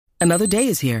Another day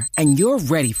is here, and you're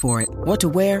ready for it. What to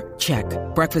wear? Check.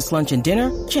 Breakfast, lunch, and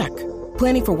dinner? Check.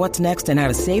 Planning for what's next and how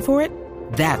to save for it?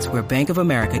 That's where Bank of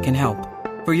America can help.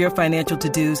 For your financial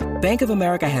to-dos, Bank of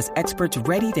America has experts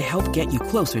ready to help get you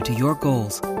closer to your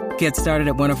goals. Get started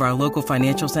at one of our local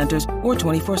financial centers or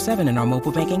 24/7 in our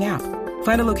mobile banking app.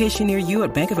 Find a location near you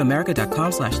at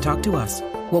bankofamerica.com/talktous.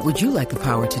 What would you like the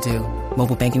power to do?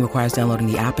 Mobile banking requires downloading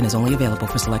the app and is only available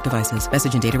for select devices.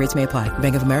 Message and data rates may apply.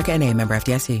 Bank of America N.A., member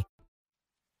FDIC.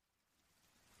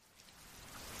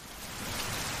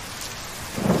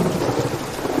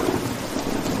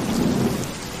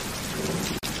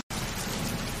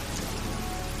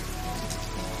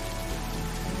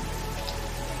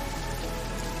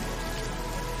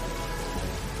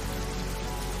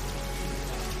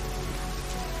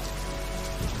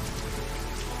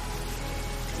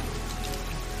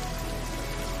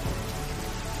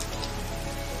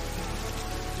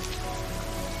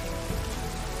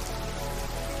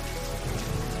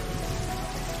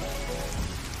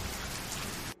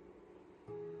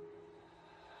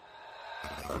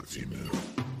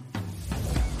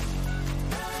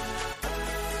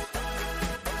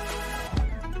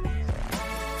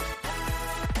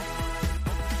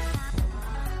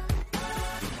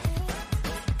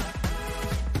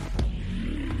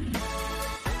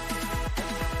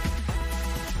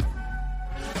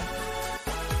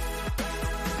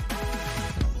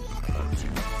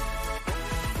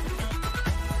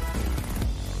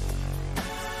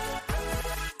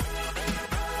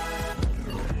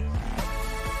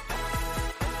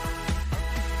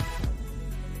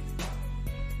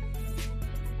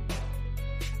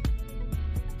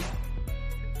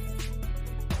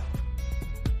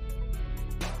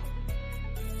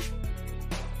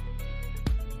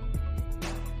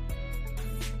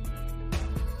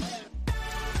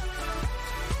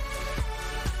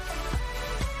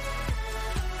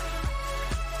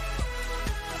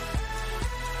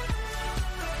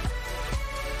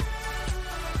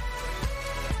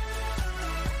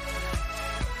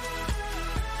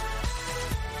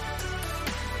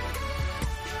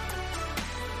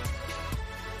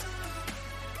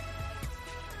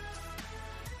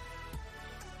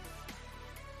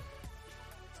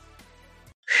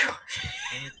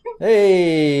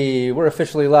 Hey, we're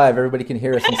officially live. Everybody can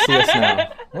hear us and see us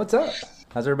now. What's up?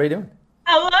 How's everybody doing?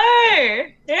 Hello.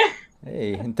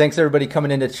 Hey, and thanks everybody coming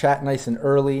in to chat nice and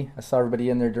early. I saw everybody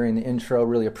in there during the intro.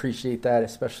 Really appreciate that,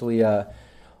 especially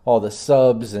all the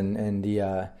subs and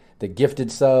the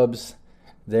gifted subs.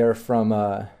 They're from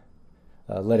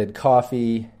Leaded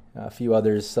Coffee, a few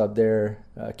others sub there.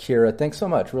 Kira, thanks so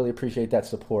much. Really appreciate that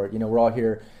support. You know, we're all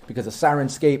here because of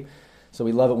Sirenscape. So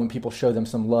we love it when people show them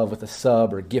some love with a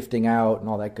sub or gifting out and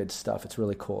all that good stuff. It's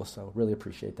really cool. So really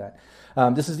appreciate that.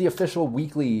 This is the official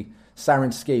weekly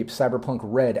Sirenscape Cyberpunk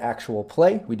Red actual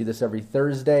play. We do this every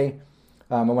Thursday.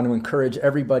 I want to encourage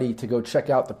everybody to go check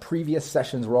out the previous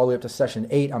sessions. We're all the way up to session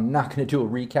 8. I'm not going to do a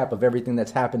recap of everything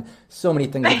that's happened. So many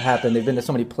things have happened. They've been to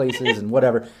so many places and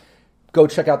whatever. Go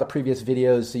check out the previous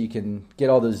videos so you can get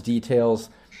all those details.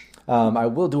 I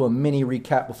will do a mini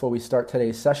recap before we start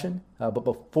today's session. But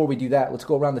before we do that, let's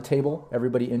go around the table.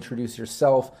 Everybody introduce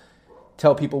yourself.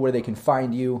 Tell people where they can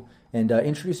find you. And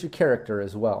introduce your character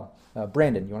as well.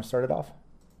 Brandon, you want to start it off?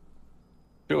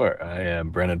 Sure. I am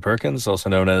Brandon Perkins, also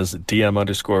known as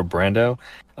DM_Brando.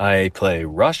 I play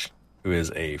Rush, who is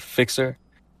a fixer.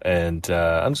 And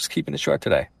I'm just keeping it short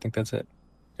today. I think that's it.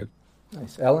 Good.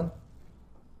 Nice. Ellen?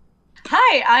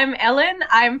 Hi, I'm Ellen.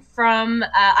 I'm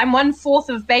 1/4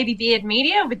 of Baby Beard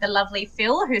Media with the lovely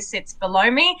Phil, who sits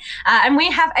below me. And we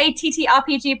have a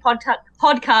TTRPG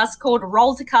podcast called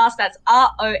Roll to Cast. That's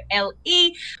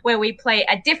ROLE, where we play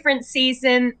a different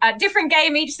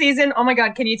game each season. Oh my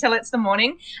God, can you tell it's the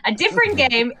morning? A different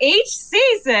game each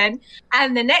season.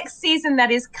 And the next season that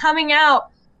is coming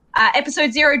out,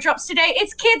 episode 0 drops today.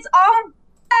 It's Kids on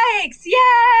Bikes,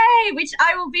 yay! Which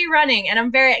I will be running, and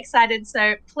I'm very excited.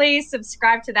 So please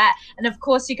subscribe to that. And of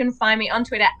course, you can find me on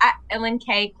Twitter at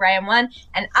EllenKGraham1,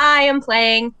 and I am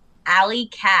playing Alley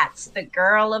Katz, the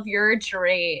girl of your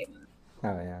dream.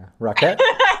 Oh yeah, Rocket.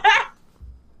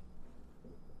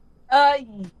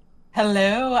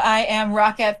 Hello, I am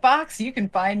Rocket Fox. You can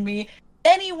find me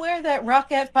anywhere that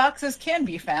Rocket Foxes can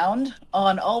be found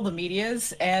on all the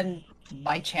medias and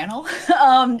my channel.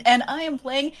 And I am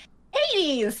playing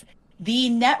Hades, the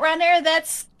netrunner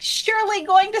that's surely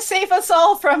going to save us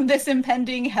all from this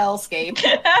impending hellscape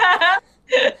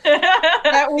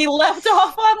that we left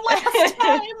off on last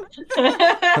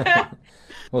time.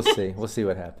 We'll see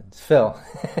what happens. Phil.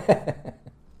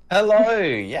 Hello.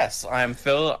 Yes, I am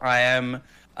Phil. I am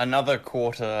another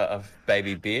quarter of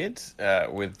Baby Beard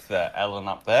with Ellen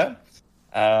up there.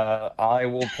 I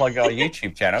will plug our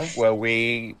YouTube channel where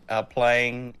we are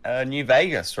playing New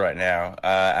Vegas right now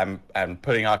and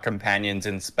putting our companions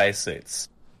in spacesuits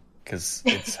because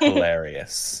it's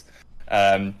hilarious.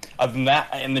 Other than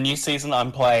that, in the new season,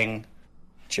 I'm playing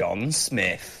John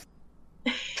Smith.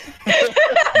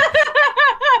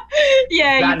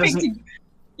 Yeah,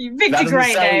 you picked a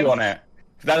great name.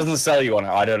 If that doesn't sell you on it,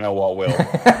 I don't know what will.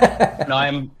 And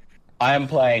I am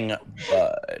playing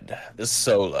Bud, the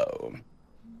solo.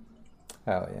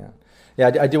 Oh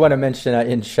yeah. I do want to mention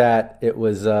in chat it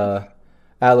was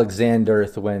Alexander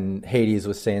when Hades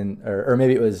was saying, or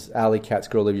maybe it was Alley Cat's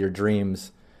Girl of Your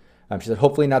Dreams. She said,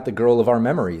 "Hopefully not the girl of our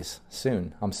memories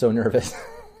soon. I'm so nervous."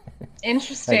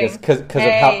 Interesting. I guess because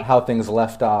of how things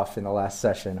left off in the last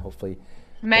session. Hopefully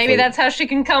that's how she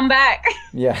can come back.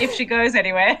 Yeah. If she goes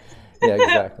anywhere. Yeah,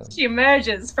 exactly. She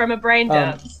emerges from a brain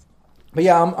dance. But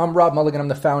yeah, I'm Rob Mulligan. I'm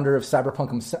the founder of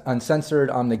Cyberpunk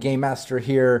Uncensored. I'm the game master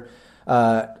here.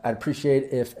 I'd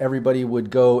appreciate if everybody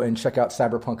would go and check out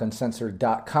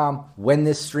cyberpunkuncensored.com. When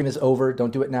this stream is over,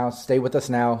 don't do it now. Stay with us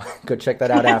now. Go check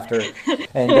that out after.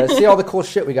 And see all the cool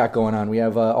shit we got going on. We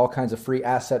have all kinds of free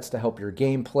assets to help your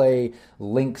gameplay,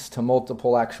 links to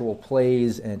multiple actual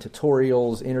plays and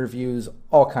tutorials, interviews,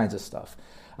 all kinds of stuff.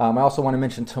 I also want to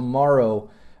mention tomorrow,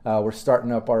 we're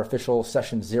starting up our official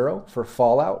session 0 for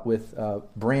Fallout with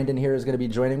Brandon here is going to be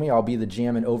joining me. I'll be the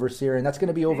GM and overseer, and that's going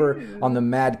to be over on the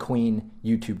Mad Queen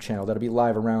YouTube channel. That'll be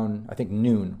live around, I think,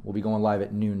 noon. We'll be going live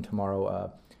at noon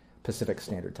tomorrow, Pacific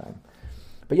Standard Time.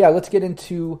 But yeah, let's get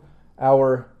into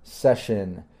our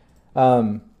session.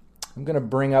 I'm going to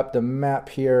bring up the map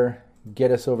here, get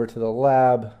us over to the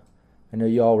lab. I know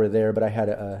you all were there, but I had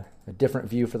a different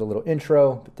view for the little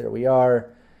intro, but there we are.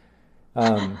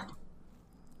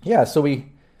 Yeah, so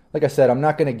like I said, I'm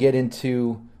not going to get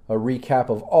into a recap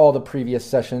of all the previous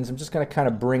sessions. I'm just going to kind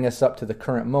of bring us up to the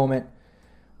current moment,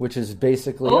 which is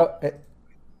basically... what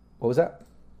was that?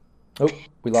 Oh,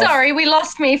 we lost... Sorry, we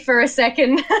lost me for a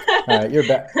second. All right, you're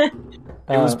back. It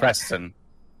was Preston.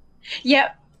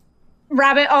 Yep.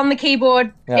 Rabbit on the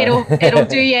keyboard. Yeah. It'll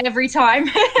do you every time.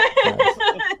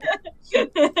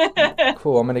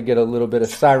 Cool, I'm going to get a little bit of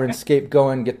Sirenscape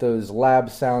going, get those lab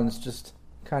sounds just...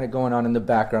 kind of going on in the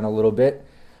background a little bit.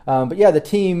 But yeah, the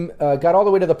team got all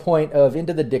the way to the point of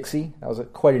Into the Dixie. That was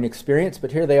quite an experience,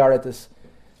 but here they are at this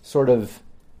sort of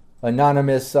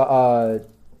anonymous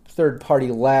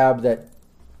third-party lab that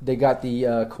they got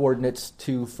the coordinates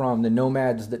to from the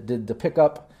nomads that did the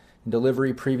pickup and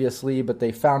delivery previously, but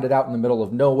they found it out in the middle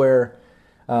of nowhere,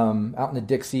 out in the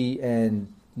Dixie,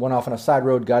 and went off on a side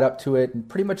road, got up to it, and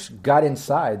pretty much got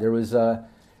inside. There was a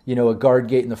guard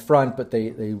gate in the front, but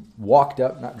they walked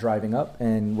up, not driving up,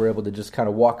 and were able to just kind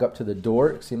of walk up to the door.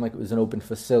 It seemed like it was an open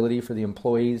facility for the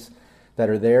employees that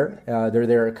are there. They're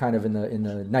there kind of in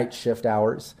the night shift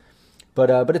hours, but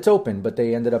it's open. But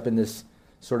they ended up in this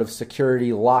sort of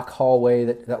security lock hallway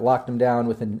that locked them down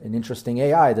with an interesting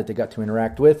AI that they got to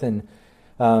interact with, and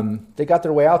they got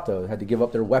their way out though. They had to give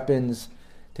up their weapons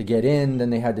to get in.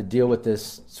 Then they had to deal with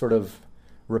this sort of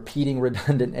repeating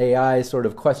redundant AI sort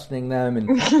of questioning them, and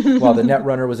while the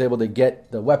Netrunner was able to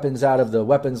get the weapons out of the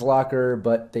weapons locker,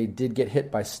 but they did get hit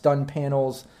by stun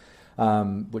panels,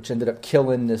 which ended up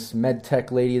killing this med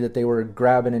tech lady that they were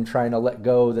grabbing and trying to let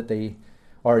go, that they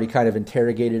already kind of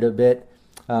interrogated a bit.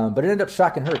 But it ended up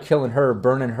shocking her, killing her,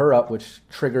 burning her up, which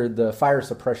triggered the fire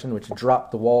suppression, which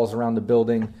dropped the walls around the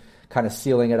building, kind of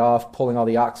sealing it off, pulling all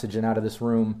the oxygen out of this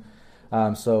room.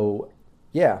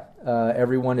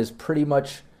 Everyone is pretty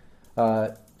much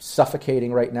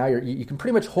suffocating right now. You can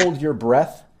pretty much hold your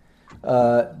breath.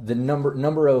 The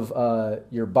number of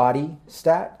your body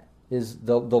stat is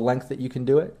the length that you can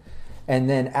do it. And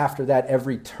then after that,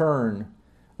 every turn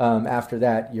after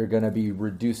that, you're going to be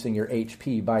reducing your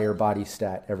HP by your body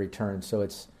stat every turn. So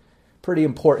it's pretty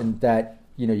important that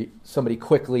somebody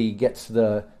quickly gets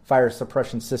the fire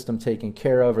suppression system taken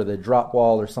care of, or the drop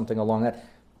wall or something along that.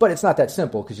 But it's not that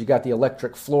simple, because you got the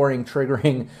electric flooring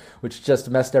triggering, which just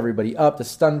messed everybody up. The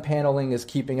stun paneling is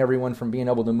keeping everyone from being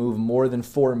able to move more than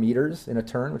 4 meters in a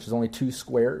turn, which is only 2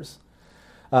 squares.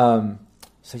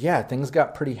 Things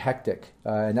got pretty hectic,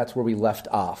 and that's where we left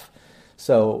off.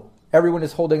 So everyone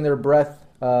is holding their breath,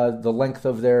 the length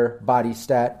of their body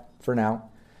stat for now.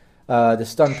 The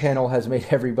stun panel has made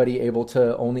everybody able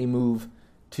to only move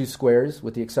 2 squares,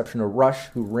 with the exception of Rush,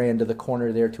 who ran to the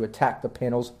corner there to attack the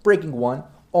panels, breaking one,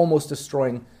 almost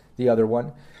destroying the other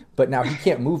one. But now he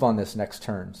can't move on this next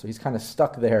turn, so he's kind of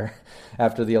stuck there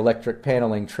after the electric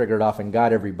paneling triggered off and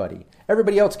got everybody.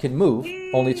 Everybody else can move,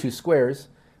 only 2 squares,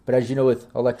 but as you know, with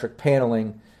electric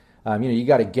paneling, You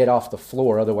got to get off the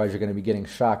floor, otherwise you're going to be getting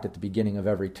shocked at the beginning of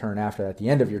every turn after that, at the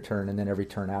end of your turn, and then every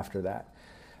turn after that.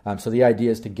 So the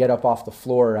idea is to get up off the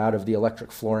floor out of the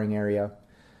electric flooring area.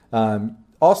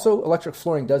 Also, electric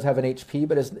flooring does have an HP,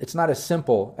 but it's not as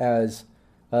simple as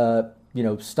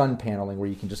stun paneling, where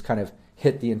you can just kind of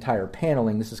hit the entire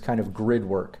paneling. This is kind of grid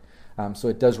work. So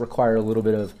it does require a little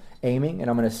bit of aiming, and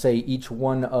I'm going to say each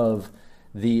one of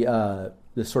the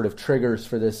sort of triggers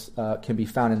for this can be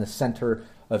found in the center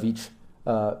of each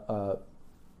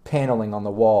paneling on the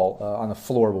wall, on the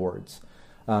floorboards.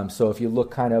 So if you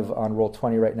look kind of on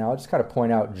Roll20 right now, I'll just kind of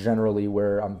point out generally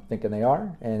where I'm thinking they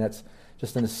are, and that's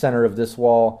just in the center of this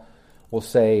wall. We'll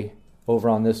say over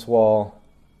on this wall,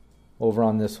 over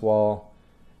on this wall,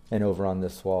 and over on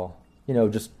this wall.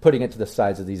 Just putting it to the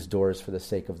sides of these doors for the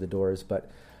sake of the doors,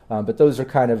 but those are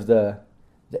kind of the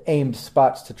aimed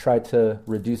spots to try to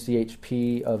reduce the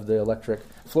HP of the electric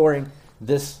flooring.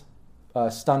 This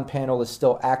stun panel is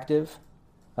still active,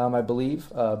 I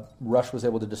believe. Rush was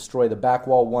able to destroy the back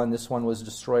wall one. This one was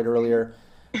destroyed earlier,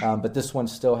 but this one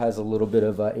still has a little bit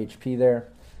of HP there.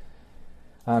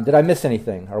 Did I miss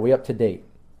anything? Are we up to date?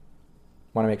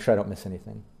 Want to make sure I don't miss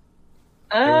anything.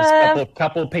 There was a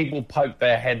couple people poked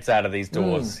their heads out of these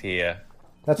doors here.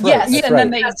 That's right. Yes, that's and right. then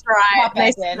they pop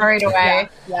They back in. scurried away.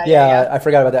 Yeah, I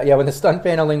forgot about that. Yeah, when the stun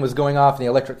paneling was going off and the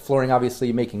electric flooring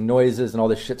obviously making noises and all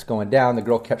this shit's going down, the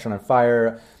girl catching on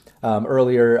fire.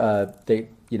 Earlier,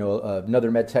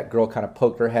 another medtech girl kind of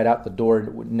poked her head out the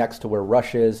door next to where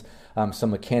Rush is.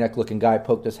 Some mechanic-looking guy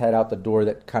poked his head out the door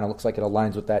that kind of looks like it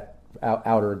aligns with that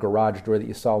outer garage door that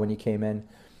you saw when you came in.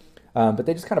 But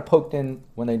they just kind of poked in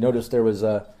when they noticed there was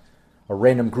a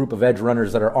random group of edge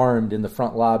runners that are armed in the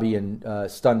front lobby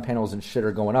and stun panels and shit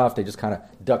are going off. They just kind of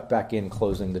ducked back in,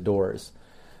 closing the doors.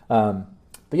 But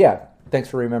yeah, thanks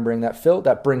for remembering that, Phil.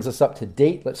 That brings us up to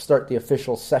date. Let's start the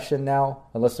official session now,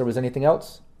 unless there was anything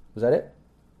else. Was that it?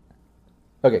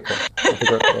 Okay, cool.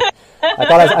 I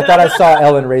thought I saw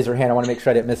Ellen raise her hand. I want to make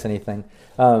sure I didn't miss anything.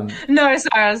 No,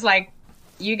 sorry, I was like,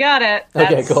 you got it.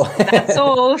 Okay, cool. That's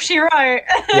all she wrote.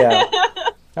 Yeah.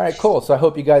 All right, cool. So I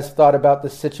hope you guys thought about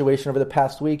this situation over the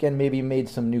past week and maybe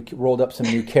rolled up some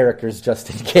new characters just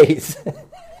in case.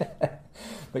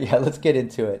 But yeah, let's get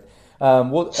into it.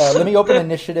 Let me open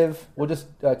initiative. We'll just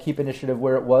keep initiative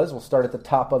where it was. We'll start at the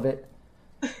top of it.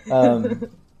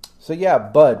 So yeah,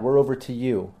 Bud, we're over to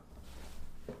you.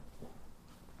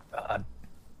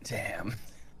 Damn.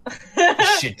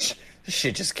 This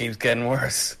shit just keeps getting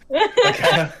worse.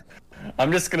 Okay.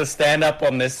 I'm just gonna stand up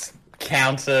on this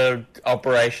counter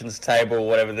operations table,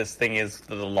 whatever this thing is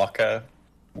for the locker.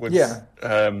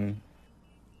 That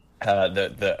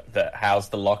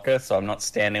housed the locker, so I'm not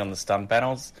standing on the stun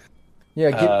panels. Yeah.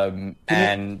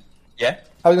 Yeah.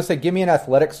 I was gonna say, give me an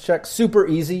athletics check. Super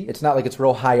easy. It's not like it's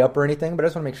real high up or anything, but I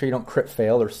just want to make sure you don't crit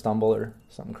fail or stumble or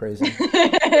something crazy.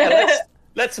 Yeah,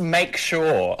 let's make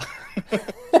sure.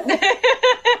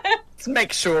 Let's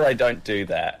make sure I don't do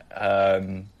that.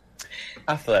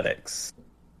 Athletics.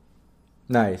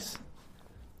 Nice.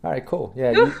 All right, cool.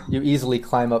 Yeah, you easily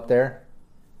climb up there.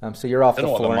 So you're off the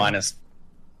floor. I don't know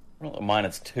what the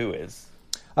minus 2 is.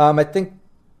 I think.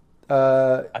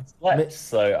 I slept,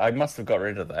 so I must have got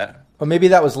rid of that. Well, maybe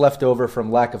that was left over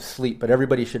from lack of sleep, but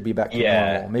everybody should be back to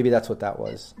normal. Maybe that's what that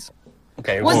was.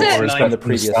 Okay, was it from the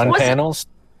previous stun panels?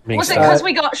 Was it because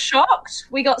we got shocked?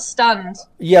 We got stunned.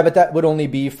 Yeah, but that would only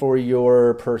be for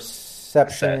your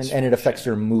perception, and it affects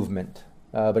your movement.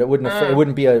 But it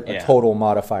wouldn't be a total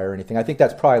modifier or anything. I think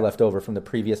that's probably left over from the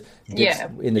previous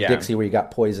Dixie where you got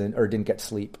poisoned or didn't get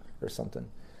sleep or something.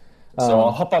 So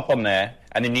I'll hop up on there,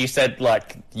 and then you said I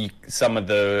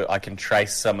can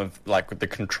trace some of with the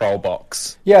control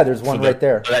box. Yeah, there's one right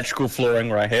there. Electrical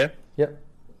flooring right here. Yep.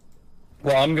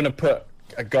 Well, I'm gonna put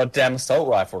a goddamn assault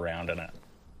rifle round in it.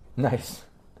 Nice.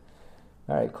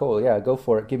 All right, cool. Yeah, go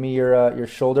for it. Give me your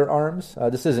shoulder arms.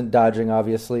 This isn't dodging,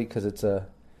 obviously, because it's a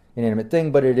inanimate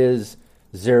thing, but it is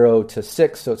 0 to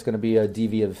 6, so it's going to be a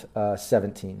DV of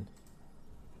 17.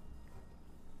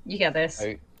 You got this.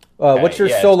 What's your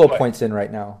solo points in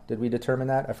right now? Did we determine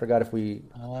that? I forgot if we...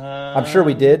 I'm sure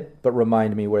we did, but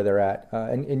remind me where they're at.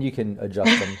 And you can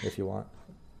adjust them if you want.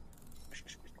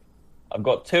 I've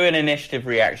got 2 in initiative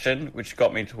reaction, which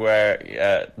got me to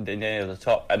where near the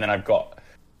top, and then I've got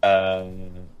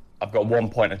 1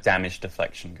 point of damage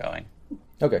deflection going.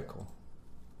 Okay, cool.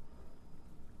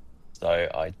 So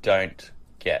I don't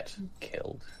get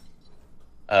killed.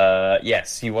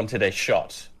 Yes, you wanted a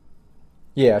shot.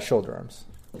 Yeah, shoulder arms.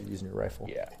 You're using your rifle.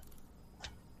 Yeah.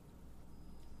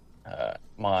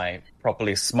 My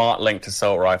properly smart linked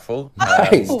assault rifle.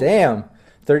 Nice, damn.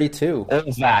 32. What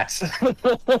was that?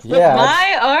 Yeah,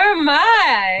 My oh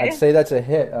my! I'd say that's a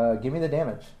hit. Give me the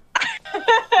damage.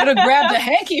 Could have grabbed a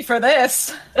hanky for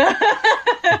this.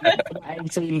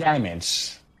 18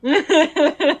 damage.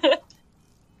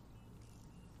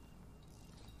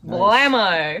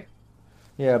 Blammo!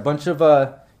 Yeah, a bunch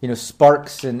of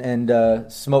sparks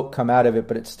and smoke come out of it,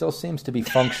 but it still seems to be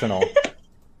functional.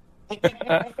 But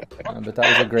that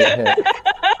was a great hit.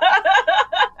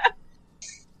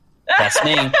 That's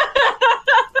me.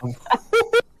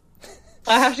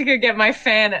 I have to go get my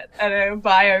fan at a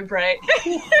bio break.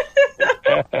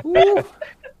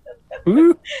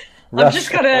 I've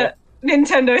just got a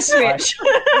Nintendo Switch.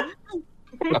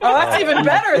 Oh, that's even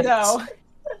better, though.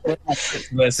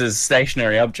 Versus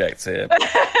stationary objects here. You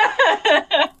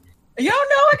don't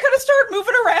know I could have started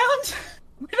moving around.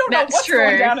 We don't know That's what's true.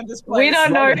 going down in this place. We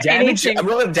don't know anything. I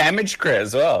rolled a damage crit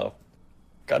as well.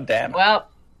 God damn it. Well,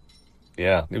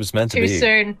 Yeah, it was meant to too be.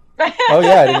 soon. Oh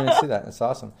yeah, I didn't even see that. That's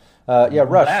awesome. Yeah,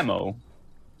 Rush. Ammo.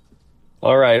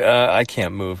 All right, I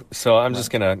can't move, so I'm just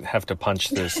gonna have to punch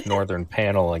this northern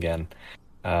panel again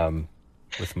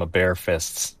with my bare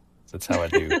fists. That's how I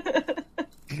do.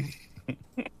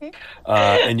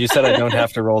 And you said I don't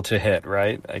have to roll to hit,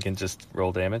 right? I can just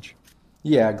roll damage.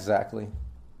 Yeah, exactly.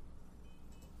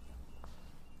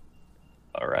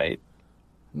 All right.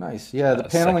 Nice. Yeah, the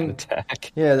Second paneling.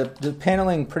 attack. Yeah, the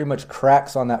paneling pretty much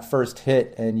cracks on that first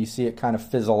hit, and you see it kind of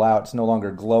fizzle out. It's no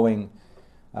longer glowing,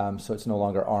 so it's no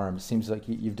longer armed. It seems like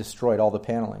you've destroyed all the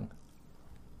paneling.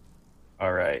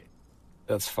 All right,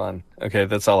 that's fun. Okay,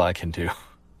 that's all I can do.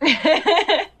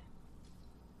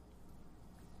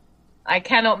 I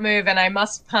cannot move and I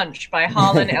must punch by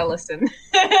Harlan Ellison.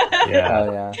 Yeah.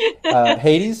 Oh yeah.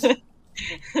 Hades.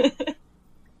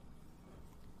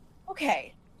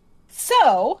 Okay.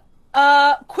 So,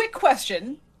 quick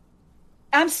question.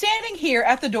 I'm standing here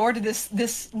at the door to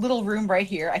this little room right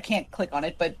here. I can't click on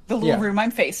it, but the little room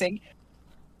I'm facing.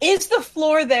 Is the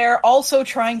floor there also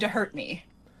trying to hurt me?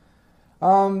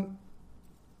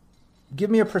 Give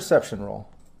me a perception roll.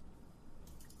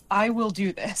 I will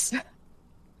do this.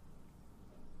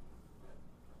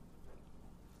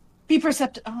 Be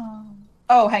perceptive.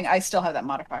 Oh, hang on. I still have that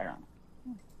modifier on.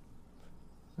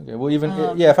 Okay. Well, even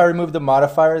if I remove the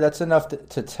modifier, that's enough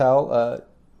to tell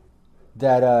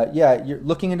that you're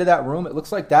looking into that room. It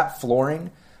looks like that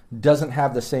flooring doesn't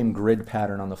have the same grid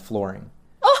pattern on the flooring.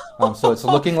 So it's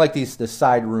looking like the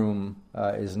side room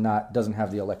doesn't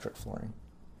have the electric flooring.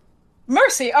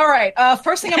 Mercy. All right.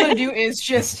 First thing I'm going to do is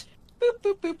just boop,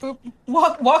 boop, boop, boop.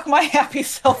 Walk my happy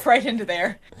self right into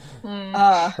there.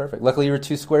 Perfect. Luckily, you were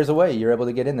 2 squares away. You're able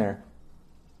to get in there.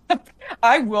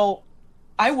 I will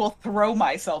throw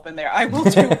myself in there. I will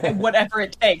do whatever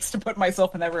it takes to put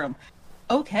myself in that room.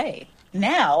 Okay.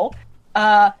 Now,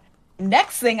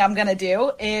 next thing I'm going to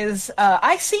do is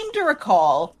I seem to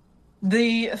recall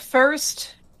the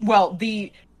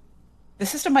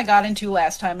system I got into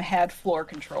last time had floor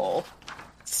control.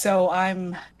 So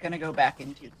I'm going to go back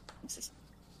into the system.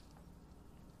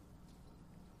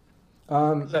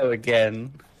 So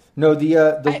again. No,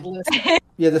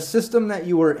 the system that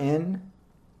you were in,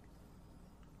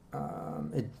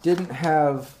 it didn't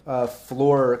have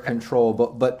floor control,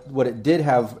 but what it did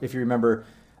have, if you remember,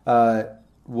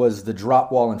 was the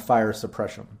drop wall and fire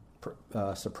suppression.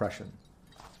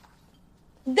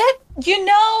 That,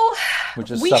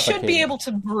 Which is we should suffocating. be able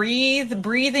to breathe.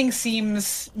 Breathing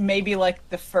seems maybe like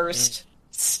the first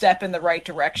step in the right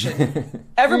direction.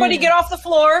 Everybody get off the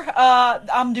floor.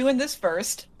 I'm doing this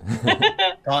first.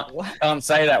 Can't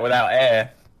say that without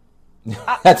air.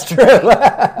 That's true.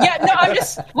 Yeah, no, I'm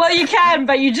just... Well, you can,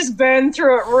 but you just burn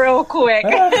through it real quick.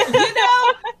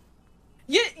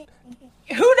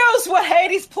 Who knows what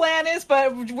Hades' plan is,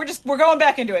 but we're going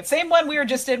back into it. Same one we were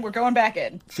just in, we're going back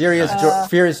in.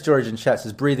 Furious George in chat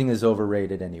says breathing is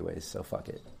overrated anyways, so fuck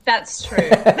it. That's true.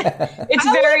 It's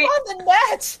very on the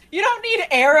net. You don't need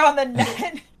air on the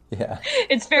net. Yeah.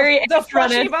 It's very The extra.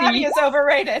 fleshy body is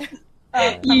overrated.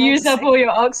 You use up all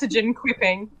your oxygen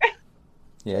quipping.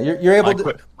 Yeah, you're able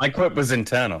to. My quip was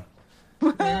internal.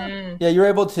 Yeah, you're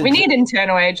able to. We need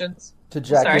internal agents. To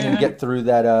jack Sorry. in and get through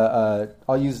that.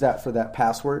 I'll use that for that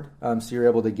password. So you're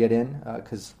able to get in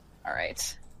because. All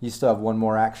right. You still have one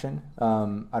more action.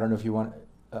 I don't know if you want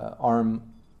to arm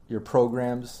your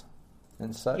programs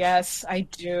and such. Yes, I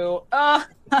do.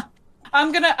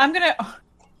 I'm gonna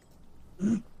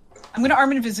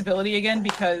arm invisibility again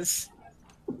because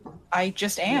I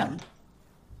just am.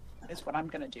 Is what I'm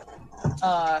gonna do.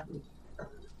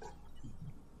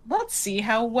 Let's see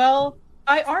how well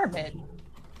I arm it.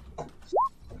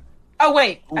 Oh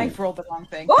wait, I rolled the wrong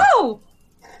thing. Whoa!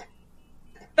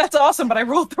 That's awesome, but I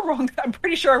rolled the wrong. I'm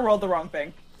pretty sure I rolled the wrong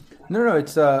thing. No,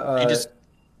 it's You just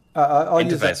I'll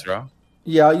use that. interface roll.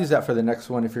 Yeah, I'll use that for the next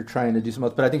one if you're trying to do some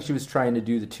else. But I think she was trying to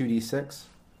do the 2d6.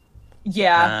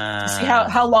 Yeah, to see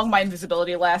how long my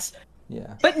invisibility lasts.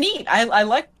 Yeah, But neat. I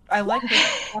like what's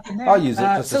happening there. I'll use it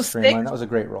just so to streamline. 6. That was a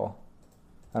great roll.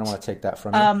 I don't want to take that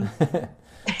from you.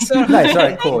 So Nice. All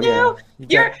right. Cool. Thank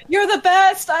Yeah. you. You're the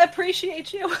best. I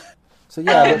appreciate you. So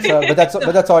yeah, but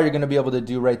that's all you're going to be able to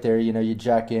do right there. You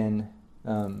jack in,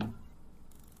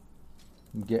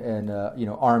 get and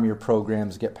arm your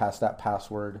programs, get past that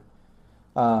password.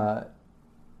 So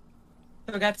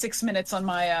I got 6 minutes on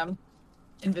my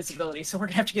invisibility, so we're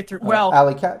gonna have to get through. Well,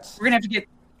 Alley Cats. we're gonna have to get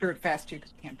through it fast too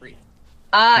because we can't breathe.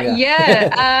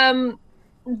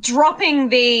 Dropping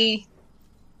the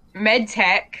med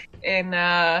tech in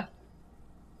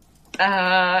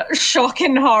shock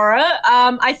and horror.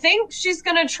 I think she's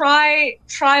gonna try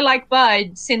like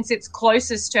Bud, since it's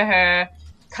closest to her,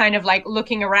 kind of like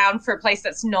looking around for a place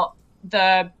that's not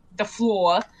the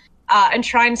floor, and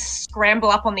try and scramble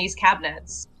up on these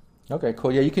cabinets. Okay,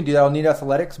 cool. Yeah, you can do that. I'll need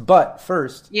athletics, but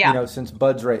first, Yeah. Since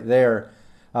Bud's right there,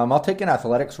 I'll take an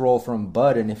athletics roll from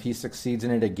Bud, and if he succeeds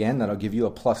in it again, that'll give you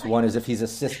a +1, as if he's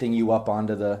assisting you up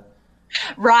onto the.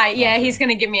 Right, yeah, he's going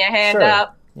to give me a hand Sure.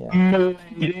 up. Yeah.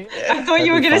 I thought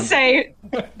you were be going to fun. say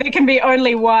there can be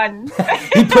only one.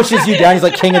 He pushes you down. He's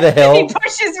like King of the He Hill.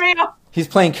 pushes me off. He's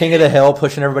playing King of the Hill,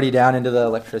 pushing everybody down into the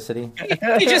electricity.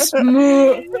 He just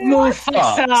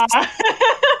Mufasa.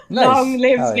 Long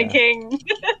live Oh, the yeah. king.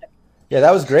 Yeah,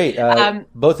 that was great.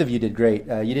 Both of you did great.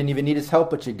 You didn't even need his help,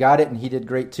 but you got it, and he did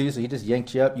great too. So he just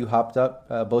yanked you up. You hopped up.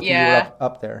 Both of you Yeah. were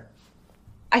up there.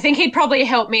 I think he'd probably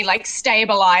help me like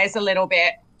stabilize a little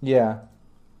bit. Yeah.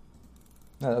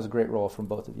 No, that was a great roll from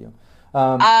both of you.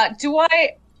 Do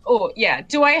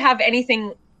I have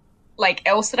anything like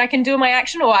else that I can do in my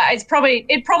action, or it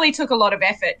probably took a lot of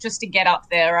effort just to get up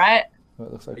there, right? Well,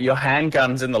 it looks like Your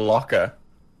handgun's in the locker.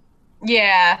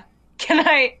 Yeah. Can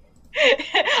I?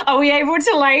 Are we able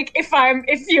to like if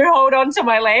you hold on to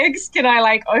my legs, can I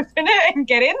like open it and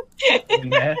get in? In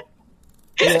there.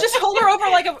 just hold her over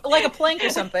like a plank or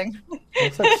something.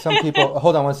 looks like some people.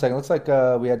 Hold on one second. Looks like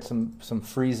we had some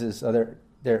freezes.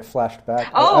 There it flashed back.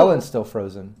 Oh. Ellen's still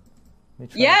frozen. Let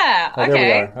me try. Yeah. Oh, there okay.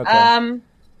 we are. Okay.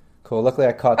 Cool. Luckily,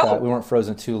 I caught Oh. that. We weren't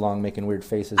frozen too long, making weird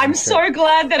faces. I'm and shit. so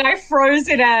glad that I froze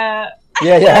in a.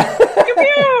 Yeah.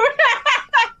 Pew!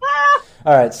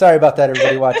 All right. Sorry about that,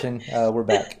 everybody watching. We're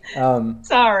back.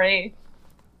 Sorry.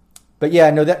 But yeah,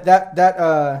 no,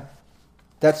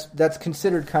 that's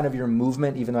considered kind of your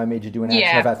movement, even though I made you do an action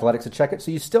Yeah. of athletics to check it. So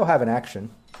you still have an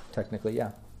action, technically. Yeah.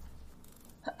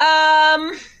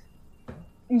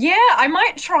 Yeah, I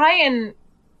might try and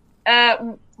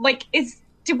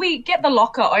did we get the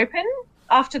locker open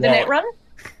after the Yeah. net run?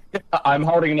 I'm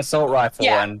holding an assault rifle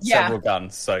Yeah, and yeah. several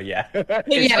guns, so yeah.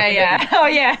 Yeah. Oh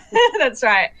yeah, that's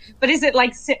right. But is it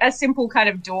like a simple kind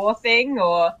of door thing,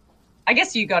 or I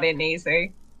guess you got in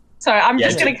easy. So I'm Yeah,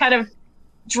 just going to kind of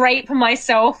drape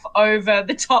myself over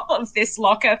the top of this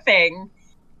locker thing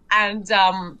and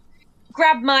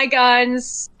grab my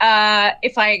guns.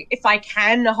 If I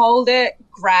can hold it,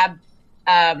 grab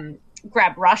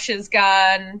Rush's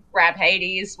gun, grab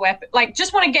Hades' weapon. Like,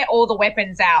 just want to get all the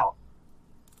weapons out.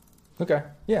 Okay.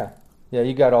 Yeah.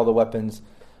 You got all the weapons,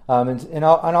 and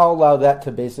I'll allow that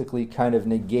to basically kind of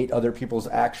negate other people's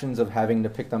actions of having to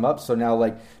pick them up. So now,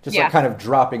 like kind of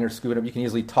dropping or scooting up, you can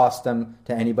easily toss them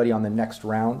to anybody on the next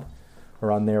round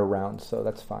or on their round. So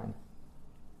that's fine.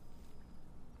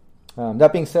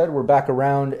 That being said, we're back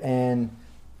around, and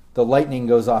the lightning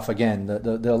goes off again.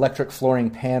 The electric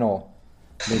flooring panel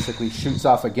basically shoots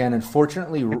off again. And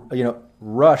fortunately,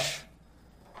 Rush,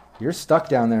 you're stuck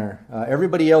down there.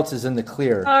 Everybody else is in the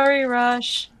clear. Sorry,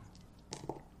 Rush.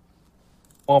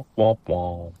 Womp, womp,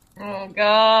 womp. Oh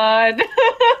God,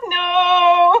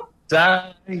 no!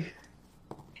 Die.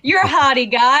 You're a hardy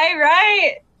guy,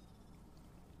 right?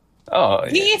 Oh,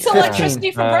 He eats 15.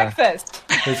 electricity for breakfast.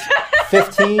 There's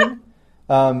 15.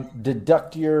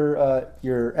 Deduct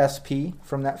your SP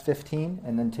from that 15,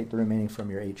 and then take the remaining from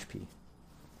your HP.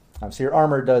 So your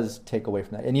armor does take away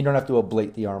from that, and you don't have to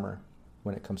ablate the armor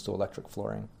when it comes to electric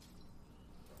flooring.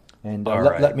 And All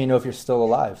right. let me know if you're still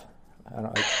alive. I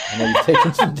know you've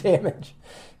taken some damage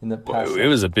in the past. It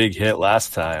was a big hit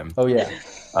last time. Oh yeah.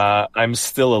 I'm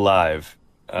still alive.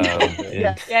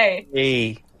 Yay.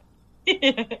 Hey,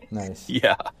 Nice.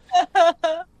 Yeah.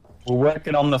 we're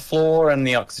working on the floor and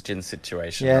the oxygen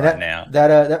situation Yeah, right now.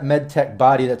 that med tech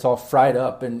body that's all fried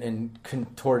up and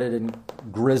contorted and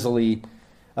grizzly,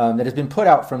 that has been put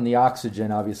out from the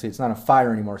oxygen. Obviously, it's not on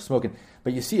fire anymore, smoking.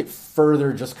 But you see it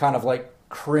further, just kind of like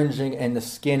cringing, and the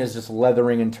skin is just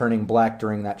leathering and turning black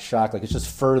during that shock. Like it's just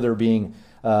further being,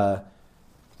 jerkied.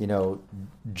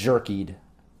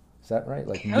 Is that right?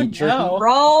 Like meat jerky? no.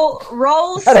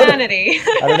 Roll sanity.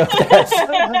 I don't know if that's...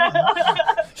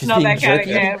 She's Not being that kind of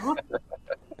jerkied? game.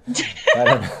 I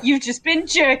don't know. You've just been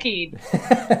jerkied.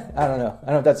 I don't know. I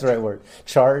don't know if that's the right word.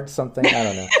 Charred something? I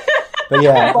don't know. But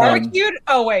yeah. Barbecued?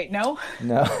 Oh wait, no.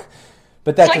 No.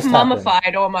 But that It's like just happened.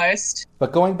 mummified almost.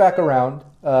 But going back around,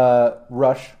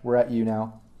 Rush, we're at you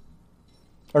now.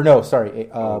 Or no, sorry,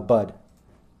 Bud.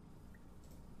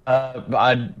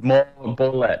 More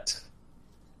bullet.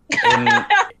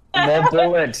 More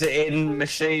bullet in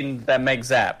machine that makes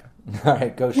zap. All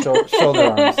right, go shoulder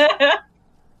arms.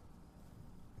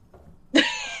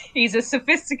 He's a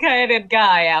sophisticated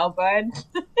guy, Albert.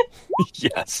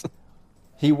 Yes.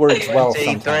 He words well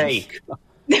sometimes. 23.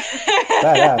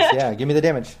 Badass, yeah. Give me the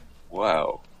damage.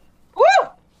 Wow. Woo!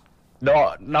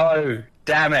 No,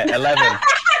 damn it, 11.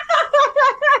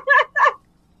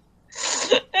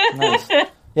 Nice.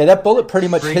 Yeah, that bullet pretty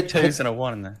much Three hit. twos and a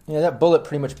 1 in there. Yeah, that bullet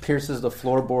pretty much pierces the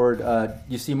floorboard.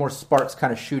 You see more sparks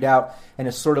kind of shoot out, and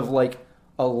it's sort of like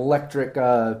electric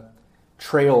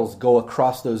trails go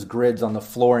across those grids on the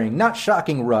flooring. Not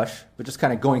shocking Rush, but just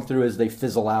kind of going through as they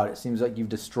fizzle out. It seems like you've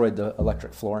destroyed the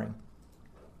electric flooring.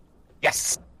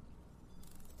 Yes.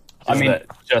 I mean,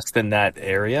 just in that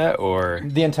area, or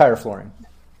The entire flooring.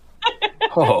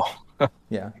 oh,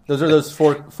 Yeah, those are those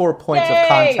four points of Yay!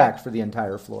 contact for the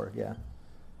entire floor. Yeah.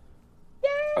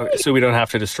 okay, so we don't have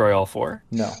to destroy all 4.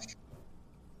 No.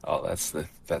 Oh, that's.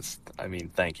 I mean,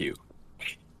 thank you.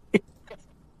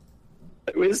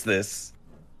 Who is this?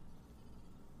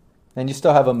 And you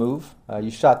still have a move.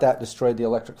 You shot that, destroyed the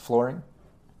electric flooring.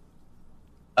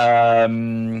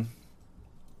 Yeah,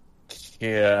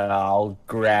 I'll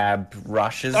grab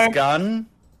Rush's Sorry. gun.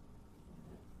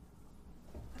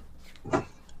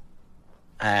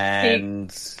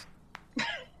 And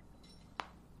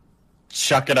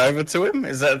chuck it over to him.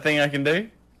 Is that a thing I can do?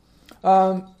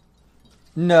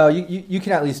 No, you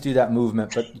can at least do that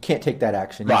movement, but you can't take that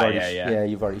action. You've Right, already, yeah.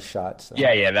 you've already shot. So.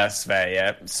 Yeah, that's fair.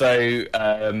 Yeah. So,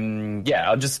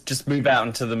 I'll just move out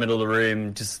into the middle of the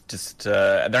room.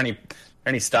 Are there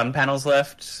any stun panels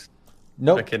left?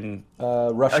 Nope. I can.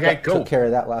 Rush Okay, cool. took care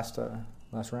of that last round.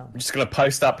 I'm just gonna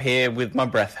post up here with my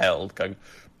breath held. Go.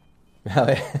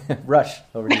 Rush,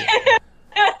 over to you.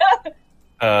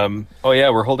 Oh yeah,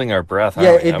 we're holding our breath.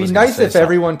 Yeah, aren't we? I it'd be was gonna nice say if something.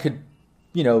 everyone could,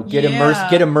 get Yeah.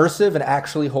 get immersive and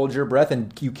actually hold your breath,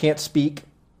 and you can't speak.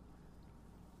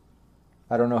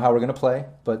 I don't know how we're gonna play,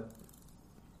 but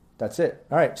that's it.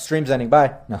 All right, stream's ending.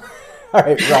 Bye. No. All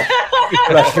right, Rush.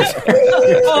 Rush.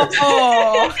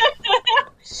 Oh.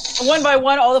 One by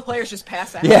one, all the players just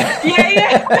pass out. Yeah.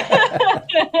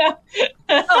 Yeah.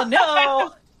 Oh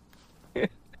no.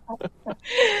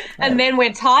 And then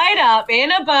we're tied up in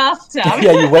a bathtub.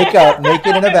 Yeah, you wake up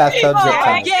naked in a bathtub. zip Oh,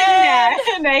 tie. yeah.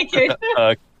 Naked.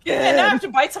 And Yeah. now I have to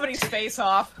bite somebody's face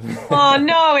off. Oh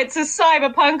no, it's a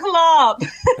cyberpunk LARP.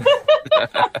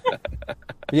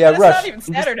 Yeah, It's Rush. not even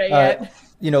Saturday yet.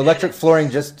 Electric flooring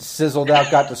just sizzled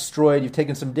out, got destroyed. You've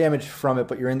taken some damage from it,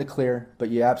 but you're in the clear. But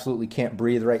you absolutely can't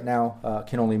breathe right now.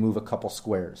 Can only move a couple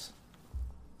squares.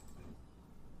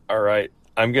 All right,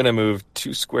 I'm gonna move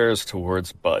 2 squares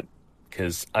towards Bud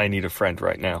because I need a friend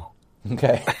right now.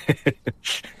 Okay.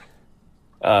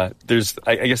 I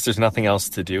guess there's nothing else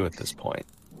to do at this point.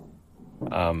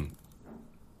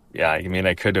 Yeah, I mean,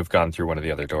 I could have gone through one of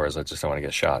the other doors. I just don't want to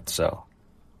get shot, so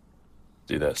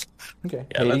do this. Okay.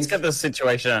 Yeah, let's Hades? get the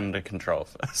situation under control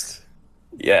first.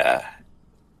 Yeah.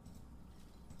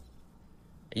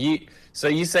 So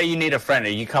you say you need a friend. Are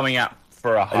you coming up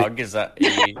for a hug? Is that?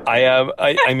 I am.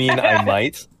 I mean, I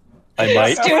might.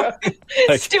 Still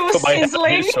put my hand on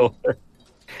sizzling. his shoulder.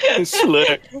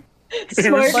 Slick.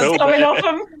 Smoke so coming bad. off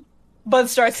him. Bud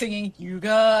starts singing, "You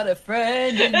got a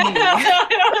friend in me."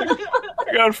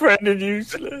 I got a friend in you,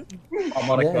 Slick.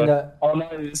 Yeah, Oh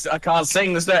no, I can't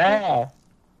sing. There's no air.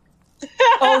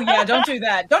 Oh yeah, don't do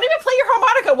that. Don't even play your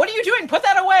harmonica. What are you doing? Put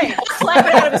that away. Slap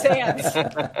it out of his hands.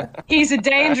 He's a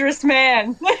dangerous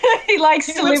man. He likes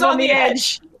He to lives live on the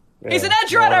edge. He's an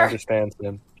edge no one runner. understands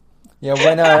him. Yeah,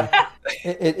 when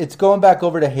it's going back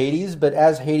over to Hades, but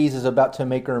as Hades is about to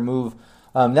make her move,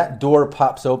 that door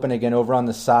pops open again over on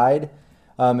the side,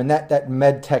 and that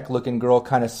med tech looking girl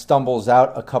kind of stumbles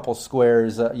out a couple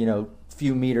squares,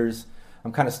 few meters.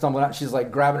 I'm kind of stumbling out. She's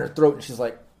like grabbing her throat, and she's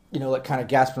like, like kind of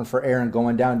gasping for air and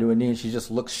going down to a knee, and she just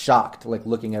looks shocked, like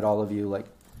looking at all of you, like.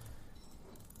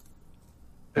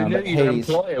 Who knew But your Hades.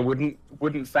 employer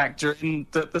wouldn't factor in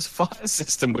that this fire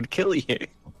system would kill you?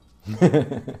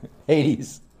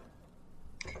 Hades.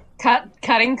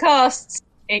 Cutting costs.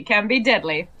 It can be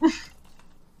deadly.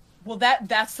 Well,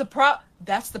 that's the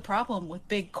problem with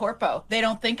big corpo. They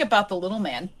don't think about the little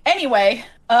man. Anyway,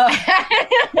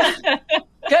 gonna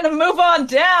move on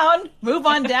down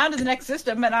to the next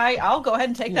system, and I'll go ahead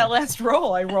and take that last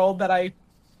roll. I rolled the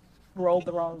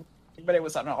wrong, but it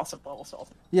was an awesome roll. So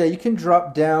Yeah, you can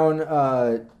drop down.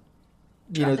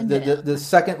 The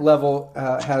second level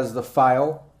has the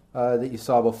file that you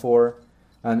saw before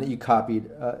that you copied.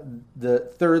 The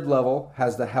third level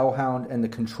has the Hellhound and the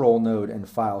control node and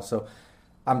file. So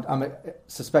I'm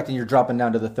suspecting you're dropping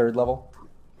down to the third level.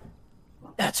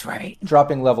 that's right.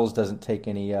 Dropping levels doesn't take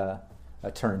any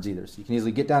turns either. So you can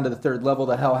easily get down to the third level.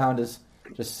 The Hellhound is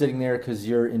just sitting there because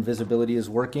your invisibility is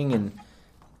working, and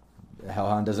the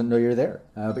Hellhound doesn't know you're there.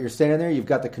 But you're standing there. You've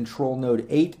got the control node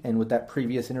 8, and with that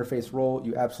previous interface roll,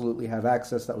 you absolutely have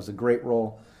access. That was a great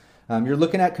roll. You're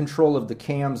looking at control of the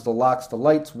cams, the locks, the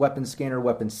lights, weapon scanner,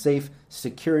 weapon safe,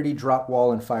 security, drop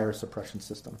wall, and fire suppression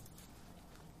system.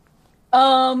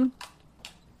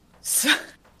 So,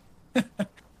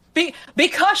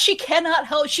 because she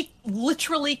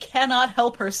literally cannot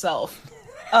help herself.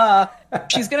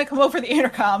 She's gonna come over the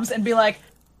intercoms and be like,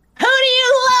 "Who do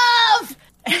you love?"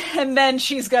 And then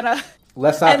she's gonna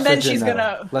less oxygen. And then she's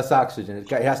gonna less oxygen. It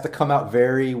has to come out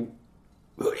very. Who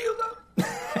do you love?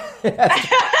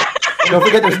 Don't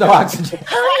forget, there's no oxygen.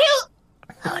 Who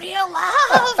do you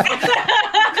love?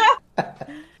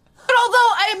 But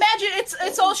although I imagine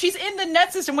it's all, she's in the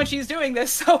net system when she's doing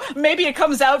this, so maybe it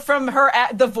comes out from her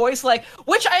the voice, like,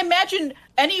 which I imagine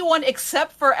anyone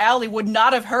except for Allie would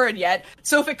not have heard yet.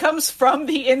 So if it comes from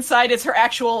the inside, it's her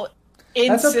actual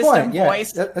in-system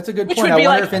voice. That's a good which point. Would I be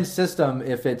wonder like, if in system,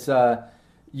 if it's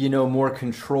more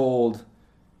controlled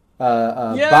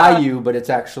by you, but it's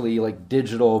actually like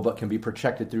digital, but can be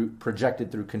projected through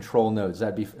control nodes.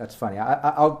 That's funny.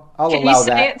 I'll allow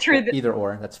that. Either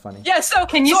or. That's funny. Yeah. So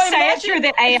can you say it through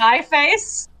the AI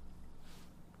face?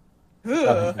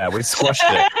 Yeah, we squashed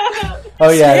it.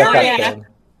 Oh yeah.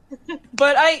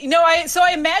 But I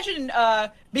imagine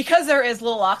because there is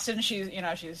little oxygen, she's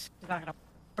not gonna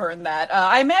burn that.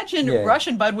 I imagine Rush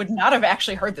and Bud would not have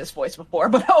actually heard this voice before,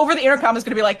 but over the intercom is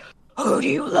gonna be like, "Who do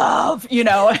you love?"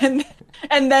 And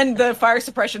then the fire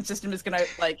suppression system is gonna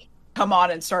like come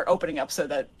on and start opening up so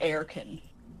that air can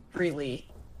freely.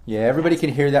 Yeah, everybody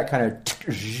can hear that kind of,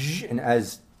 and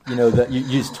as you know, you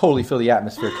just totally feel the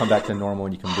atmosphere come back to normal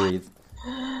and you can breathe.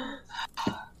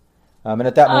 And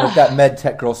at that moment, that med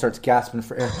tech girl starts gasping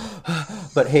for air.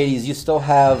 But Hades, you still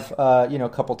have a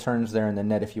couple turns there in the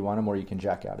net if you want them, or you can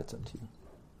jack out. It's up to you.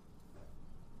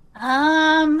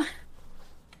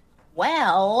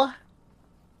 Well,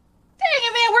 dang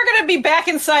it, man, we're gonna be back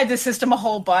inside the system a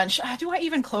whole bunch. Do I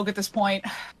even cloak at this point?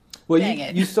 Well,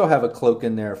 you still have a cloak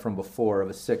in there from before of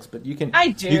a 6, but you can. I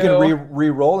do. You can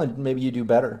re-roll and maybe you do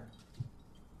better.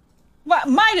 Well,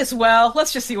 might as well.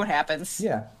 Let's just see what happens.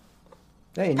 Yeah.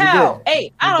 Hey, How?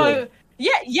 Hey, I don't know.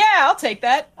 Yeah, I'll take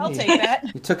that.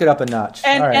 You took it up a notch.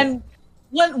 And all right. and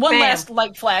one last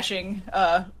light flashing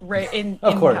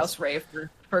in-house rave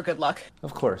for good luck.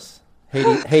 Of course.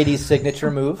 Hades' signature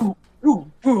move.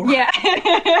 Ooh. Yeah.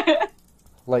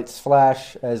 Lights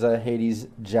flash as Hades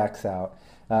jacks out.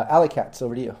 Alley Cats,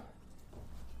 over to you.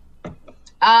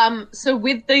 So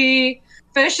with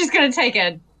first she's going to take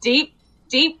a deep,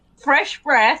 fresh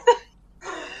breath.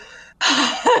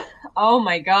 Oh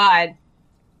my god.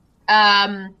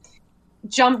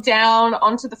 Jump down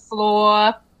onto the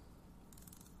floor.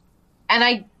 And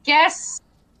I guess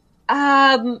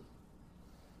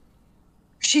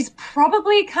she's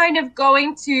probably kind of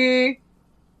going to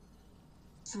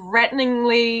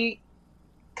threateningly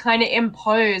kind of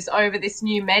impose over this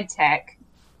new med tech.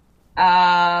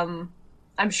 I'm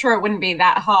sure it wouldn't be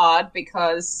that hard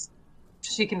because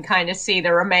she can kind of see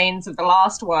the remains of the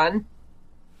last one.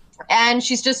 And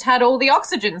she's just had all the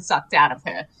oxygen sucked out of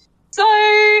her. So,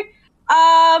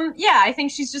 I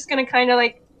think she's just going to kind of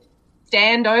like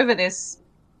stand over this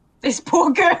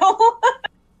poor girl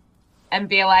and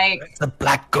be like, "It's a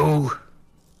black goo."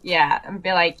 Yeah, and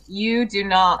be like, "You do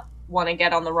not want to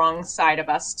get on the wrong side of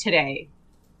us today,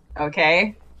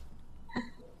 okay?"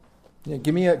 Yeah,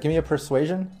 give me a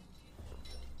persuasion.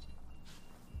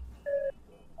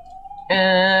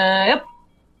 Yep.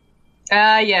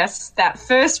 Yes, that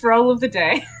first roll of the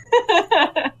day.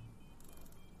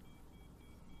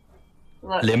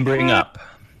 Limbering up.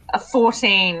 A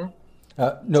 14.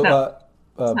 Not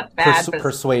bad,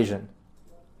 persuasion.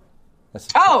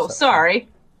 Sorry.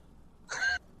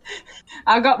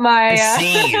 I got my.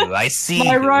 I see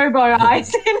my you. robo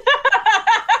eyes.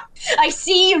 I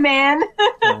see you, man.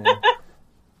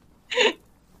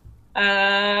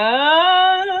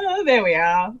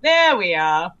 are. There we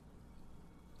are.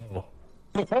 Oh.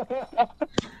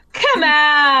 Come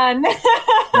on.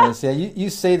 Nice. Yeah, you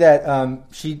say that.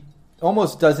 She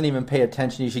almost doesn't even pay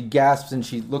attention. She gasps and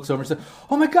she looks over and says,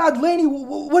 "Oh my God, Lainey,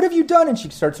 what have you done?" And she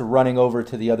starts running over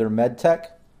to the other med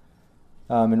tech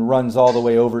and runs all the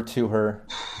way over to her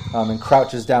and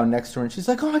crouches down next to her. And she's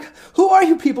like, "Oh my God, who are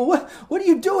you people? What are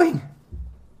you doing?"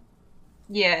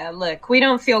 Yeah, look, we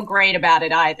don't feel great about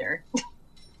it either.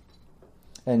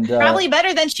 And Probably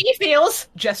better than she feels,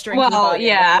 gesturing to the Well, body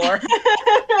yeah. on the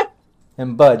floor.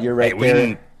 and Bud, you're right Hey, we there.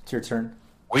 didn't- It's your turn.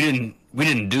 We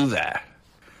didn't do that.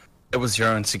 It was your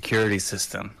own security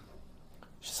system.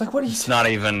 She's like, "What are you?"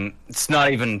 It's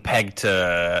not even pegged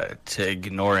to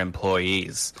ignore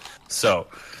employees. So,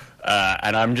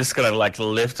 and I'm just gonna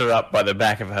lift her up by the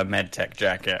back of her medtech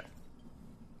jacket.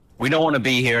 We don't want to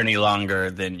be here any longer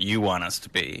than you want us to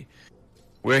be.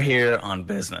 We're here on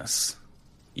business.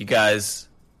 You guys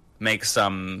make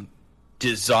some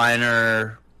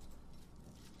designer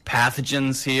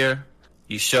pathogens here.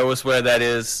 You show us where that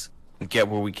is. We get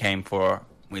what we came for.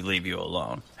 We leave you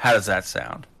alone. How does that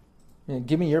sound? Yeah,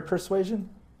 give me your persuasion.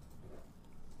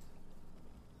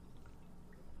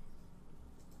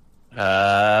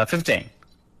 15.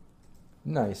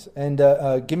 Nice. And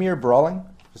give me your brawling,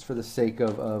 just for the sake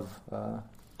of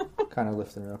kind of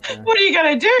lifting her up there. What are you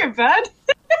gonna do, bud?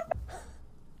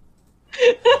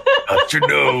 Out your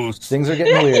nose. Things are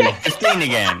getting weird. 15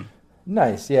 again.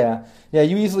 Nice, yeah. Yeah,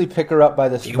 you easily pick her up by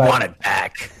the You want it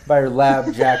back. by her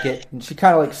lab jacket, and she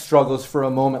kind of struggles for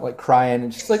a moment, crying,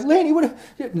 and she's like, "Lainey, what?"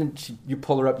 And you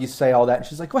pull her up, you say all that, and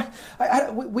she's like, "What?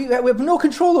 We have no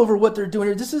control over what they're doing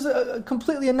here. This is a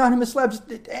completely anonymous lab. Just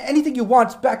anything you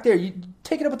want's back there. You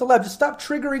take it up with the lab. Just stop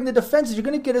triggering the defenses. You're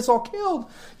going to get us all killed.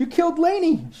 You killed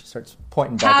Lainey." She starts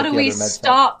pointing back. How at do the we other med tech.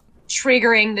 stop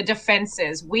triggering the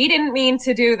defenses? We didn't mean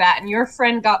to do that, and your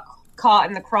friend got caught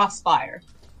in the crossfire.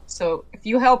 So if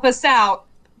you help us out,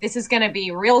 this is going to be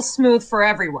real smooth for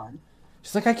everyone.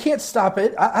 She's like, "I can't stop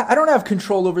it. I don't have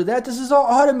control over that. This is all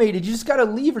automated. You just got to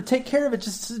leave or take care of it.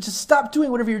 Just stop doing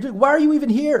whatever you're doing. Why are you even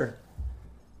here?"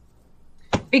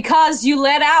 Because you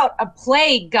let out a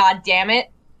plague, goddammit.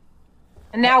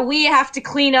 And now we have to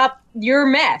clean up your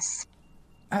mess.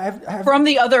 I've From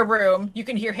the other room, you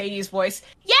can hear Hades' voice.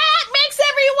 Yeah, it makes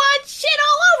everyone shit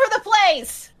all over the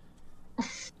place!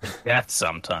 That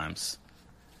sometimes.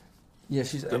 yeah,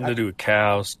 she's. Something to do with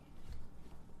cows.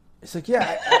 It's like,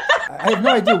 yeah, I have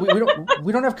no idea.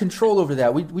 We don't have control over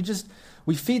that.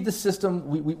 We feed the system.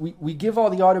 We give all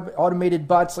the automated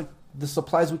bots the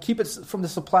supplies. We keep it from the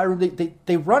supply room.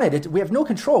 They run it. We have no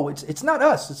control. It's not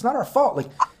us. It's not our fault.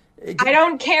 I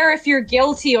don't care if you're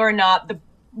guilty or not.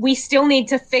 We still need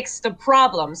to fix the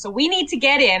problem. So we need to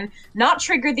get in, not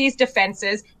trigger these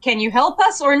defenses. Can you help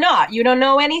us or not? You don't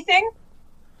know anything?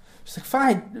 She's like,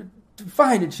 fine.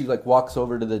 And she walks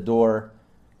over to the door.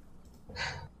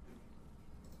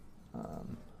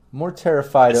 More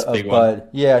terrified This of big Bud. one.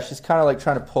 Yeah, she's kind of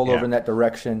trying to pull Yeah. over in that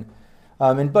direction.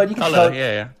 And Bud, you can Hello, tell.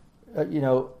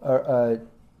 yeah.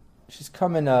 She's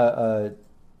coming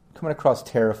across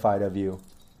terrified of you.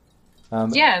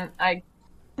 Yeah,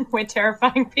 we're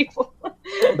terrifying people.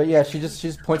 But yeah, she just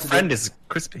points at Friend is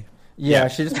crispy. yeah,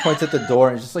 she just points at the door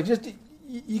and just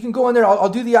you can go in there. I'll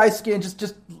do the eye scan.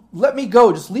 Just let me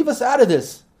go. Just leave us out of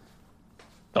this.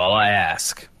 That's all I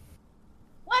ask.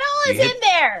 What all is You hit- in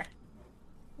there?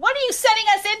 What are you setting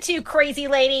us into, crazy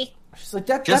lady? She's like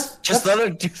that. Just let her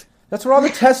do. That's where all the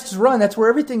tests run. That's where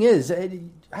everything is.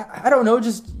 I don't know.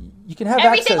 Just you can have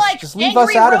Everything access. Just leave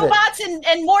angry us out of it. robots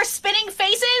and more spinning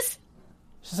faces?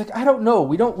 She's like, I don't know.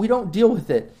 We don't deal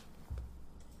with it.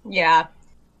 Yeah.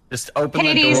 Just open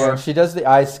Hades. the door. She does the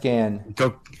eye scan.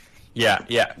 Go.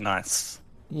 Yeah, nice.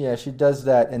 Yeah, she does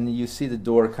that, and you see the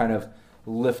door kind of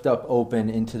lift up open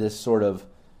into this sort of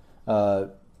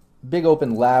big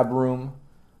open lab room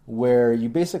where you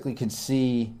basically can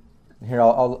see. Here,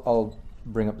 I'll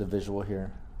bring up the visual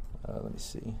here. Let me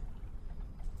see.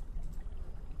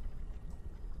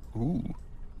 Ooh.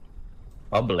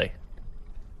 Bubbly.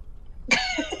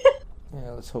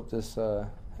 Yeah, let's hope this.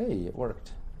 Hey, it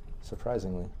worked,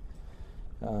 surprisingly.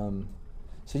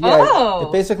 So yeah, Oh.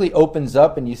 it basically opens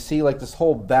up, and you see this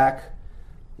whole back,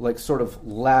 sort of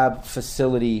lab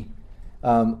facility,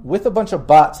 with a bunch of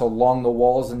bots along the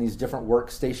walls and these different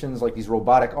workstations, these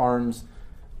robotic arms,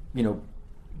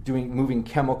 moving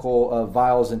chemical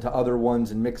vials into other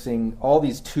ones and mixing. All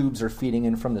these tubes are feeding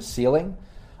in from the ceiling,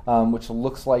 which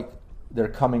looks like they're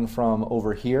coming from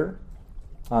over here.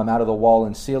 Out of the wall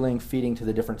and ceiling, feeding to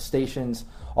the different stations,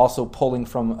 also pulling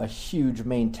from a huge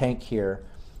main tank here.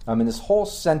 In this whole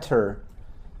center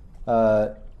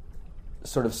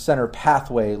sort of center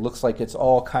pathway looks like it's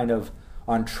all kind of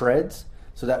on treads.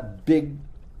 So that big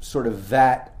sort of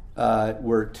vat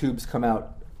where tubes come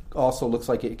out also looks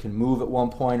like it can move at one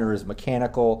point or is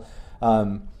mechanical,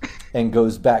 and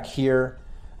goes back here.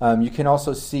 You can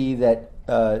also see that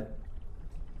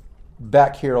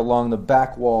back here along the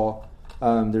back wall,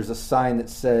 there's a sign that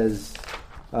says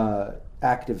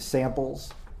active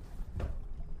samples.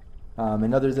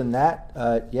 And other than that,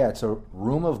 it's a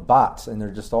room of bots, and they're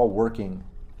just all working.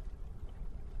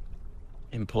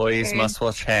 Employees must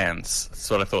wash hands.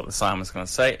 That's what I thought the sign was going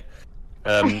to say.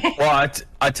 Well,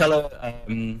 I tell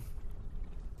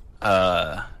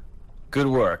her, good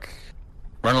work.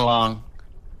 Run along,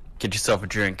 get yourself a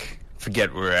drink.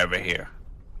 Forget we're ever here.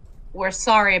 We're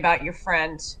sorry about your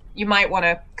friend. You might want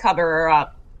to cover her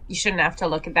up. You shouldn't have to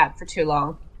look at that for too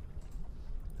long.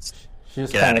 She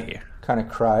just Get out of here. Kind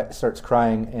of starts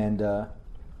crying and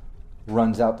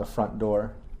runs out the front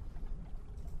door.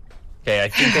 Okay, I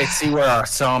think I see where our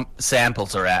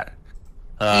samples are at.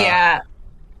 Yeah.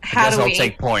 I guess I'll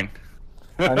take point.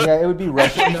 It would be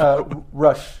Rush.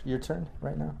 Rush, your turn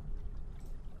right now.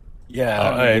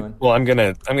 Yeah, I'm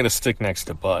gonna stick next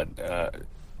to Bud.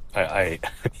 I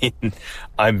mean,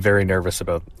 I'm very nervous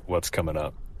about what's coming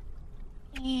up.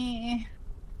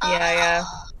 Yeah.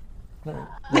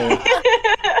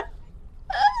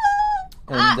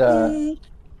 And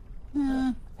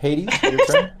Hades, your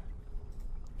turn.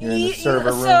 You're in the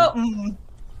server room.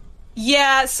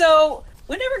 So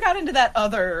we never got into that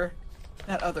other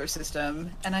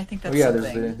system, and I think that's something.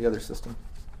 There's the other system.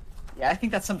 Yeah, I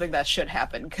think that's something that should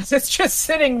happen because it's just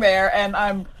sitting there, and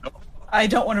I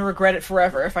don't want to regret it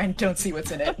forever if I don't see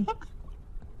what's in it.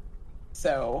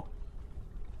 So,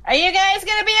 are you guys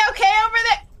gonna be okay over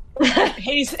there?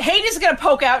 Hades is gonna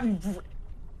poke out and.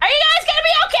 Are you guys gonna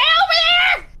be okay over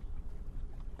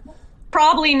there?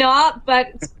 Probably not, but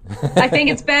I think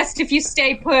it's best if you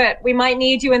stay put. We might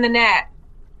need you in the net.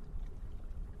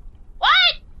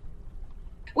 What?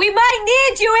 We might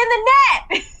need you in the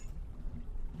net.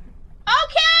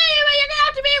 Okay, but you're gonna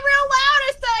have to be real loud,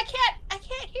 so I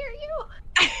can't hear you.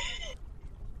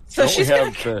 So she's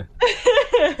gonna.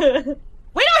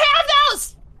 We don't have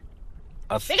those.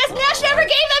 Because Nash never gave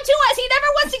them to us. He never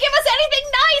wants to give us anything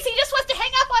nice. He just wants to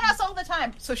hang up on us all the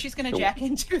time. So she's gonna jack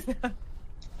into them.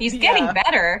 He's getting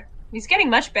better. He's getting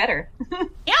much better. He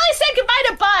only said goodbye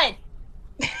to Bud.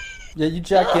 Yeah, you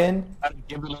jack in.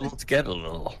 Give a little to get a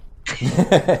little.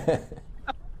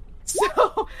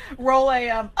 So roll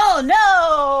a oh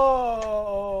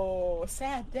no,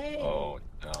 sad day. Oh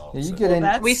no! Yeah, you get in.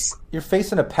 You're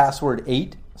facing a password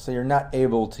 8, so you're not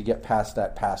able to get past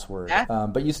that password.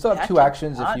 But you still have 2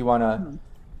 actions if you want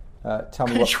to tell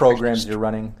me what programs you're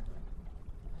running.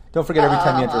 Don't forget, every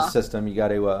time you enter a system, you got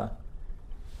to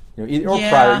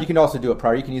prior. You can also do it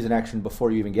prior. You can use an action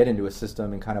before you even get into a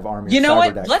system and kind of arm your. You know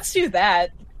what? Deck. Let's do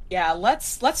that. Yeah,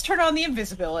 let's turn on the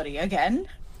invisibility again.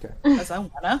 Okay. Because I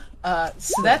wanna.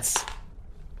 So that's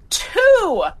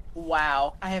 2.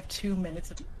 Wow, I have 2 minutes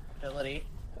of invisibility.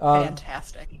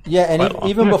 Fantastic. Yeah, and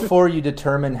even before you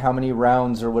determine how many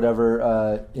rounds or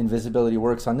whatever invisibility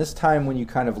works, on this time when you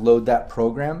kind of load that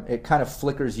program, it kind of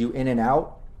flickers you in and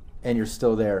out, and you're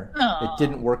still there. It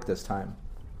didn't work this time.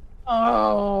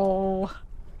 Oh.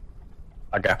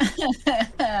 Okay.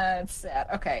 It's sad.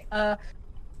 Okay.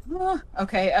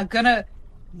 Okay. I'm gonna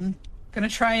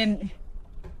try and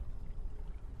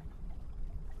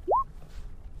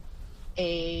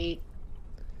 8.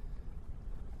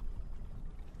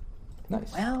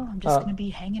 Nice. Well, I'm just gonna be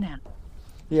hanging out.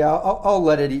 Yeah, I'll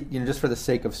let it. Just for the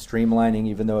sake of streamlining,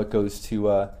 even though it goes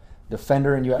to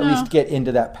defender, and you at least get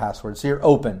into that password, so you're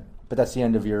open. But that's the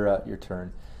end of your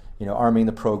turn. Arming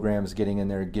the programs, getting in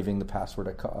there, giving the password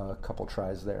a couple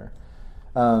tries there.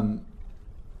 And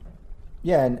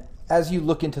as you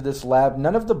look into this lab,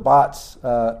 none of the bots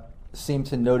seem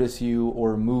to notice you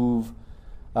or move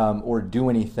or do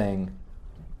anything.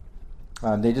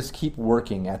 They just keep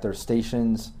working at their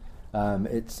stations.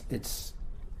 It's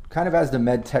kind of as the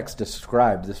med techs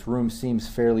described. This room seems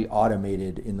fairly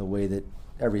automated in the way that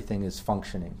everything is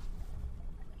functioning.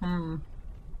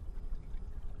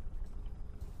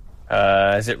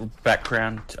 Is it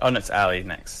background? Oh, no, it's Ali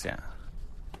next, yeah.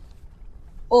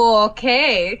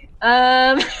 Okay.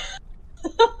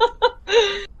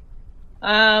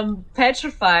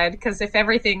 Petrified, because if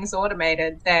everything's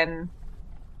automated, then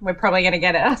we're probably going to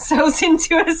get ourselves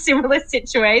into a similar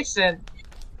situation.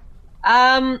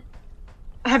 Have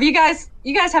you guys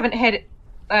haven't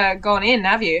gone in,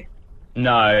 have you?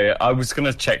 No, I was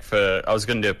going to I was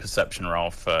going to do a perception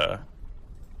roll for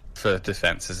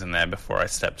defenses in there before I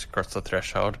stepped across the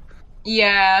threshold.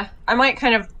 Yeah, I might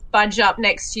kind of budge up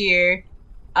next to you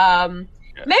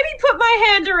Maybe put my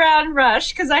hand around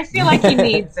Rush because I feel like he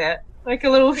needs it, like a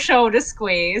little shoulder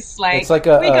squeeze. Like, It's like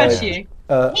we got you.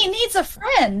 He needs a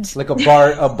friend. Like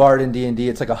a bard in D&D.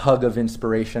 It's like a hug of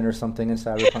inspiration or something in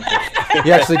Cyberpunk.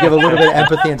 You actually give a little bit of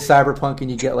empathy in Cyberpunk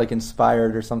and you get like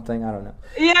inspired or something. I don't know.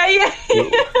 Yeah.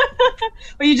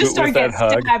 Well, you just don't With get that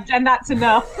hug. stabbed, and that's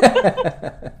enough.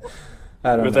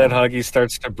 I don't With know. that hug, he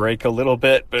starts to break a little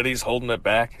bit, but he's holding it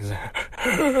back. He's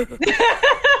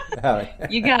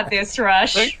You got this,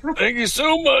 Rush. Thank you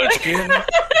so much, kid.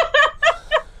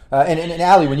 And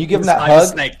Allie, when you give him that Spider hug,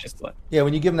 snake just like. yeah,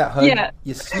 when you give him that hug, Yeah.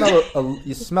 you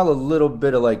smell a little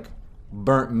bit of like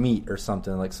burnt meat or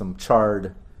something, like some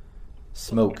charred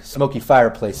smoky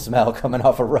fireplace smell coming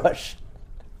off a Rush.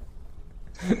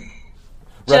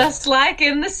 Just like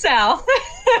in the South.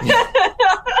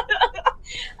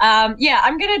 I'm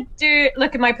gonna do.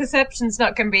 Look, my perception's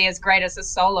not gonna be as great as a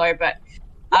solo, but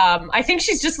I think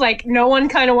she's just like no one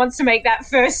kind of wants to make that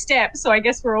first step, so I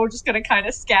guess we're all just gonna kind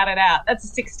of scout it out. That's a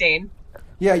 16.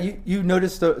 Yeah, you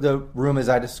noticed the room as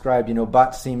I described. You know,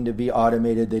 bots seem to be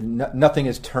automated. Nothing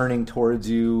is turning towards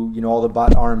you. You know, all the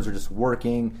bot arms are just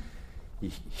working. You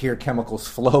hear chemicals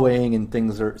flowing, and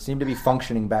things seem to be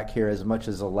functioning back here as much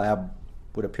as a lab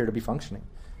would appear to be functioning.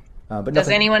 But Does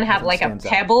anyone have nothing like a stands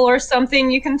out. pebble or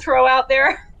something you can throw out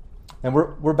there? And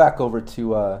we're back over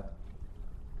to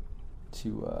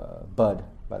Bud,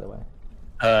 by the way.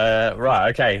 Right.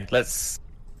 Okay. Let's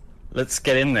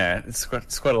get in there. It's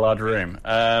quite a large room.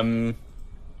 I'm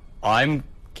going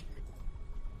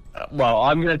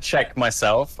to check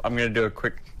myself. I'm going to do a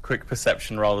quick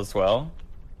perception roll as well,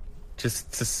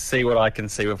 just to see what I can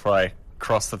see before I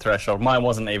cross the threshold. Mine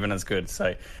wasn't even as good,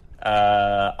 so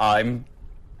I'm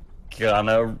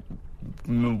gonna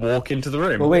walk into the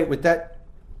room. Well, wait. With that,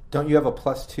 don't you have a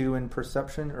 +2 in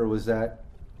perception, or was that?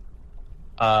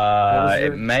 was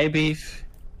your- It may be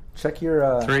Check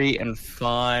your. 3 and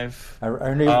 5.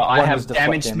 I knew I one have was deflect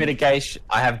damage mitigation.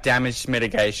 I have damage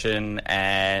mitigation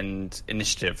and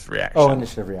initiative reaction. Oh,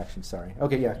 initiative reaction. Sorry.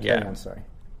 Okay, yeah. Carry Yeah. on. Sorry.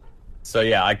 So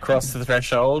yeah, I crossed the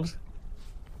threshold.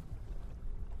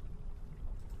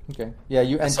 Okay. Yeah,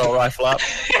 you enter. Assault rifle up.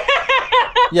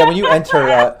 Yeah, when you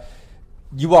enter,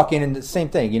 you walk in and the same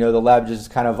thing. You know, the lab just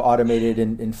kind of automated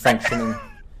and functioning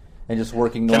and just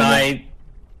working Can normally.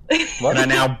 What? I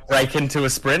now break into a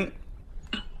sprint?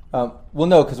 Well,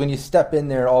 no, because when you step in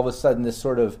there, all of a sudden this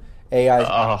sort of AI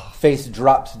Oh. face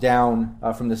drops down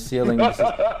from the ceiling and says,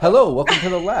 "Hello, welcome to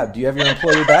the lab. Do you have your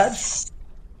employee badge?"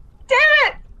 Damn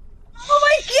it! Oh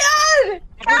my god!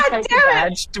 God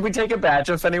damn it! Did we take a badge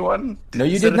off anyone? No,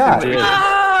 you Is did that a not. thing we did?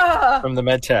 Ah! From the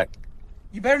med tech.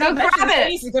 You better not Go mention grab it.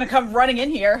 Denise is going to come running in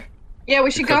here. Yeah,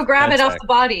 we should go grab it off the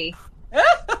body.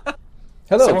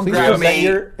 Hello, Someone please grab present me.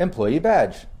 your employee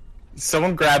badge.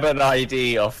 Someone grab an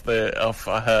ID off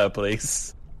her,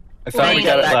 please. I thought we Wait.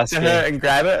 got it Back last to her game. and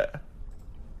grab it.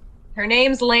 Her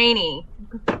name's Lainey.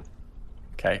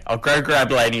 Okay, I'll go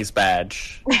grab Lainey's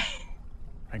badge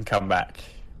and come back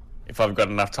if I've got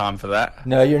enough time for that.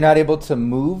 No, you're not able to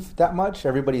move that much.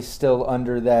 Everybody's still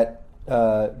under that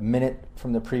minute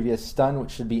from the previous stun,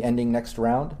 which should be ending next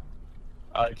round.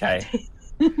 Okay.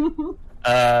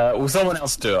 Will someone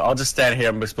else do it? I'll just stand here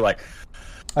and just be like,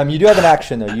 You do have an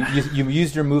action though. You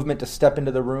used your movement to step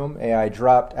into the room. AI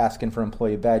dropped, asking for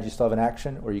employee badge. You still have an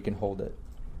action, or you can hold it.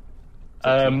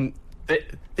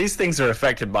 these things are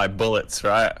affected by bullets,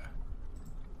 right?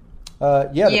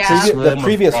 Yeah, Yeah. the Swarm of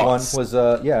previous one bots. was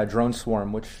a drone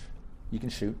swarm, which you can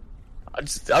shoot. I'll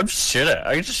just shoot it.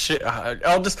 I can just shoot.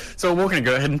 So we're gonna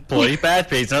go ahead and employee badge,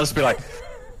 please, and I'll just be like,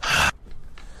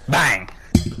 bang.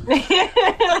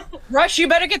 Rush, you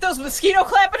better get those mosquito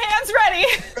clapping hands ready.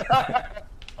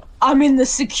 I'm in the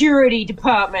security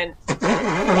department.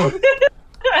 How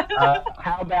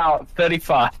about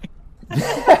 35?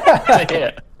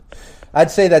 Yeah.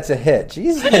 I'd say that's a hit.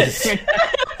 Jesus.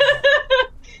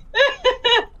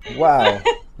 Wow.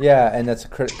 Yeah, and that's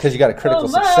because you got a critical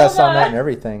success on that and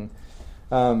everything.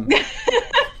 Gonna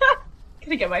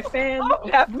get my fan. Oh,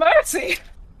 have mercy.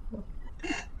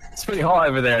 It's pretty hot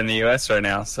over there in the US right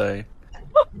now, so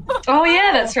Oh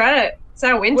yeah, that's right. It's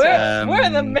our winter. We're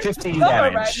in the midst of 15 summer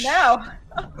right damage. now.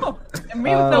 Oh, and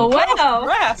me with Oh the wow!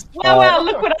 grasp. Wow!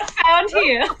 Look what I found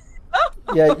here.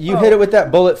 Yeah, you hit it with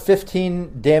that bullet.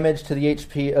 15 damage to the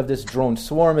HP of this drone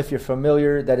swarm. If you're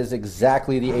familiar, that is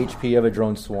exactly the HP of a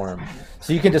drone swarm.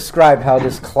 So you can describe how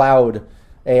this cloud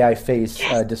AI face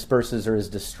disperses or is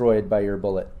destroyed by your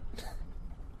bullet.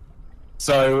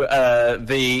 So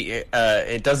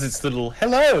it does its little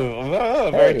hello,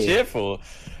 very Hey. cheerful,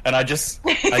 and I just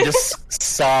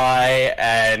sigh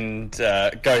and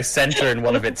go center in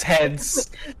one of its heads,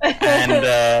 and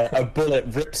a bullet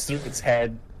rips through its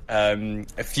head.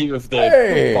 A few of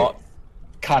the bots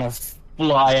kind of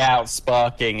fly out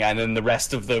sparking, and then the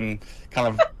rest of them kind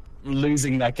of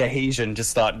losing their cohesion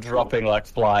just start dropping like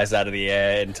flies out of the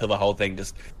air until the whole thing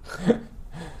just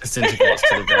disintegrates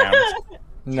to the ground.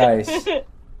 Nice.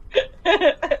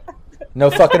 No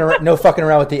fucking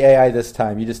around with the AI this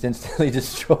time. You just instantly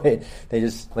destroy it. They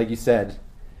just, like you said,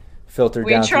 filter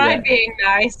down. We tried being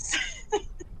nice.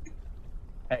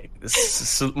 Hey,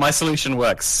 my solution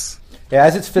works. Yeah,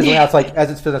 as it's fizzling out, it's like,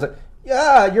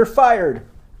 yeah, you're fired.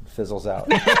 It fizzles out.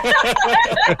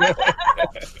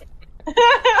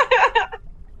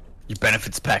 Your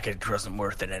benefits package wasn't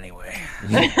worth it anyway.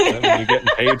 You getting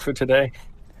paid for today?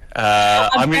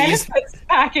 I'm going to use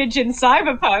package in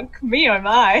Cyberpunk. Me oh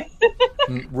my.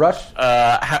 Rush.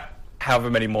 However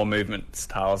many more movement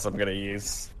tiles I'm going to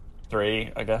use.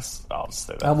 3, I guess. I'll just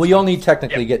do that. Well, you only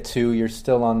technically get 2. You're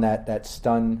still on that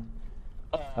stun.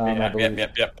 I believe.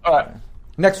 Yep. All right.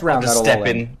 Next round, just that'll step all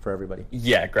in end for everybody.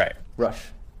 Yeah, great. Rush.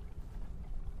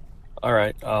 All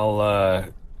right, I'll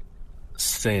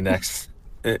say next.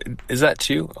 Is that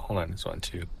 2? Hold on, it's 1,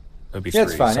 2. That'd be 3.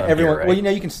 It's fine. So Everyone. here, right?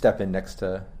 Well, you can step in next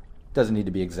to. Doesn't need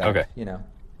to be exact. Okay.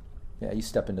 Yeah, you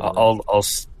step into. I'll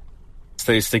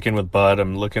stay sticking with Bud.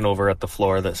 I'm looking over at the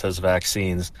floor that says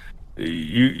vaccines.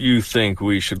 You think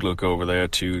we should look over there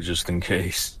too, just in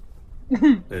case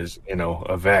there's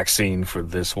a vaccine for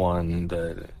this one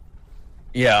that.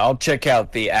 Yeah, I'll check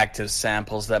out the active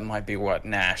samples. That might be what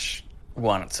Nash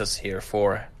wants us here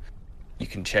for. You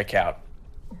can check out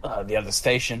the other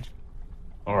station.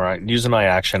 All right, using my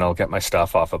action, I'll get my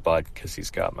stuff off of Bud because he's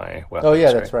got my weapons. Oh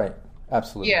yeah, that's right.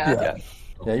 Absolutely. Yeah.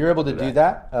 Yeah, you're able to do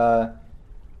that.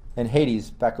 And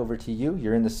Hades, back over to you.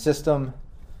 You're in the system.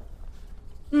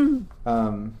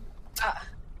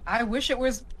 I wish it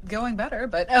was going better,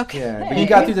 but okay. Yeah, but you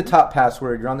got through the top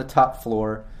password. You're on the top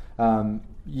floor.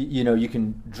 You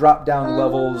can drop down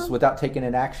levels without taking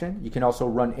an action. You can also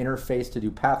run interface to do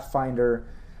Pathfinder.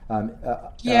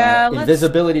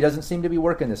 Invisibility doesn't seem to be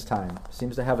working this time.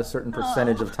 Seems to have a certain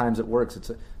percentage of times it works. It's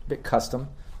a bit custom.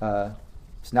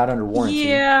 It's not under warranty.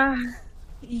 Yeah.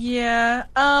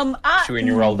 Should we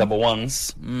roll double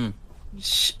ones?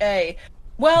 Hey.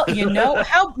 Well,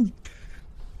 how.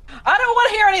 I don't want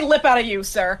to hear any lip out of you,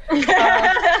 sir.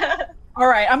 All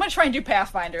right, I'm going to try and do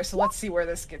Pathfinder, so let's see where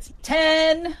this gets.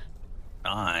 10.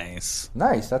 Nice.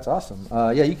 That's awesome.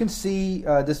 You can see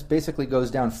this basically goes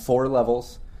down 4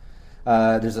 levels.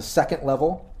 There's a second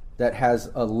level that has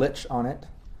a lich on it.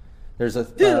 There's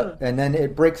and then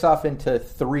it breaks off into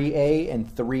 3A and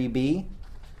 3B.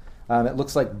 It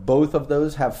looks like both of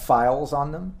those have files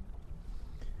on them.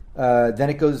 Then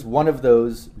it goes, one of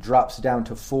those drops down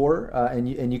to 4,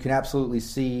 and you can absolutely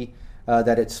see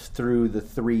that it's through the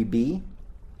 3B.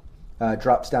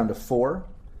 Drops down to 4,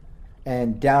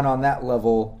 and down on that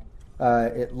level,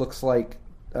 it looks like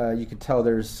you can tell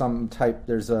there's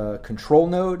a control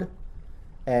node,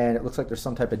 and it looks like there's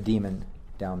some type of demon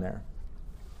down there.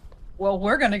 Well,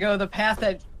 we're going to go the path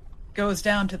that goes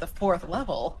down to the 4th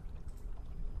level.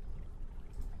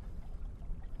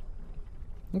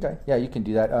 Okay, yeah, you can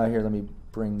do that. Here, let me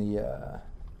bring the...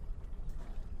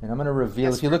 and I'm going to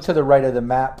reveal... If you look to the right of the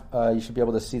map, you should be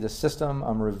able to see the system.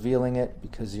 I'm revealing it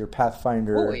because your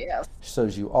Pathfinder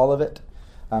shows you all of it.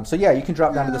 You can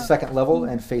drop down to the 2nd level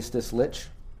and face this lich.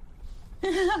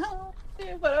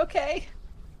 But okay.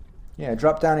 Yeah,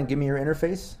 drop down and give me your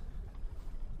interface.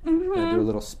 Mm-hmm. Gonna do a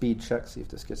little speed check, see if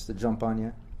this gets the jump on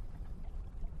you.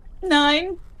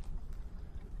 9.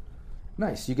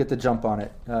 Nice, you get the jump on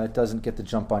it. It doesn't get the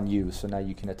jump on you, so now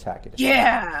you can attack it.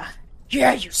 Yeah,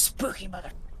 you spooky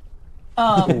mother.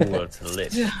 It's a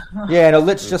lich. Yeah, and a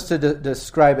lich, just to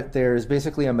describe it there, is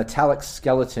basically a metallic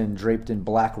skeleton draped in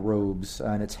black robes,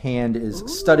 and its hand is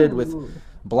studded with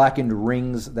blackened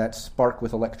rings that spark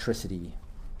with electricity.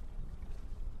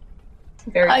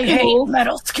 I hate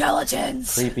metal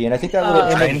skeletons. Creepy, and I think that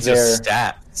little image there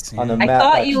on the map. I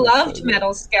thought you loved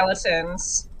metal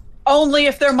skeletons. Only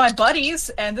if they're my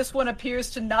buddies, and this one appears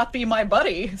to not be my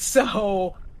buddy,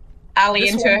 so... Ali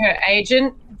into her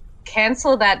agent,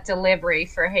 cancel that delivery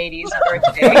for Hades'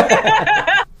 birthday. No,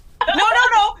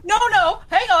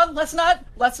 hang on, let's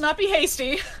not be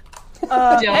hasty.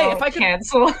 Hey, if I could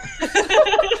cancel.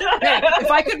 if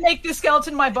I could make this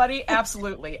skeleton my buddy,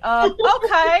 absolutely.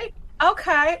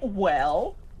 Okay,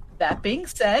 well, that being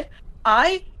said,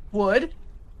 I would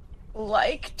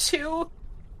like to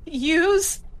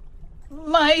use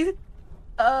my,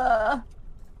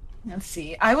 let's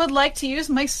see, I would like to use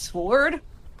my sword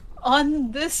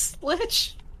on this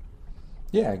lich.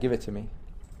 Yeah, give it to me.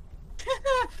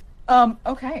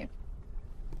 Okay.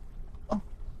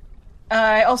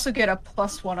 I also get a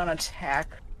 +1 on attack.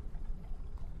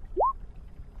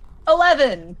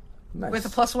 11! Nice. With a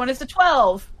 +1 is a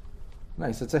 12.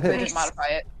 Nice, it's a I hit. didn't modify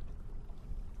it.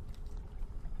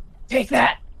 Take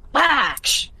that!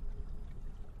 Wax!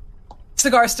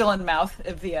 Cigar still in the mouth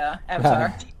of the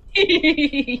avatar.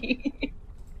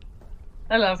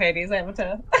 I love Hades'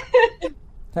 avatar.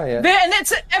 Oh yeah. And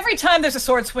it's every time there's a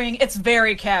sword swing, it's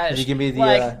very cash. Did you give me the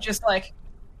like just like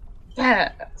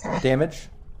Yeah. damage?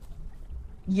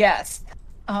 yes.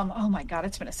 Oh my god,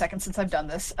 it's been a second since I've done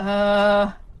this.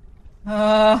 Hang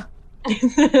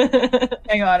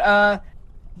on.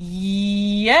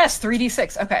 Yes,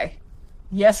 3d6. Okay.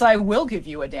 Yes, I will give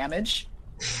you a damage.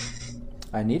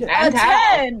 I need it. A And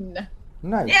how? 10.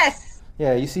 Nice. Yes.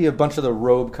 Yeah, you see a bunch of the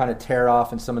robe kind of tear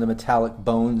off and some of the metallic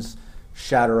bones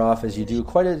shatter off as you do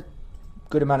quite a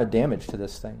good amount of damage to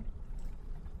this thing.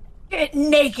 Get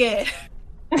naked.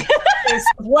 Is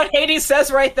what Hades says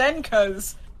right then,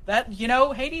 because that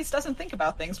Hades doesn't think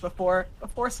about things before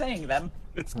saying them.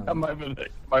 It's come over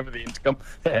the intercom.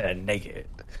 Naked.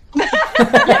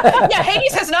 Yeah,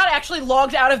 Hades has not actually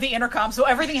logged out of the intercom, so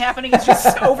everything happening is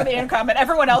just over the intercom, and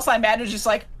everyone else I imagine is just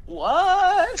like,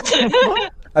 what?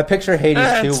 I picture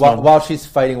Hades too while she's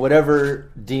fighting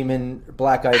whatever demon,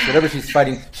 Black Ice, whatever she's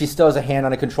fighting. She still has a hand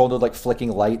on a controller, like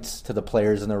flicking lights to the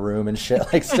players in the room and shit.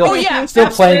 Like still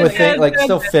playing with things, like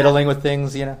still fiddling with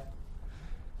things, you know.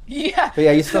 Yeah. But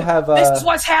yeah, you still have. This is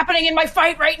what's happening in my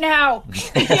fight right now.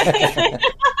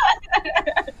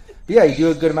 Yeah, you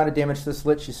do a good amount of damage to this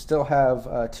lich. You still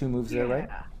have 2 moves there, right?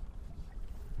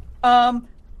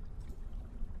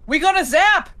 We gonna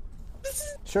zap.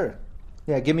 Sure.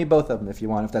 Yeah, give me both of them if you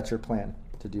want, if that's your plan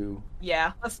to do.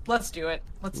 Yeah, let's do it.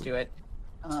 Let's do it.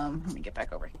 Let me get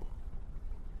back over here.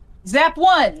 Zap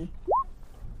 1.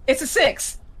 It's a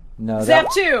 6. No. Zap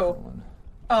that 2. one.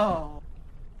 Oh,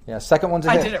 Yeah, second one's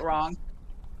a hit. I did it wrong.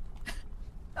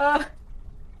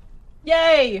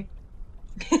 Yay!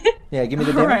 Yeah, give me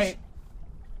the All damage. right.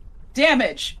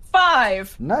 Damage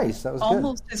 5. Nice, that was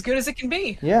Almost good. as good as it can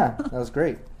be. Yeah, that was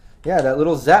great. Yeah, that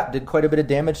little zap did quite a bit of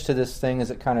damage to this thing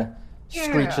as it kind of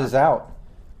screeches out.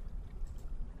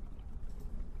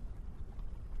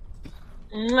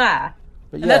 Mwah.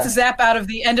 But yeah, And that's a zap out of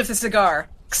the end of the cigar.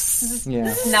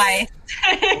 yeah. Nice.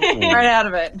 Right out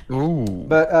of it. Ooh.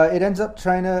 But it ends up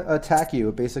trying to attack you.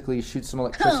 It basically shoots some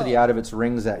electricity out of its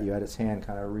rings at you, at its hand,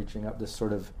 kind of reaching up this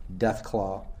sort of death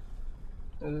claw.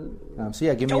 So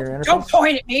yeah, give me your interface. Don't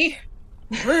point at me.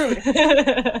 Rude.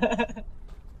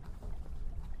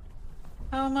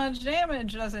 How much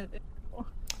damage does it do?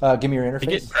 Give me your I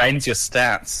think it interface. drains your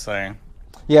stats, so...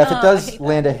 Yeah, if it I does hate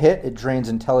land a hit, it drains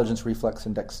intelligence, reflex,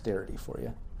 and dexterity for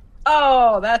you.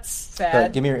 Oh, that's But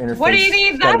sad. give me your interface. What do you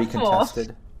need It's gotta that be for?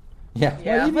 contested. Yeah, why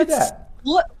Yeah, do you need let's- that?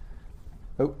 Look,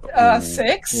 Oh.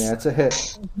 6, Yeah, it's a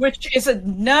hit. which is a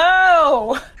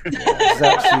no.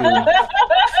 Zaps you.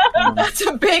 That's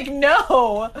a big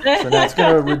no. So now it's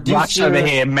going to reduce Rush your... over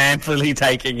here manfully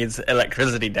taking his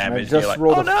electricity I damage. just You're like,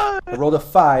 rolled oh no! I rolled a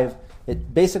 5.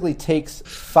 It basically takes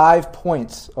 5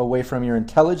 points away from your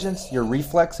intelligence, your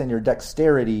reflex, and your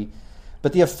dexterity.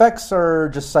 But the effects are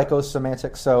just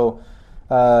psychosemantic, so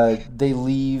they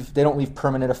don't leave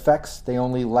permanent effects. They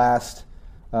only last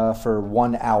for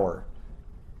 1 hour.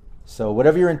 So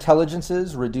whatever your intelligence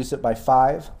is, reduce it by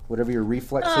 5. Whatever your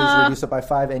reflex is, reduce it by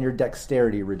 5, and your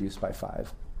dexterity reduced by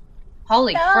 5.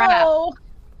 Holy crap. No.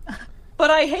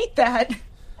 But I hate that.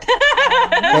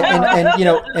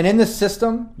 And in the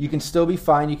system, you can still be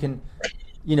fine. You can,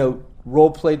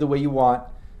 role play the way you want.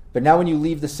 But now when you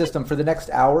leave the system for the next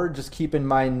hour, just keep in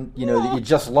mind, that you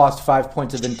just lost 5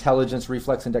 points of intelligence,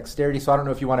 reflex, and dexterity. So I don't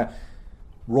know if you want to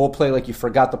role play like you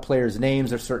forgot the players'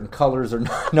 names or certain colors or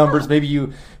numbers. Maybe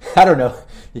I don't know.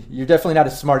 You're definitely not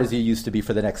as smart as you used to be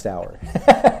for the next hour.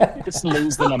 Just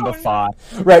lose the number 5.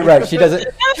 Right. She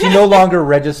no longer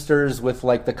registers with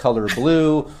like the color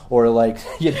blue or like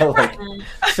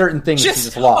certain things she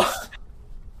just lost.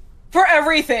 For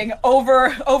everything,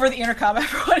 over the intercom,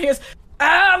 everyone is,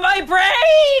 my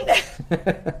brain!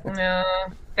 No,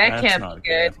 that can't not be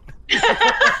good.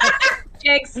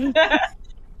 Jinx.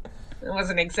 It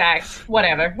wasn't exact.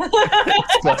 Whatever.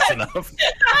 Close enough.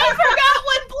 I forgot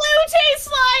what blue tastes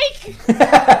like!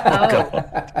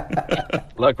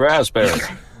 Oh, Like raspberry.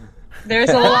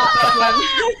 there's a lot.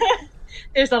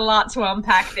 There's a lot to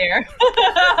unpack there.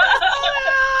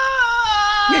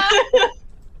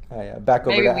 Oh, yeah. Back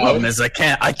over Maybe to we- Problem Alex. is,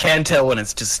 I can tell when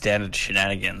it's just standard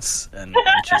shenanigans, and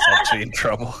she's actually in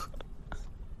trouble.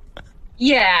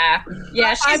 Yeah,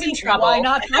 she's in trouble. Why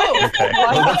not both? Okay,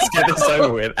 well, let's get this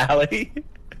over with. Ali,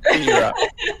 you're up.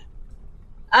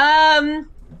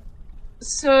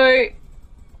 So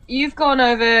you've gone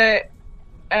over.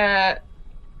 Well,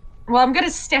 I'm going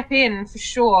to step in for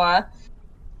sure.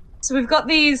 So we've got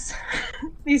these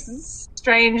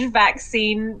strange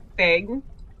vaccine thing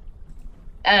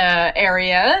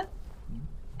area,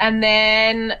 and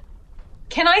then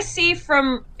can I see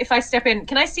from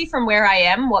where I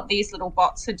am what these little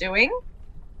bots are doing,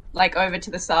 like over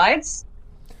to the sides?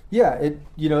 Yeah,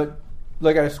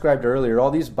 like I described earlier,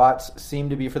 all these bots seem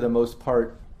to be, for the most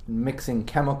part, mixing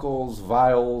chemicals,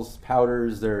 vials,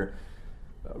 powders. They're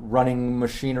running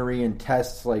machinery and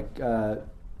tests, without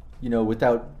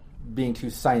being too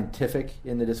scientific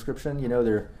in the description.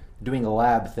 They're doing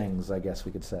lab things, I guess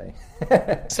we could say.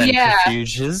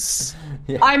 Centrifuges.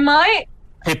 Yeah. I might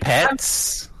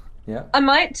Pipettes. Yeah. I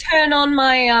might turn on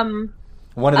my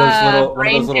one of those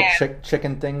brain little dance.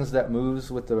 chicken things that moves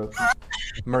with the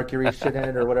mercury shit in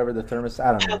it, or whatever, the thermos.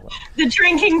 I don't know. The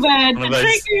drinking bird. One of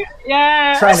those-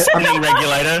 Yeah. Spinning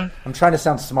regulator. I'm trying to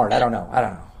sound smart. I don't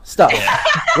know. Stuff.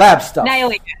 Lab stuff.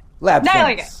 Nailing it. Lab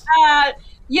Nailing things. it.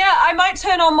 Yeah, I might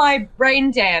turn on my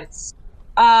brain dance.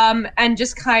 And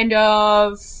just kind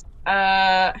of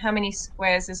how many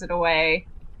squares is it away?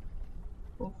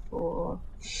 4.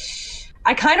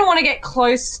 I kind of want to get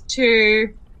close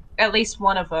to at least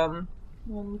one of them.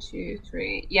 1, 2,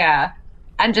 3. Yeah.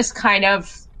 And just kind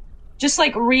of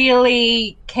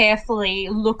really carefully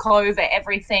look over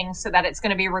everything so that it's going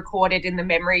to be recorded in the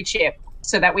memory chip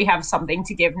so that we have something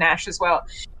to give Nash as well.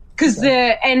 Because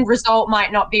the end result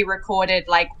might not be recorded,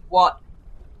 like what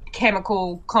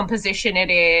chemical composition it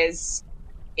is,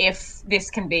 if this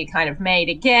can be kind of made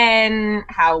again,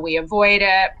 how we avoid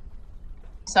it.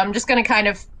 So I'm just going to kind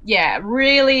of,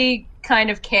 really kind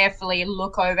of carefully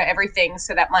look over everything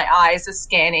so that my eyes are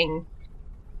scanning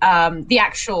the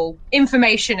actual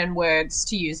information and words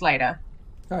to use later.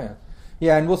 Oh, yeah.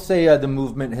 Yeah, and we'll say the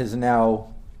movement has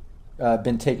now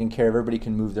been taken care of. Everybody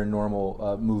can move their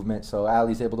normal movement. So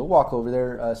Ali's able to walk over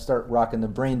there, start rocking the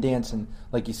brain dance, and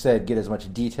like you said, get as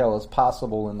much detail as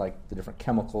possible in like the different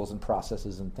chemicals and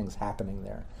processes and things happening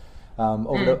there.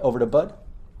 Over to Bud.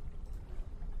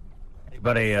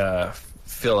 Anybody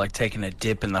feel like taking a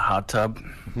dip in the hot tub?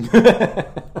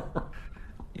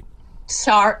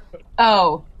 Sorry.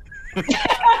 Oh.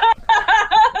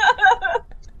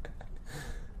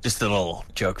 Just a little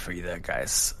joke for you there,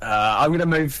 guys. I'm going to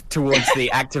move towards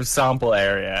the active sample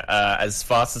area as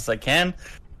fast as I can.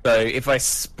 So if I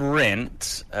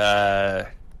sprint, my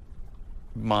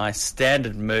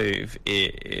standard move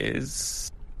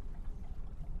is...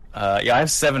 I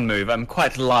have 7 move. I'm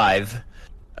quite lithe.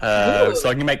 So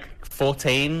I can make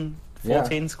 14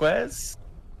 squares.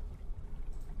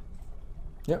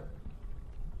 Yep.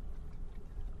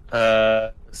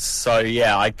 I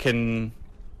can...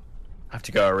 I have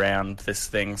to go around this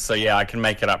thing, so I can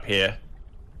make it up here.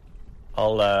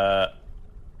 I'll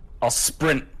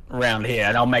sprint around here,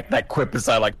 and I'll make that quip as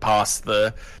I pass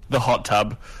the hot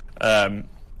tub. On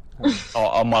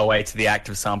my way to the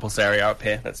active samples area up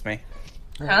here. That's me.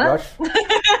 Huh? Rush.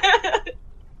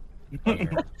 I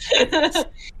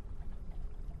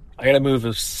got a move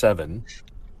of 7.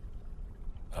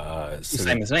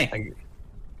 Same as me.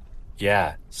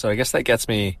 So I guess that gets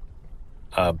me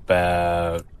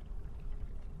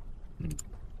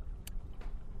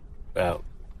about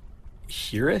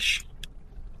here-ish,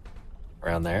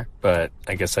 around there. But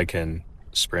I guess I can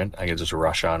sprint. I can just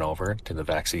rush on over to the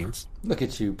vaccines. Look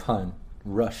at you, pun.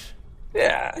 Rush.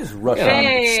 Yeah, Just rush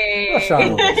Hey. Rush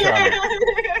on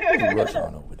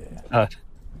over there.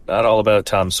 Not all about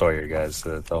Tom Sawyer, guys.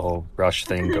 The whole rush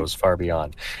thing goes far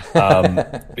beyond.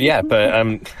 But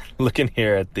I'm looking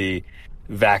here at the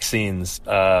vaccines,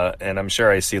 and I'm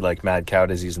sure I see mad cow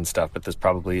disease and stuff, but this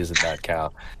probably isn't mad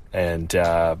cow. And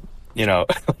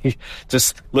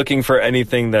just looking for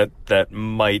anything that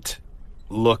might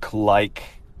look like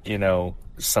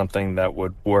something that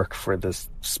would work for this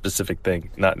specific thing,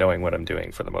 not knowing what I'm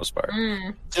doing for the most part.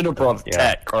 Should have brought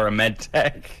tech or a med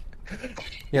tech.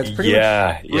 Yeah, it's pretty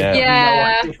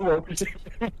Yeah.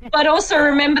 But also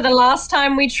remember the last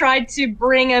time we tried to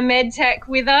bring a med tech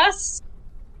with us?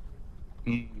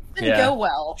 Didn't go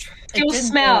well. Still It didn't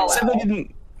smell. go So well. they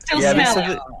didn't. Still Yeah, they smell said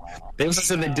it. that- They also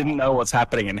said they didn't know what's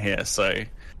happening in here, so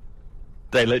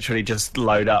they literally just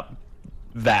load up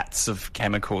vats of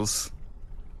chemicals.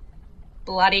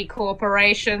 Bloody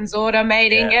corporations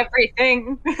automating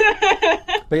everything.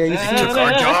 But yeah, you Took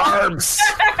our jobs.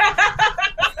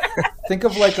 think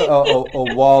of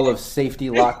a wall of safety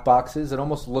lock boxes. It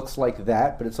almost looks like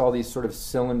that, but it's all these sort of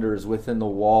cylinders within the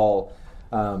wall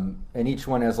and each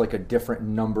one has like a different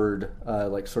numbered,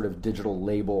 like sort of digital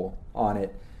label on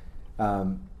it.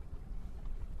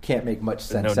 Can't make much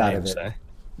sense no out names, of it. eh?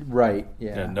 Right?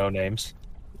 Yeah. Yeah, no names.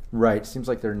 Right. Seems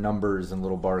like they're numbers and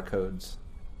little barcodes.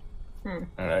 All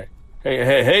right.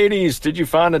 Hey, Hades, did you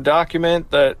find a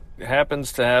document that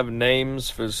happens to have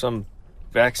names for some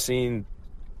vaccine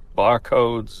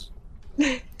barcodes?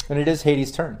 And it is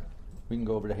Hades' turn. We can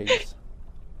go over to Hades.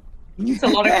 It's a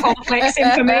lot of complex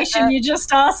information you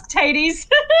just asked, Hades.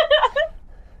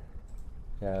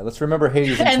 Yeah, let's remember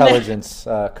Hades' And intelligence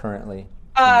currently.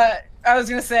 I was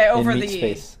gonna say over in the meat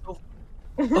space.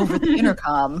 over the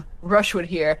intercom, Rush would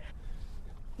hear,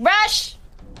 "Rush,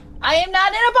 I am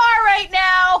not in a bar right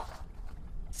now,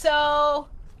 so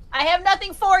I have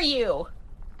nothing for you.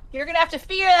 You're gonna have to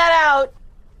figure that out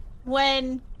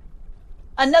when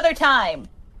another time."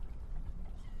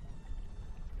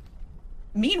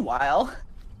 Meanwhile,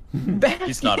 back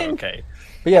He's not in, okay.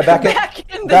 But yeah, back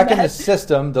in the in the net.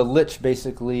 system, the Lich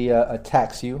basically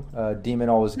attacks you. Demon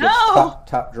always gets No!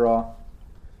 top draw.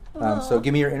 So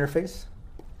give me your interface.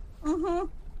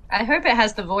 I hope it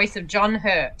has the voice of John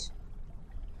Hurt.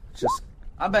 Just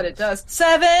I bet it does.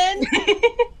 7.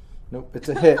 nope, it's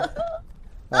a hit.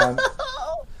 So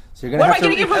you're gonna What am I have gonna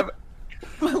to give him?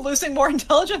 Am I losing more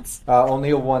intelligence? only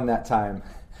a 1 that time.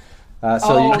 So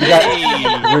Oh, you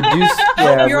got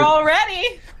reduce. You're all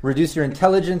ready. Reduce your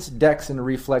intelligence, dex, and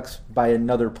reflex by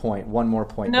another point. 1 more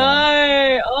point. down.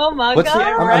 No! Oh my What's your,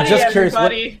 god! I'm ready, just curious.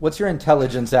 everybody. What's your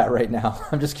intelligence at right now?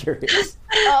 I'm just curious.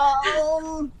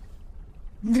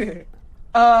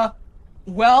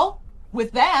 Well,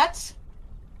 with that,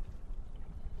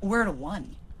 we're at a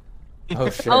 1. Oh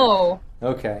shit. Oh.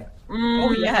 Okay.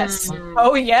 Oh yes.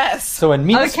 Oh yes. So in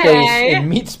meat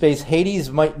Okay. space,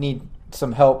 Hades might need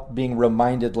some help being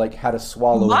reminded like how to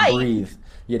swallow Might. and breathe.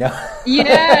 You know?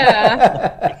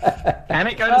 Yeah. Can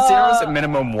it go to 0? Is it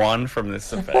minimum 1 from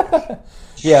this effect?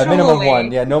 Yeah, minimum Surely.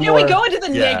 1. Yeah, no Can more. we go into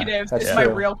the Yeah, negatives? that's Is my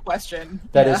true. real question.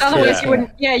 That is true. Otherwise,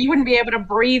 Yeah. you wouldn't be able to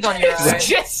breathe on your own. It's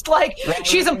just like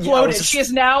she's imploded. She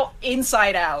is now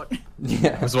inside out.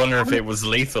 Yeah. I was wondering if it was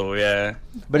lethal, yeah.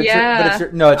 But it's Yeah.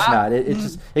 no, it's not. It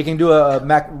just it can do a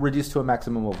reduce to a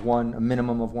maximum of 1, a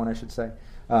minimum of 1, I should say.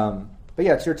 But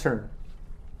yeah, it's your turn.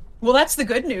 Well, that's the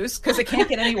good news because it can't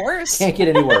get any worse. Can't get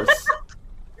any worse.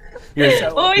 You're,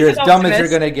 Always you're as an dumb as you're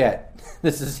optimist. gonna get.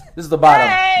 This is the bottom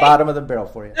Hey! bottom of the barrel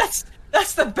for you.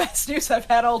 That's the best news I've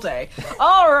had all day.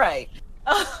 All right.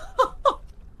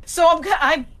 So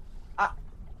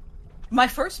my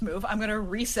first move, I'm gonna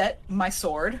reset my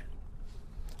sword.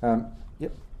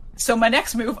 Yep. So my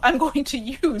next move, I'm going to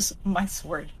use my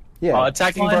sword. Yeah.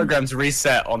 Attacking Fun. programs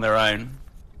reset on their own.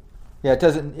 Yeah.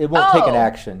 It won't take an Oh.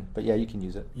 action, but yeah, you can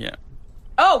use it. Yeah.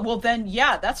 Oh, well then,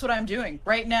 yeah, that's what I'm doing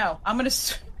right now. I'm gonna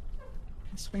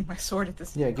swing my sword at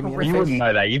this. Yeah, give me an You Face. wouldn't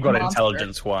know that. You've got Monster.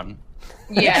 intelligence 1.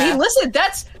 Hey, Yeah. listen,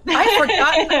 I've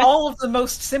forgotten all of the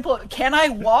most simple. Can I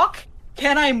walk?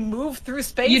 Can I move through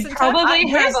space? You'd in time? probably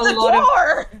Where's have a the lot of-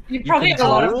 door? You'd probably can have a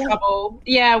lot of roll. trouble.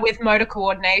 Yeah, with motor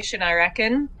coordination, I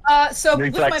reckon. So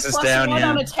with my Reflexes plus down, 1 yeah.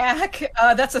 on attack,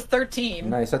 that's a 13.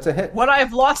 Nice. That's a hit. What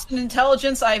I've lost in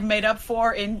intelligence, I've made up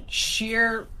for in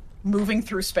sheer moving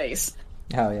through space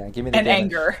Oh yeah. Give me the and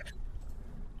damage.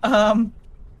 anger.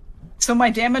 So my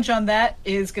damage on that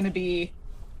is going to be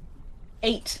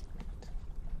 8.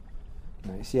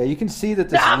 Nice. Yeah, you can see that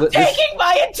this. I'm this taking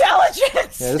my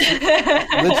intelligence.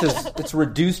 yeah, this Lich is it's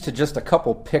reduced to just a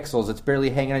couple pixels. It's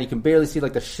barely hanging on. You can barely see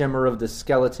like the shimmer of the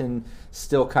skeleton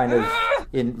still kind of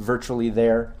in virtually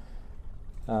there.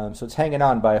 So it's hanging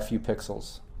on by a few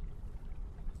pixels.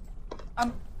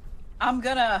 I'm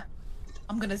gonna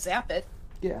zap it.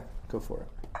 Yeah, go for it.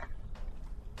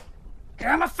 Get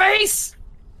out of my face.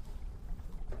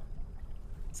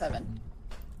 7.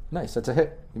 Nice. That's a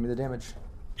hit. Give me the damage.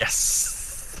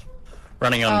 Yes.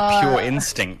 Running on pure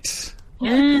instinct.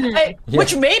 Hey, Yeah.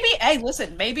 which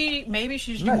maybe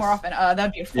she should do Nice. more often.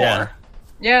 That'd be a 4. Yeah.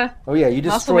 Yeah. Oh yeah, you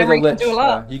Muscle destroy the memory can lich. do a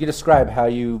lot. You can describe how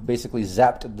you basically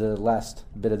zapped the last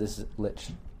bit of this lich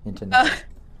into nothing.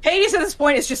 Hades at this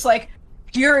point is just like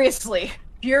furiously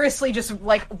just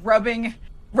like rubbing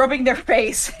their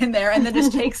face in there, and then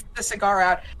just takes the cigar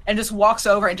out and just walks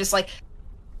over and just like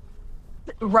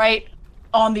right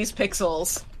on these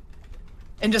pixels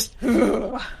and just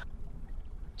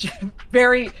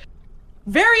very,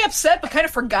 very upset, but kind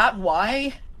of forgot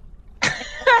why.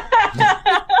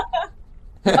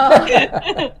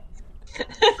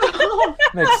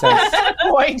 Makes sense.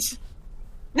 Point.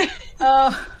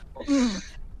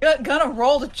 Gonna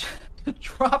roll to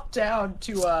drop down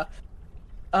to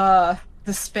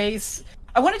the space.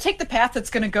 I want to take the path that's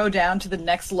going to go down to the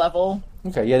next level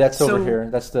Okay, yeah, that's over So- here.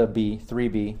 That's the B,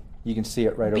 3B. You can see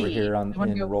it right over B. here I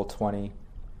wanna in go- roll 20.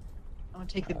 I'm gonna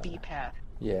take the B path.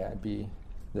 Yeah, it'd be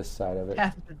this side of it.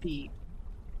 Path of the B.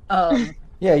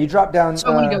 Yeah, you drop down. So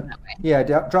I want to go that way. Yeah,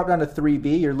 drop down to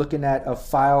 3B. You're looking at a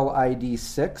file ID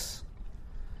 6.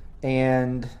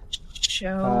 And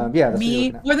Show yeah, that's what you're me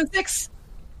looking at. more than 6.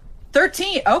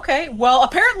 13. Okay. Well,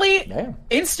 apparently, Yeah.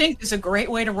 instinct is a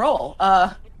great way to roll.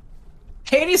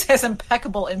 Hades has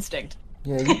impeccable instinct.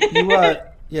 Yeah,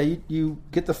 you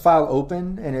get the file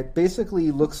open, and it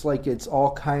basically looks like it's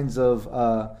all kinds of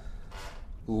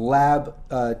lab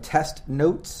test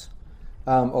notes.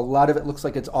 A lot of it looks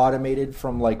like it's automated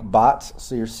from like bots,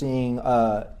 so you're seeing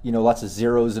lots of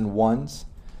zeros and ones.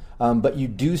 But you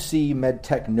do see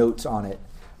medtech notes on it,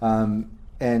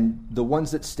 and the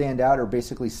ones that stand out are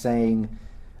basically saying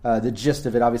the gist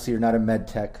of it. Obviously, you're not a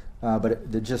medtech,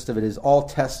 but the gist of it is all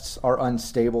tests are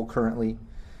unstable currently.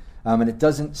 And it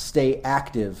doesn't stay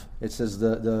active. It says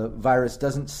the virus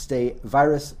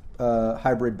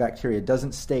hybrid bacteria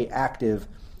doesn't stay active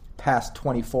past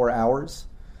 24 hours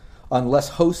unless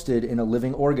hosted in a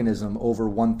living organism over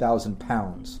 1,000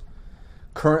 pounds.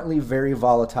 Currently very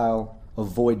volatile.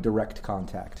 Avoid direct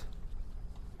contact.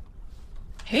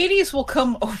 Hades will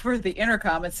come over the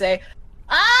intercom and say,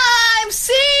 I'm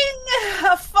seeing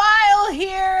a file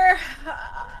here.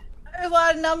 A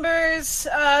lot of numbers.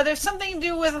 There's something to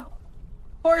do with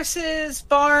horses,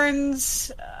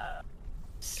 barns.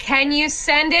 Can you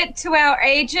send it to our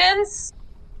agents?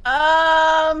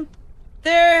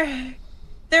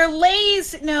 They're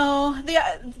lazy. No,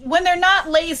 when they're not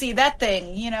lazy, that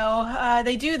thing,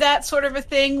 they do that sort of a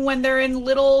thing when they're in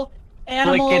little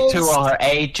animals. Flick it to our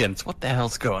agents. What the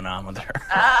hell's going on with her?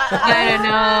 I don't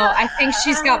know. I think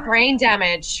she's got brain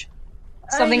damage.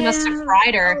 Something must have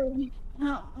fried her.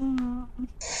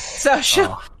 So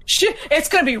it's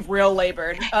going to be real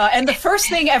labored. And the first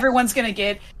thing everyone's going to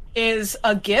get is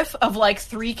a gif of like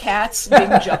 3 cats being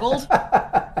juggled.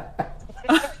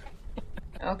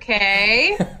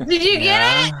 Okay. Did you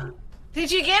get it?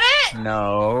 Did you get it?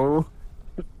 No.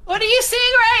 What are you seeing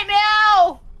right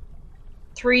now?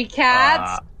 3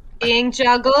 cats being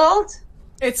juggled.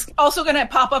 It's also going to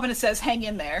pop up and it says, hang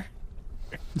in there.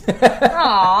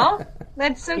 Aw,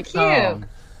 that's so cute. on.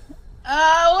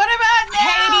 What about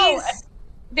now? Hades,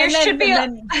 there should be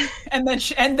and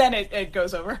then it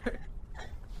goes over.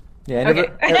 Yeah, Okay.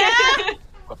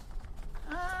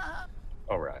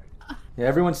 All right. Yeah,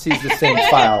 everyone sees the same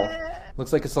file.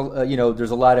 Looks like it's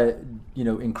there's a lot of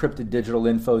encrypted digital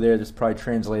info there that's probably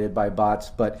translated by bots,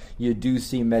 but you do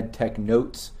see medtech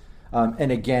notes.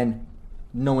 And again,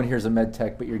 no one here's a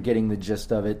medtech, but you're getting the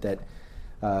gist of it that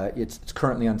it's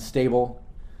currently unstable.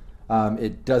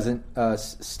 It doesn't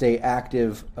stay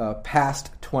active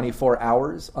past 24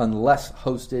 hours unless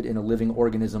hosted in a living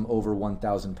organism over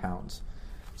 1,000 pounds.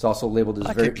 It's also labeled as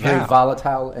Like very, a cow. very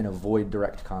volatile and avoid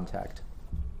direct contact.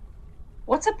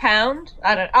 What's a pound?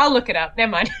 I'll look it up.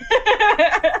 Never mind.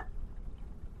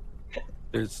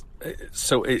 Is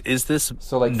this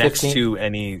So, like, next 15? to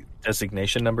any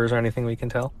designation numbers or anything we can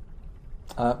tell?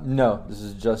 No, this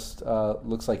is just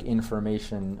looks like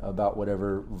information about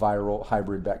whatever viral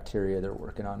hybrid bacteria they're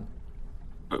working on.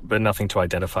 But nothing to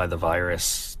identify the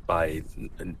virus by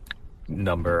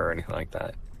number or anything like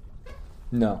that.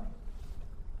 No.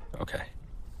 Okay.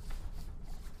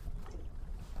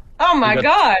 Oh my You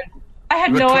god. I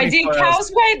had you got no idea 24 hours.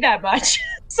 cows weighed that much.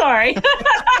 Sorry.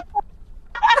 I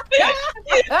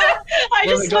Well,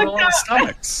 just they got a looked lot of up.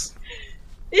 stomachs.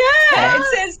 Yeah, it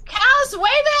says Cows weigh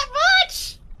that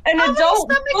much? an How many adult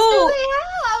stomachs bull do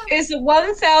they have? is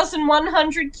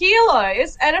 1,100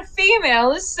 kilos and a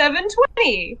female is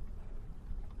 720.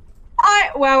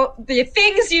 The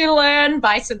things you learn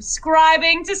by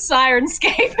subscribing to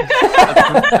Sirenscape.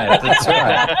 That's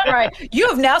right. Right. You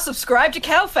have now subscribed to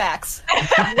Cow Facts.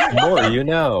 More you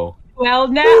know. Well,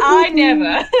 no, I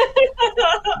never.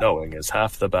 Knowing is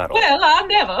half the battle. Well, I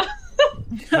never.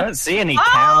 I don't see any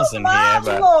cows in my here,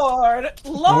 but Lord.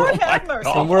 Lord Oh have my mercy.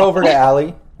 God. And we're over to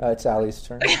Allie. It's Allie's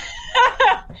turn.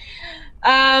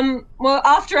 Well,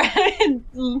 after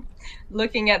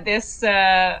looking at this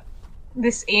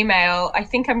this email, I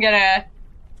think I'm gonna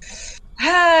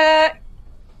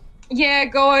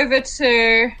go over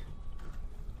to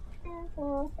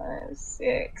 4, 5,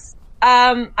 6.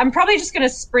 I'm probably just gonna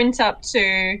sprint up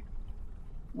to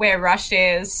where Rush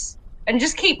is and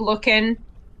just keep looking,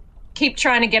 keep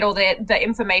trying to get all the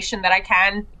information that I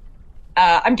can.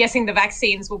 I'm guessing the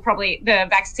vaccine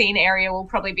area will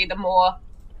probably be the more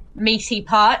meaty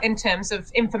part in terms of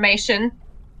information.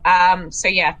 So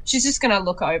yeah, she's just gonna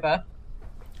look over.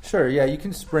 Sure, yeah, you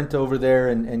can sprint over there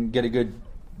and get a good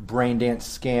brain dance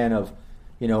scan of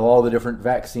all the different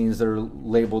vaccines that are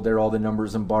labeled there, all the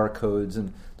numbers and barcodes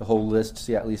and the whole list.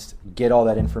 So at least get all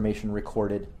that information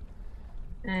recorded.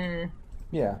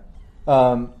 Yeah.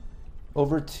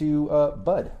 Over to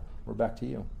Bud. We're back to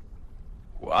you.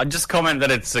 Well, I'll just comment that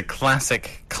it's a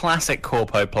classic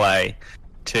Corpo play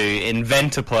to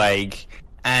invent a plague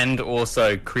and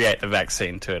also create the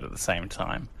vaccine to it at the same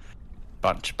time.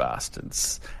 Bunch of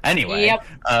bastards. Anyway, Yep.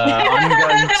 I'm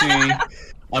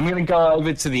going to go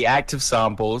over to the active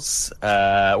samples.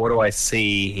 What do I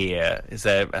see here? Is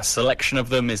there a selection of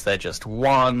them? Is there just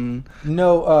one?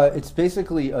 No, it's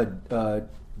basically a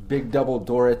big double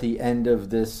door at the end of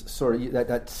this sort of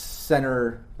that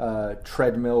center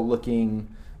treadmill-looking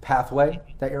pathway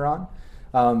that you're on.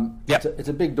 Yep. It's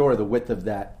a big door, the width of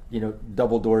that.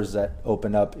 Double doors that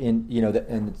open up in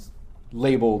and it's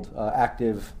labeled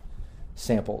active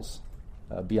samples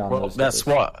beyond Well, those.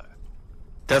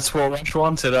 that's what Rush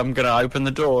wanted. I'm going to open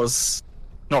the doors.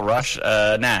 Not Rush,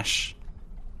 Nash.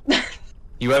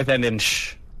 You both end in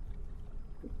sh.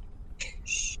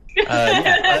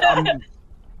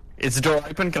 Is the door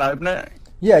open? Can I open it?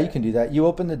 Yeah, you can do that. You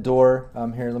open the door.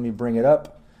 Here, let me bring it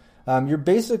up. You're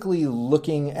basically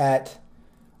looking at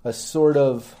a sort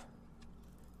of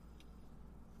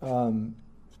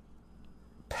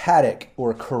paddock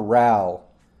or corral.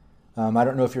 I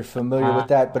don't know if you're familiar with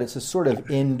that, but it's a sort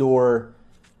of indoor,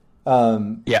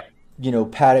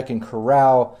 paddock and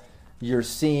corral. You're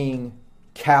seeing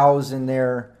cows in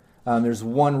there. There's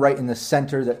one right in the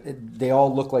center that they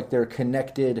all look like they're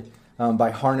connected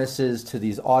by harnesses to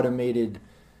these automated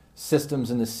systems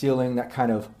in the ceiling that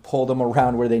kind of pull them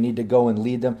around where they need to go and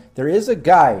lead them. There is a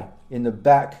guy in the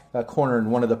back corner in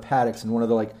one of the paddocks in one of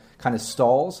the kind of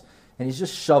stalls, and he's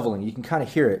just shoveling. You can kind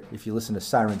of hear it if you listen to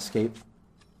Sirenscape.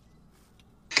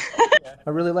 I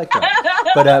really like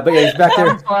that. But yeah, he's back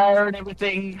there. Fire and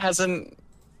everything hasn't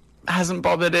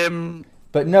bothered him.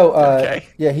 But no, Okay.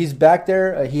 Yeah, he's back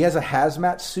there. He has a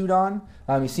hazmat suit on.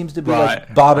 He seems to be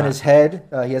bobbing his head.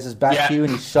 He has his back to you,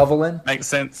 and he's shoveling. Makes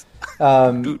sense.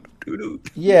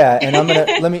 Yeah, and I'm gonna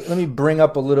let me bring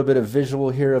up a little bit of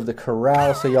visual here of the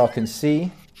corral so y'all can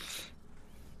see.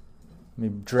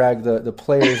 Let me drag the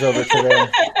players over to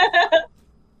there.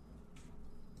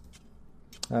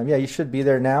 Yeah, you should be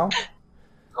there now.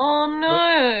 Oh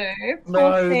no!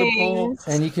 Poor things.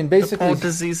 And you can basically the poor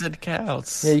diseased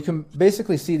cows. Yeah, you can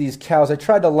basically see these cows. I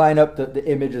tried to line up the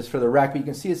images for the rack, but you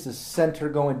can see it's the center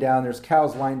going down. There's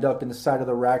cows lined up in the side of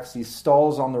the racks. These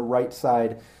stalls on the right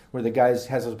side where the guy has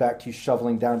his back to you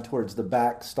shoveling down towards the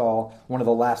back stall, one of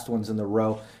the last ones in the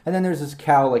row. And then there's this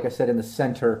cow, like I said, in the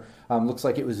center. Looks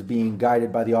like it was being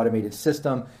guided by the automated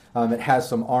system. It has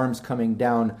some arms coming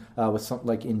down with some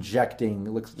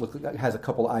injecting. It has a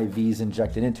couple IVs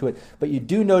injected into it. But you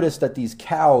do notice that these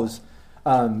cows,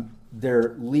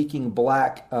 they're leaking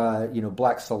black,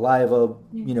 black saliva,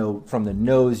 from the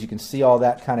nose. You can see all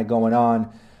that kind of going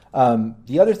on.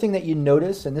 The other thing that you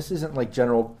notice, and this isn't like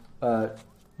general,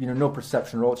 no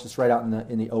perception roll. It's just right out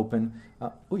in the open.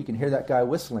 You can hear that guy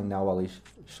whistling now while he's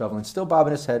shoveling. Still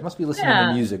bobbing his head. Must be listening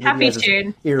to music. Maybe Happy he has his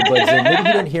tune. earbuds in. Maybe he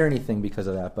didn't hear anything because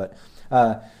of that. But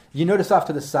you notice off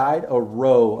to the side a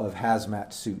row of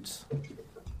hazmat suits.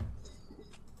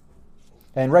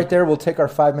 And right there, we'll take our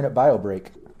 5-minute bio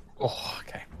break. Oh,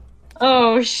 okay.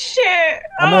 Oh shit!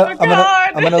 I'm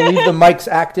gonna leave the mics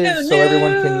active Oh, so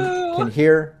everyone can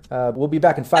hear. We'll be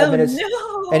back in 5 minutes.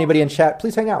 No. Anybody in chat,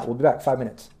 please hang out. We'll be back in 5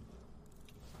 minutes.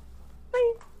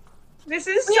 This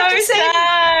is We have so to save-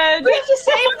 sad. We have to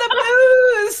save the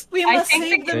moose. We I must think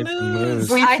save the Save the moose. moose.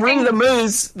 We I threw think- the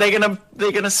moose.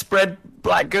 They're gonna spread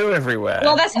black goo everywhere.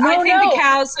 Well, I think No. the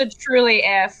cows are truly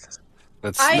effed.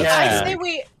 I say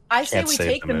we Can't save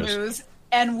take the the moose. moose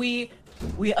and we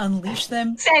unleash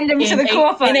them Send them to the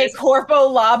corpos. in a corpo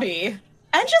lobby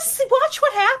and just watch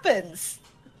what happens.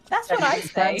 That's what I say.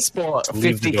 Transport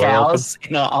Leave 50 the door cows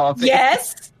in our RV.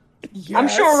 Yes. I'm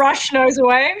sure Rush knows a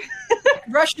way.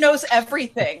 Rush knows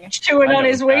everything. Chewing I on know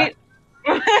his that. wheat.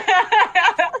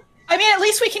 I mean, at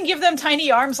least we can give them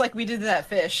tiny arms like we did to that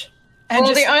fish. And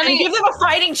Well, just the only- and give them a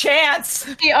fighting chance.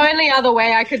 The only other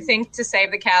way I could think to save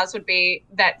the cows would be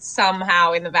that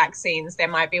somehow in the vaccines there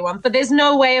might be one. But there's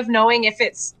no way of knowing if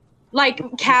it's like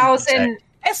cows and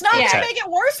It's not Yeah. to make it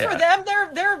worse for Yeah.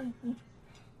 them. They're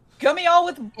gummy all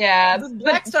with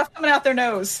black stuff coming out their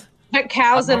nose. but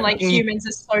cows and like Mm. humans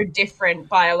are so different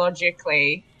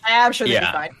biologically. I'm sure they'll be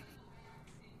Yeah. fine.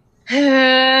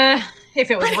 If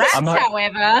it was rats, I'm not-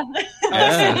 however,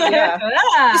 Yeah.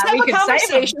 Just have we a could save them.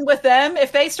 conversation with them.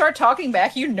 If they start talking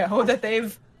back, you know that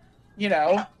they've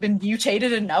been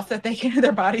mutated enough that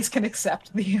their bodies can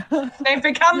accept the. They've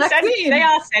become sentient. They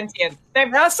are sentient. They're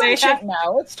not sentient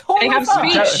now. It's totally They have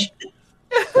fine. speech.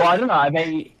 Well, I don't know. I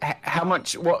mean, how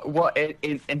much? What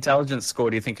intelligence score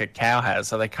do you think a cow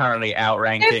has? Are they currently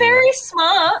outranking? They're very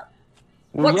smart.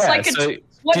 Well, What's yeah, like a so do you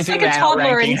what's think like a they're toddler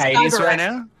outranking in Hades Cyber right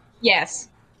now? Yes.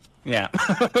 Yeah.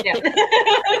 Yeah.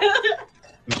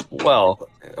 Well,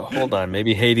 hold on.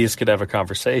 Maybe Hades could have a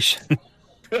conversation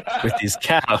with these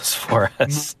cows for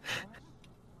us.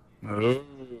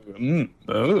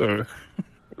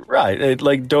 Right,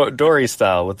 like Dory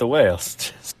style with the whales.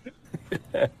 Just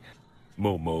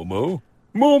moo moo moo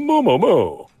moo moo moo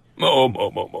moo moo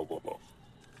moo moo moo moo.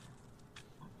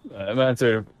 That's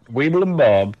a Weeble and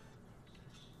Bob.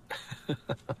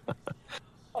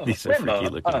 These are freaky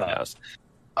looking cows.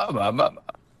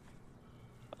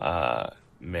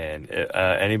 Man,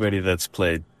 anybody that's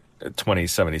played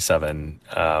 2077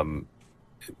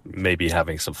 may be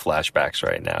having some flashbacks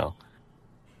right now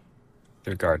with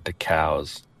regard to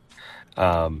cows.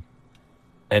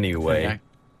 Anyway.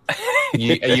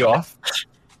 Okay. Are you off?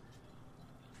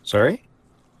 Sorry?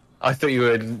 I thought you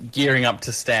were gearing up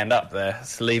to stand up there,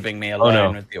 leaving me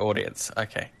alone with the audience.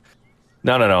 Okay.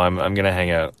 No. I'm gonna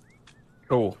hang out.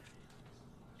 Cool.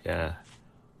 Yeah.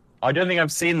 I don't think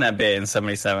I've seen that bit in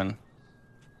 77.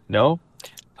 No?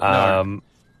 I'm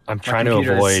trying to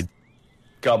avoid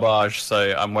garbage,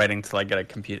 so I'm waiting till I get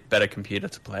a better computer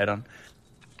to play it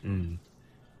on.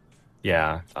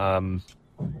 Yeah.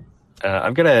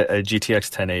 I've got a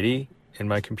GTX 1080 in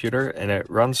my computer, and it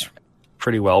runs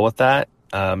pretty well with that.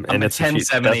 And it's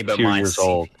 1070, but 2 my years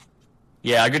old.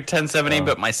 Yeah, I got 1070,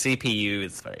 but my CPU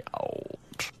is very old.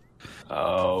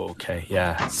 Oh, okay,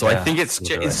 yeah. So I think it's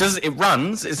just it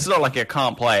runs. It's not like I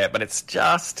can't play it, but it's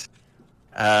just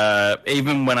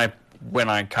even when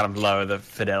I kind of lower the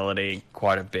fidelity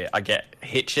quite a bit, I get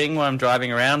hitching when I'm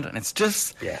driving around, and it's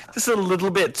just a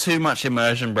little bit too much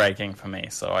immersion breaking for me.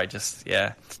 So I just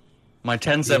my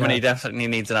 1070 definitely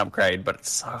needs an upgrade, but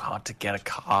it's so hard to get a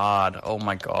card. Oh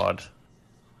my god.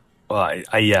 Well,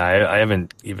 I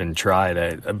haven't even tried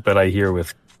it, but I hear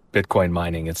with Bitcoin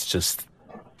mining, it's just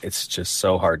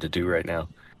so hard to do right now.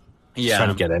 Yeah, trying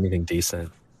to get anything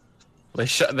decent. They're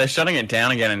shutting it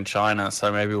down again in China,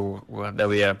 so maybe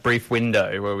there'll be a brief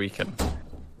window where we can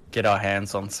get our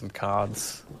hands on some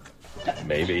cards.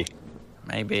 Maybe.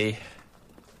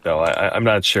 No, I'm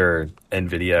not sure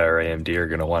NVIDIA or AMD are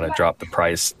going to want to drop the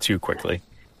price too quickly.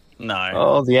 No.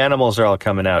 Oh, the animals are all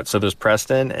coming out. So there's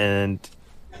Preston and...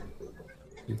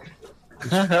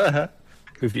 I'm sure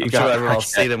everyone will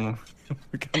see them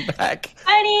come back.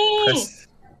 Bunny!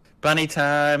 Bunny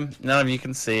time. None of you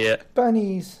can see it.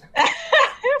 Bunnies.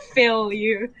 Phil,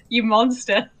 you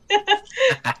monster.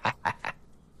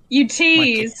 You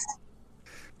tease. I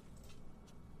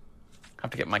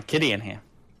have to get my kitty in here.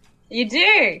 You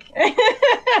do.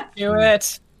 Do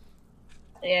it.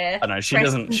 Yeah. I know she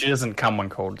doesn't come when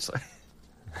called. So.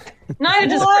 Neither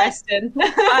does Preston.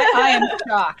 I am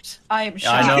shocked. I am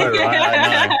shocked. I know, right?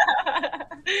 I know.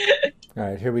 All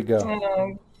right, here we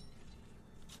go.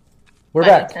 We're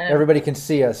Bunny back. time. Everybody can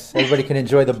see us. Everybody can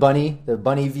enjoy the bunny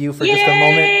view for just a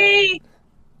moment.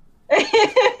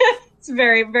 It's a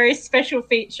very, very special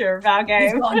feature of our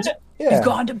game. We've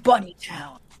gone to Bunny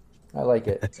Town. I like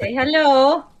it. Say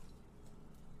hello.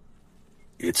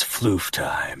 It's floof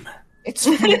time. It's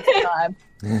flip time.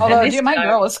 Although, dude, my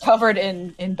girl is covered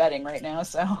in bedding right now,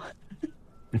 so.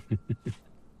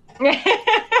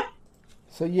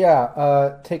 So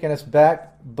yeah, taking us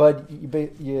back, Bud,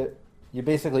 you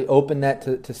basically open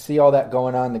that to see all that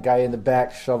going on. The guy in the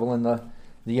back shoveling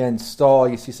the end stall.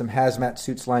 You see some hazmat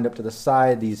suits lined up to the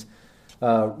side. These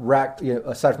rack,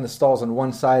 aside from the stalls on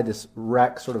one side, this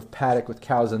rack sort of paddock with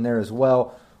cows in there as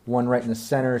well. One right in the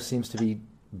center seems to be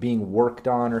being worked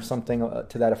on or something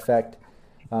to that effect.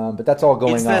 But that's all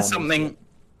going on.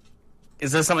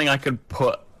 Is there something I could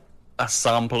put a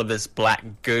sample of this black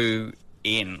goo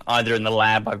in, either in the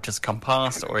lab I've just come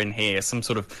past or in here, some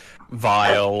sort of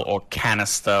vial or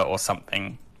canister or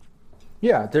something?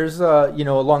 Yeah, there's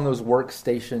along those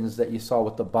workstations that you saw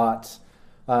with the bots,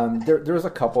 there was a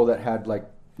couple that had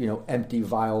empty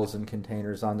vials and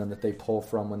containers on them that they pull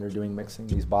from when they're doing mixing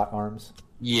these bot arms.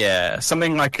 Yeah,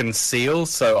 something I can seal,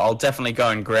 so I'll definitely go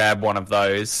and grab one of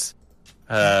those.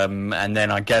 And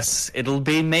then I guess it'll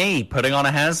be me putting on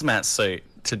a hazmat suit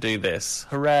to do this.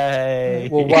 Hooray!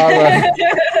 Well,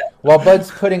 while Bud's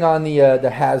putting on the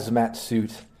hazmat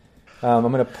suit, I'm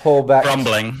going to pull back.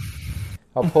 Rumbling.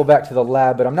 I'll pull back to the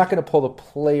lab, but I'm not going to pull the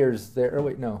players there. Oh,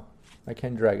 wait, no. I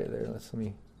can drag it there. Let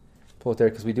me pull it there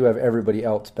because we do have everybody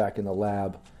else back in the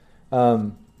lab.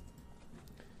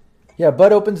 Yeah,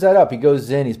 Bud opens that up. He goes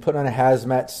in. He's putting on a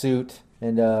hazmat suit,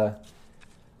 and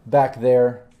back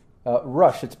there,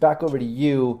 Rush. It's back over to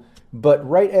you. But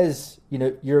right as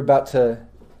you're about to,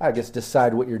 I guess,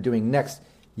 decide what you're doing next,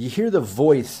 you hear the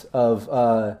voice of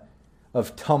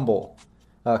Tumble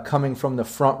coming from the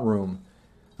front room.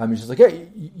 He's just like, "Hey,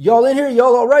 y'all in here?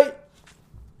 Y'all all right?"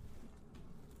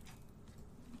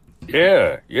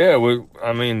 Yeah. Well,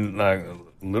 I mean, like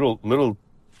little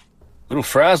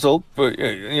frazzled, but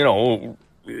okay.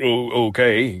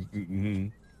 Mm-hmm.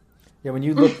 Yeah, when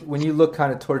you look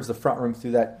kind of towards the front room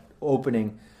through that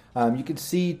opening, you can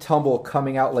see Tumble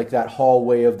coming out like that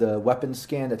hallway of the weapons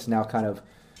scan that's now kind of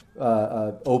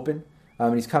open.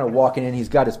 And he's kind of walking in. He's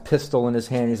got his pistol in his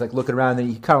hand. He's like looking around, and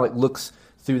he kind of like looks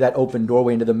through that open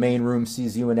doorway into the main room,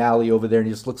 sees you and Allie over there, and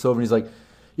he just looks over and he's like,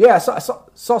 "Yeah, I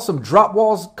saw some drop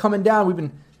walls coming down. We've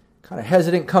been kind of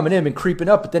hesitant coming in, been creeping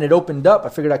up, but then it opened up. I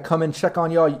figured I'd come in, check on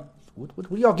y'all.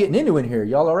 What are y'all getting into in here?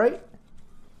 Y'all all right?"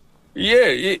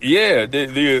 Yeah.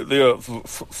 The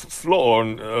floor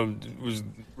was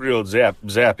real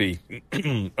zappy.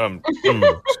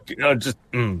 Just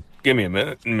give me a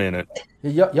minute.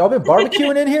 Y'all been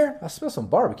barbecuing in here? I smell some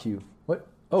barbecue. What?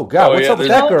 Oh God, what's up with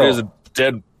that girl? There's a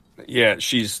dead. Yeah,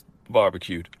 she's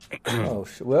barbecued. Oh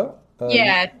well.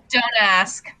 Yeah, don't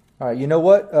ask. All right, you know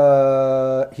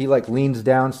what? He like leans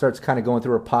down, starts kind of going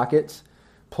through her pockets,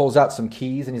 pulls out some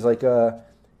keys, and he's like, "I'm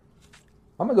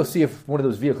gonna go see if one of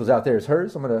those vehicles out there is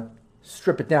hers. I'm gonna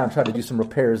strip it down, try to do some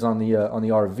repairs on the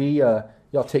RV.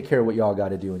 Y'all take care of what y'all got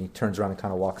to do." And he turns around and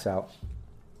kind of walks out.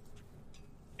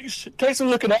 Thanks for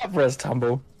looking out for us,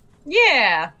 Tumble.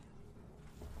 Yeah.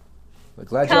 But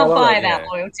glad Can't y'all buy are. that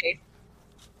loyalty.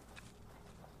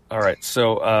 All right,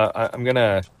 so I'm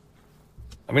gonna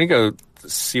go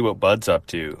see what Bud's up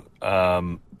to.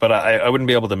 But I wouldn't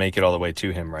be able to make it all the way to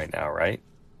him right now, right?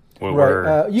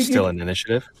 We're still in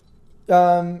initiative.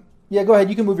 Yeah, go ahead.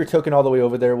 You can move your token all the way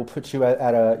over there. We'll put you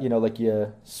at a, like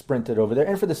you sprinted over there.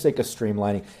 And for the sake of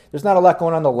streamlining, there's not a lot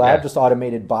going on in the lab, just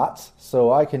automated bots.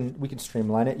 So we can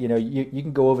streamline it. You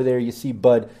can go over there. You see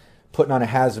Bud putting on a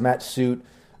hazmat suit,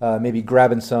 maybe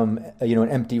grabbing some, an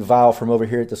empty vial from over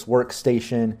here at this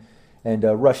workstation. And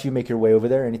Rush, you make your way over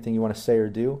there. Anything you want to say or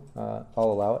do, I'll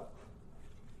allow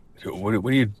it. What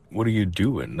are you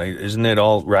doing? Isn't it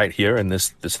all right here in this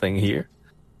thing here?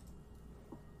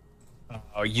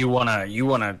 Oh, you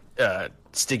wanna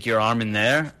stick your arm in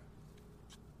there?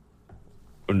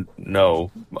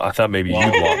 No, I thought maybe you'd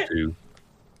want to.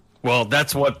 Well,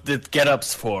 that's what the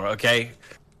get-up's for, okay?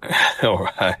 All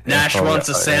right. Nash wants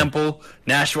a sample.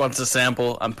 Nash wants a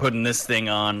sample. I'm putting this thing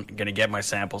on. I'm gonna get my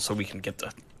sample so we can get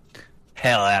the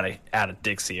hell out of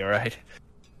Dixie. All right?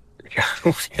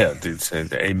 Yeah, dude. Say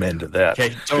amen to that.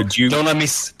 Okay. Don't let me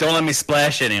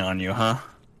splash any on you, huh?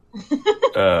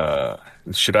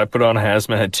 Should I put on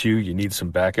hazmat too? You need some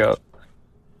backup.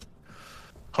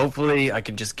 Hopefully, I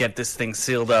can just get this thing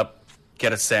sealed up,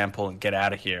 get a sample, and get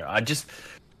out of here. I just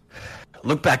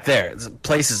look back there. This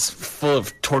place is full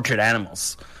of tortured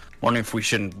animals. Wondering if we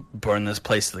shouldn't burn this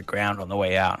place to the ground on the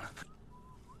way out.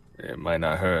 It might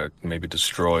not hurt. Maybe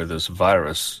destroy this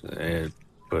virus,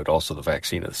 but also the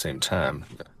vaccine at the same time.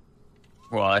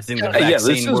 Well, I think the vaccine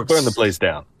let's just burn the place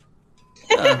down.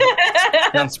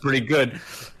 Sounds pretty good.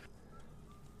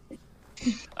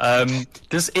 The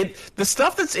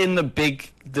stuff that's in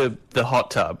the hot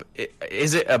tub,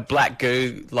 is it a black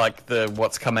goo like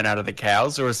what's coming out of the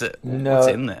cows, or is it what's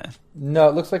in there? No,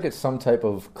 it looks like it's some type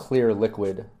of clear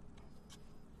liquid.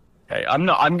 Okay, I'm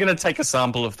gonna take a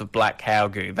sample of the black cow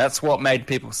goo. That's what made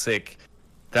people sick.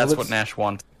 That's what Nash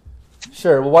wants.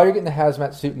 Sure. Well, while you're getting the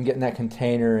hazmat suit and getting that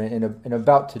container and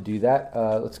about to do that,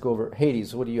 let's go over.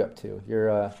 Hades, what are you up to?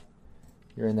 You're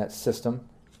in that system.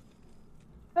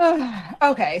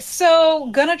 Okay, so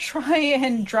gonna try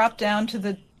and drop down to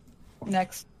the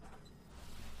next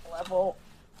level.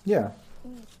 Yeah.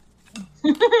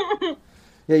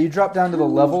 Yeah, you drop down to the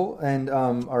level and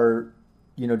are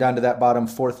down to that bottom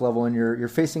fourth level, and you're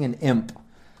facing an imp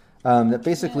that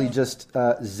basically just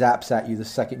zaps at you the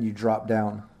second you drop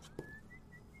down.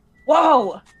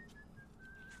 Whoa!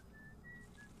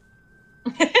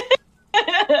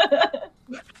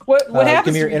 What happens?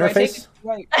 Give me your interface.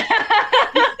 Right.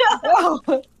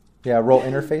 Whoa! Yeah, roll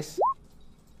interface.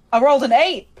 I rolled an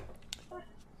 8.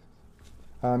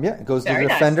 Yeah, it goes to Very the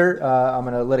nice. defender. I'm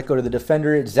going to let it go to the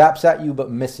defender. It zaps at you but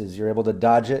misses. You're able to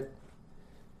dodge it.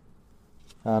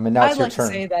 And now it's I'd your like turn.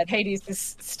 to say that Hades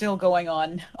is still going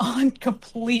on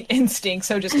complete instinct,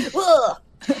 so just ugh.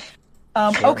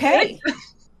 Okay.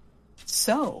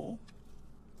 So,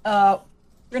 we're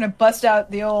gonna bust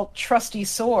out the old trusty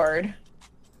sword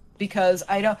because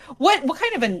I don't. What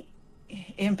kind of an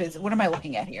imp is? What am I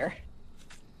looking at here?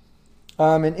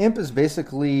 An imp is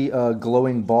basically a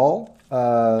glowing ball.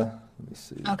 Let me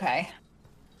see. Okay.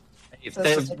 So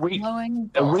They're it's a weak, glowing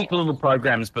they're ball. weak little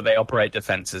programs, but they operate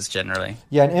defenses generally.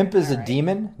 Yeah, an imp is a Alright.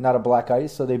 demon, not a black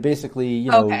ice. So they basically,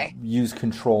 Okay. use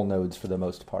control nodes for the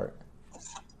most part.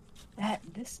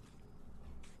 This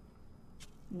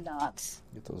not.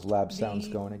 Get those lab sounds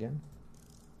The- going again.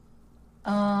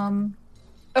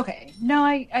 Okay. No,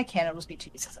 I can't. It'll just be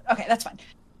 2d6. Okay, that's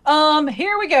fine.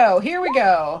 Here we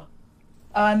go.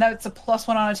 And that's a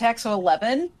 +1 on attack, so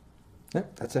 11.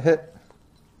 Yep, that's a hit.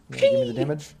 You wanna give me the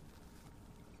damage.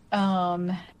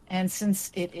 And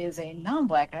since it is a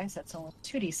non-black ice, that's only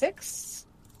 2d6.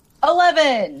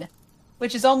 11!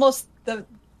 Which is almost the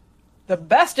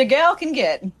best a gal can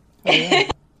get.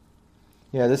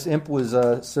 Yeah, this imp was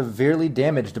severely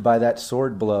damaged by that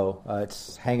sword blow.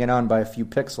 It's hanging on by a few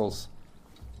pixels.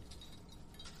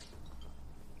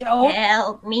 Oh,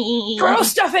 Help me. throw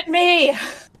stuff at me!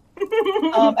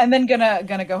 And then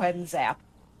gonna go ahead and zap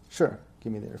Sure,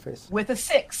 give me the interface. with a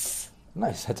 6.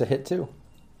 Nice, that's a hit too.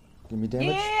 Give me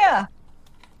damage. Yeah.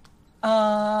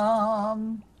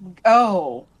 Oh,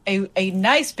 a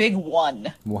nice big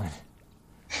 1. 1.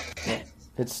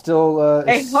 It's still A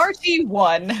it's hearty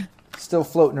 1. still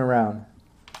floating around.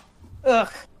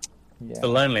 Ugh. Yeah. The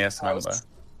loneliest number.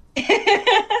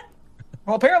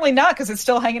 Well, apparently not, because it's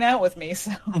still hanging out with me.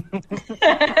 So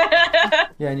Yeah,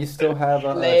 and you still have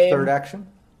a Lame. third action,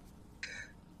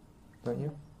 don't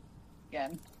you?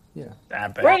 again, Yeah.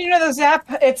 right into the zap.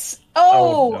 It's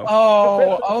Oh,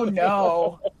 oh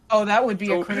no. Oh, that would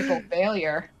be a critical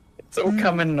failure. It's all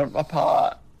coming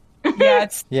apart. Yeah,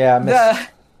 it's Yeah, I missed. the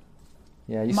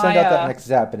Yeah, you my, send out that next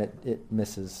zap and it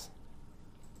misses.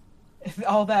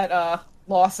 all that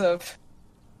loss of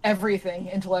everything,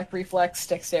 intellect, reflex,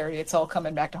 dexterity. It's all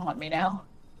coming back to haunt me now.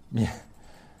 Yeah.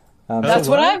 That's so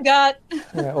what I've got.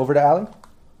 Yeah, over to Allie.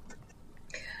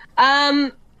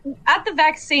 At the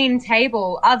vaccine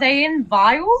table, are they in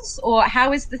vials, or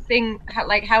how is the thing?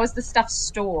 How is the stuff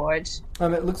stored?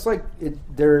 It looks like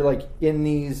they're like in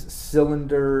these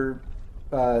cylinder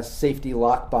safety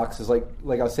lock boxes. Like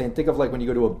I was saying, think of like when you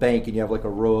go to a bank and you have like a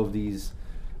row of these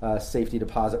safety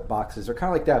deposit boxes. They're kind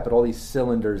of like that, but all these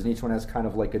cylinders, and each one has kind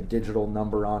of like a digital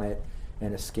number on it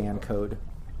and a scan code.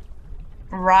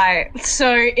 Right.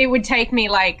 So it would take me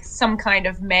like some kind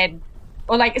of med,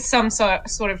 or like some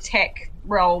sort of tech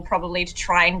roll probably to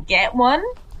try and get one.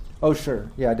 Oh, sure.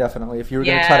 Yeah, definitely. If you were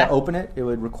going to try Yeah. to open it, it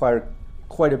would require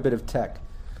quite a bit of tech.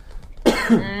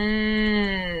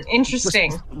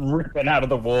 Interesting. Ripping out of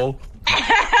the wall.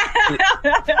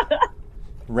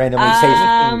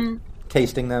 Randomly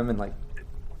tasting them and like.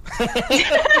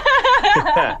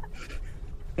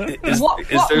 Is What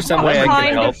there some way I kind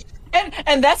can help? of-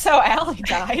 And that's how Allie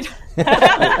died.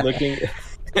 Looking.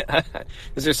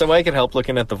 Is there some way I can help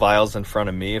looking at the vials in front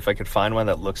of me? If I could find one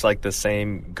that looks like the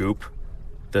same goop,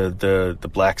 the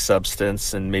black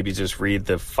substance, and maybe just read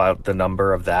the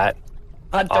number of that.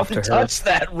 Don't Off to her. touch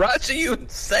that. Rush, are you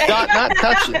insane? Not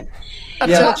touching. Not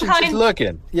Yeah. touching. What Just kind-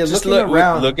 looking. Yeah, just looking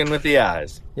around. looking with the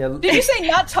eyes. Yeah. Did you say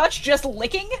not touch, just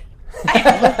licking?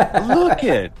 Look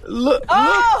it. Look.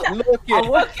 Oh! Look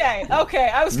it. Oh, okay.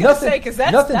 I was gonna say because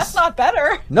that's nothing's- not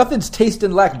better. Nothing's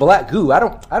tasting like black goo. I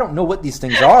don't know what these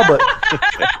things are, but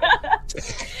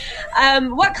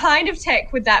What kind of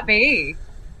tech would that be?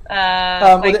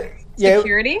 well,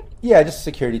 Security? yeah, just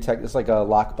security tech. It's like a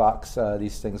lockbox.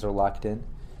 These things are locked in.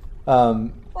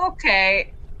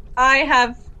 Okay. I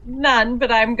have none,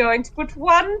 but I'm going to put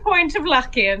 1 point of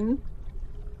luck in.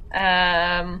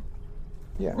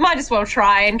 Yeah. Might as well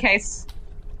try in case,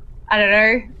 I don't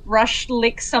know, Rush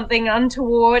licks something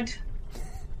untoward.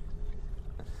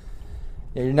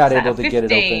 Yeah, you're not Is that able a to get it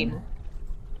 15? open.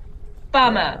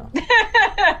 Bummer.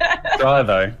 Try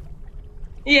though.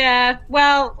 Yeah,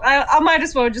 well, I might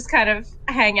as well just kind of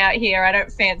hang out here. I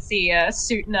don't fancy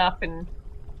suiting up and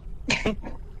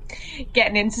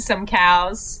getting into some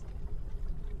cows.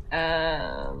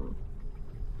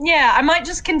 Yeah, I might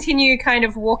just continue kind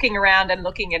of walking around and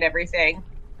looking at everything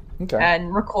Okay.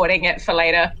 and recording it for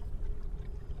later.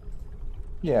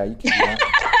 Yeah, you can do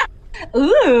that.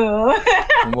 Ooh!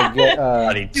 And we'll get.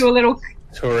 Bloody Do a little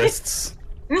tourists.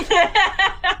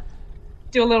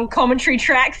 do a little commentary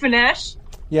track for Nash.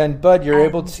 Yeah, and Bud, you're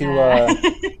able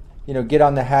to, get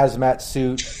on the hazmat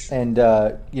suit and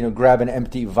grab an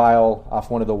empty vial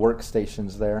off one of the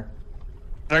workstations there.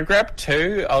 Can I grab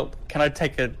two? Can I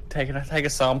take a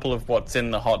sample of what's in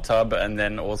the hot tub and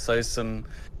then also some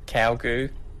cow goo?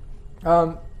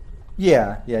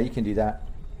 Yeah, you can do that.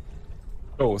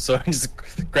 Cool. So I just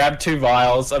grab 2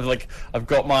 vials. I've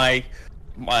got my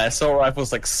my assault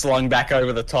rifle's like slung back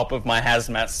over the top of my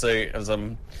hazmat suit as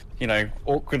I'm,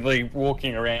 awkwardly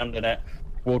walking around in it.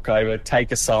 Walk over,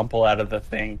 take a sample out of the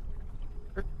thing,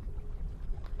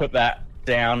 put that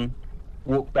down,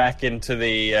 walk back into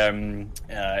the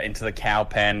cow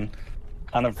pen,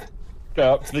 kind of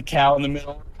go up to the cow in the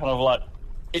middle, kind of like,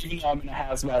 even though I'm in a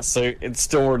hazmat suit, it's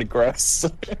still really gross.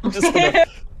 So I'm just gonna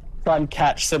try and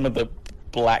catch some of the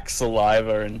black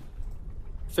saliva and.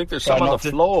 I think there's some on the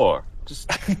floor. Just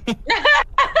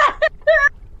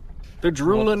they're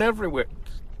drooling everywhere.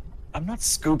 I'm not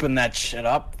scooping that shit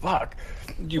up. Fuck.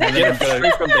 You get it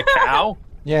straight from the cow?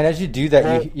 Yeah, and as you do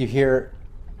that, you hear...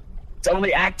 It's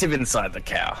only active inside the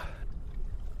cow.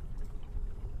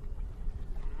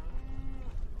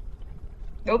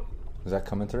 Nope. Is that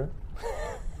coming through?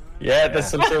 Yeah, there's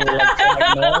some sort of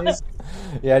electronic noise.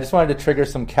 Yeah, I just wanted to trigger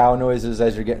some cow noises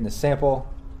as you're getting the sample.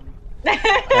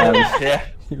 Yeah.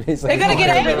 They're gonna get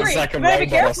angry. Like a You better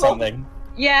be robot or careful. something.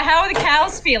 Yeah, how are the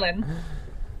cows feeling?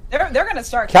 They're gonna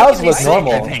start. Cows kicking look these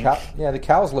normal. things. The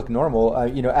cows look normal.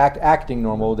 Acting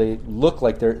normal. They look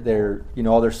like they're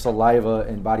all their saliva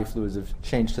and body fluids have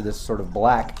changed to this sort of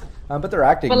black, but they're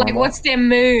acting But like, normal. what's their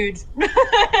mood?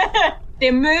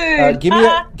 Their mood.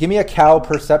 Give me a cow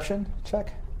perception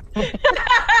check.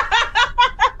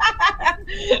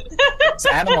 It's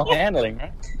animal handling,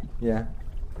 right? Yeah.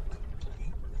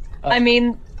 I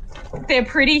mean, they're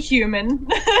pretty human.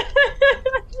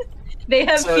 They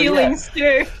have feelings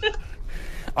too.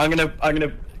 I'm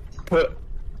gonna put,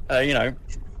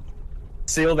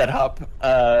 seal that up.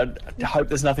 Hope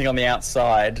there's nothing on the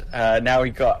outside. And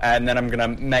then I'm gonna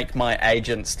make my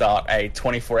agent start a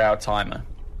 24-hour timer.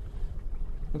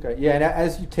 Okay. Yeah, and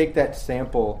as you take that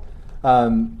sample,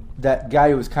 that guy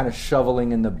who was kind of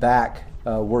shoveling in the back,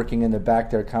 working in the back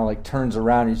there, kind of like turns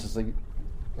around. And he's just like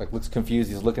looks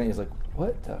confused. He's looking at you. He's like,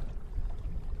 "What the?"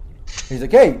 He's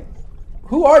like, "Hey,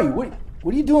 who are you? What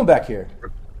are you doing back here?"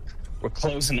 We're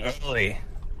closing early.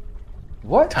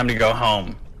 What? Time to go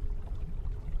home.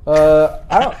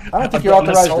 I don't think you're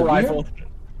authorized to be rifle. here.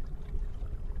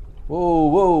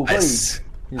 Whoa, buddy. s-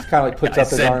 He just kind of like puts I up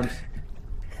his said- arms.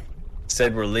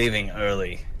 Said we're leaving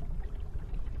early.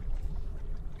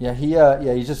 Yeah,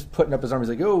 he's just putting up his arms.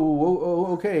 He's like,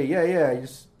 oh, okay, yeah. You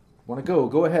just want to go?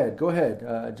 Go ahead.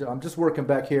 I'm just working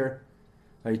back here.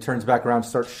 He turns back around,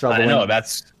 starts shoveling. I know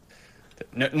that's.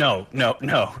 No.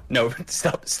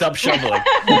 Stop shoveling.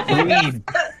 Leave.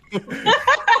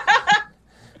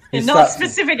 He Not stops.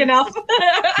 specific enough.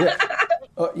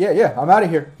 Yeah. I'm out of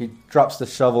here. He drops the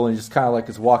shovel and he just kind of like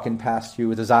is walking past you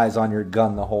with his eyes on your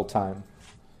gun the whole time.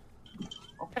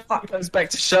 Goes back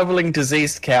to shoveling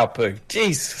diseased cow poo.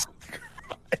 Jesus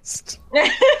Christ.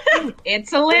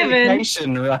 It's a living.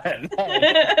 Dedication, right?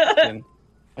 No.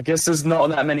 I guess there's not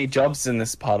that many jobs in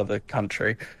this part of the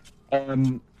country.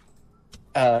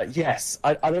 Yes,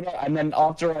 I don't know. And then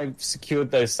after I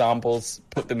secured those samples,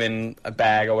 put them in a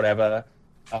bag or whatever,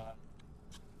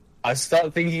 I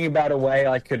started thinking about a way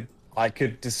I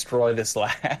could destroy this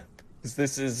lab. Because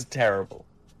this is terrible.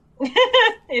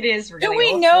 It is really Do we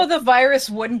awful. know the virus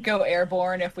wouldn't go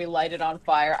airborne if we light it on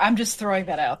fire? I'm just throwing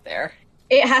that out there.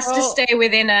 It has to stay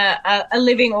within a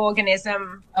living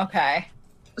organism. Okay.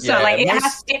 So Yeah,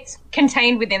 it's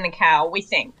contained within the cow, we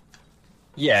think.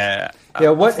 Yeah.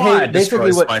 What fire basically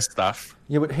destroys what my stuff.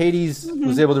 Yeah, what Hades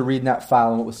was able to read in that file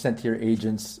and what was sent to your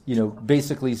agents,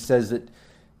 basically says that,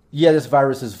 this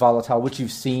virus is volatile, which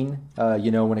you've seen,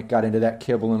 when it got into that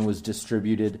kibble and was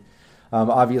distributed.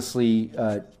 Obviously,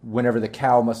 whenever the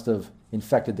cow must have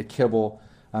infected the kibble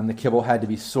had to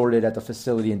be sorted at the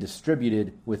facility and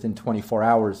distributed within 24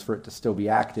 hours for it to still be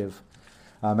active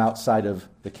outside of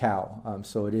the cow.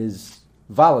 So it is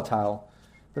volatile,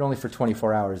 but only for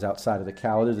 24 hours outside of the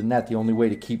cow. Other than that, the only way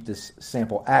to keep this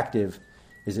sample active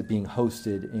is it being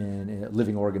hosted in a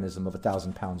living organism of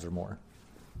 1,000 pounds or more,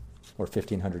 or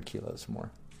 1,500 kilos or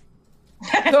more.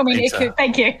 So, I mean, it Pizza. could.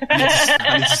 Thank you.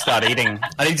 I need to start eating.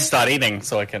 I need to start eating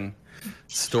so I can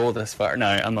store this fire. No,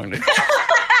 I'm not going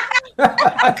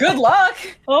to. Good luck.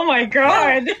 Oh my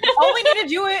god. All we need to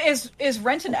do is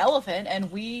rent an elephant,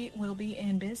 and we will be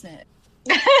in business.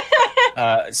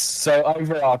 So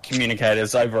over our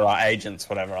communicators, over our agents,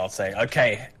 whatever, I'll say,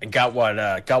 okay, I got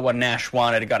what Nash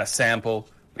wanted. I got a sample.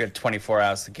 We got 24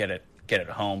 hours to get it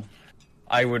home.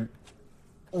 I would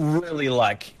really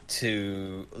like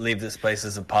to leave this place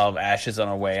as a pile of ashes on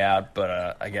our way out,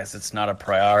 but I guess it's not a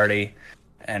priority.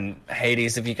 And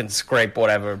Hades, if you can scrape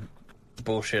whatever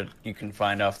bullshit you can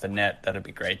find off the net, that'd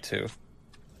be great too.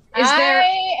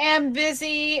 I am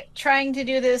busy trying to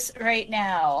do this right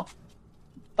now.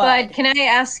 But can I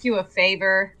ask you a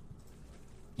favor?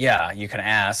 Yeah, you can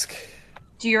ask.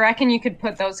 Do you reckon you could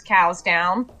put those cows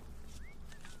down?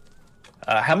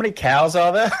 How many cows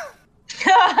are there?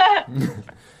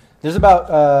 There's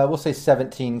about, we'll say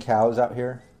 17 cows out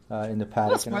here in the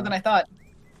paddock. That's more than I thought.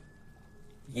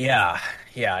 Yeah,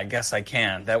 I guess I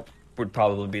can. That would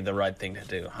probably be the right thing to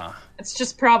do, huh? It's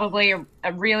just probably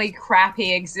a really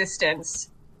crappy existence.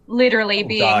 Literally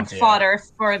being God, yeah. fodder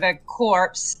for the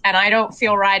corpse, and I don't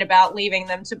feel right about leaving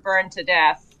them to burn to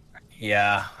death.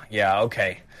 Yeah,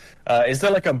 okay. Is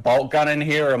there like a bolt gun in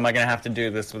here, or am I going to have to do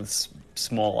this with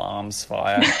small arms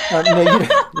fire?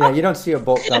 No, you don't see a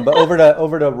bolt gun, but over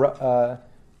to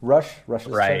Rush's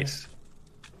Right.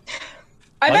 turn.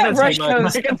 I bet Rush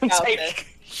knows I'm gonna about take this.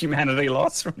 humanity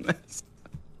loss from this.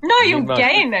 No, you my-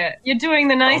 gain it. You're doing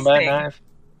the nice Combat thing. knife.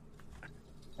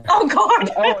 Oh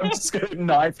god. Oh, I'm just going to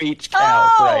knife each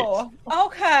cow. Oh,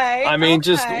 okay. I mean,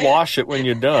 just okay. wash it when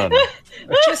you're done.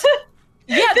 Just,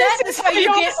 yeah, that is how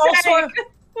you get all sort of.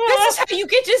 This is how you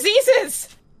get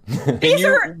diseases. These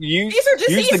are use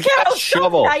disease the cows.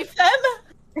 shovel. Don't knife them.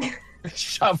 Right.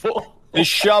 Shovel. The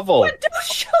shovel. Do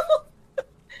shovel.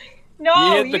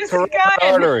 No, You hit the use the carotid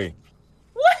gun. artery.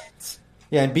 What?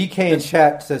 Yeah, and BK in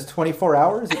chat says 24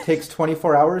 hours. It takes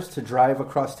 24 hours to drive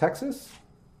across Texas.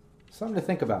 Something to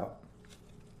think about.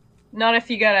 Not if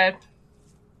you got a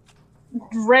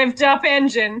revved up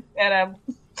engine and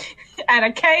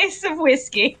a case of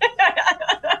whiskey.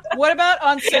 What about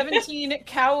on 17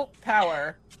 cow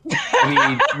power?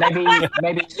 Maybe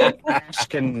Ash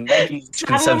can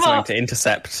send something to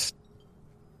intercept.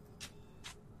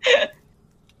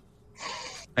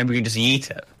 Maybe we can just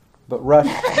eat it. But Rush,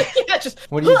 Yeah, just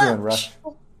what are you doing, Rush?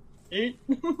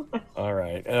 All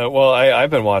right. Well, I've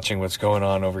been watching what's going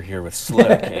on over here with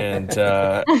Slick, and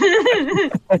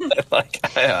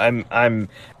I'm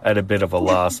at a bit of a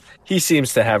loss. He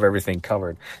seems to have everything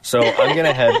covered, so I'm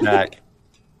gonna head back.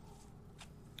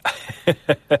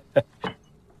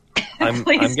 I'm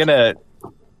gonna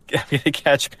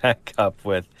catch back up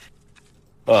with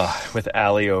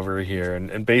Allie over here,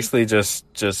 and basically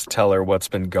just tell her what's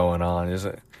been going on. Is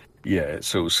it? Yeah.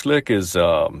 So Slick is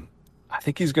I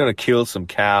think he's going to kill some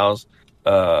cows.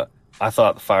 I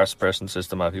thought the fire suppression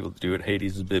system might be able to do it.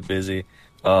 Hades is a bit busy.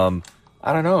 I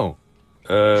don't know.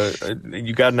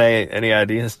 You got any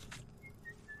ideas?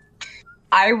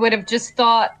 I would have just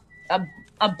thought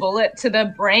a bullet to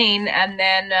the brain, and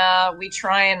then we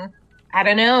try and, I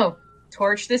don't know,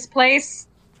 torch this place.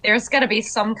 There's got to be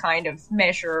some kind of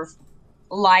measure of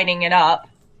lighting it up.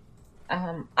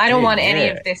 I don't want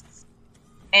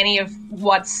any of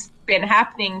what's been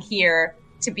happening here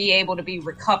to be able to be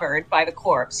recovered by the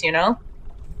corpse, you know?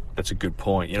 That's a good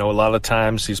point. You know, a lot of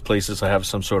times these places have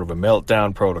some sort of a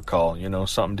meltdown protocol, you know,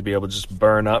 something to be able to just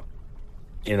burn up,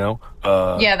 you know?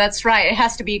 Yeah, that's right. It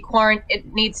has to be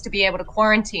it needs to be able to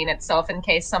quarantine itself in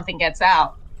case something gets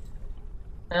out.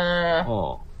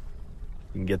 You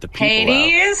can get the people out.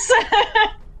 Hades!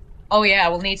 Oh yeah,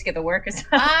 we'll need to get the workers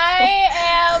out. I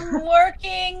am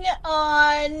working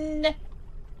on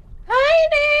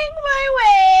finding my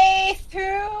way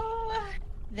through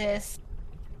this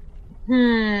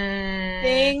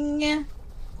thing.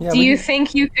 Yeah, Do you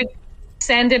think you could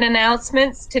send in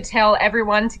announcements to tell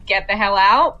everyone to get the hell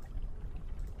out?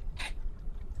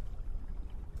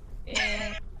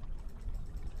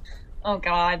 Oh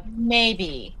god.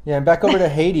 Maybe. Yeah, and back over to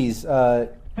Hades. You're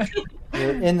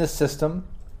in the system,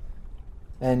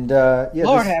 and yeah,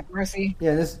 Lord have mercy.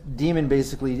 Yeah, this demon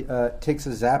basically takes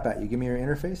a zap at you. Give me your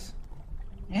interface.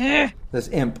 This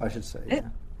imp, I should say. Yeah.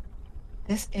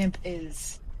 This imp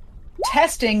is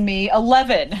testing me.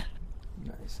 11.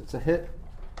 Nice. It's a hit.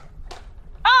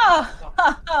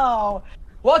 Oh!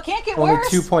 Well, it can't get Only worse.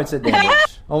 2 points of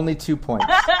damage. Only 2 points.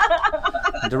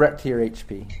 Direct to your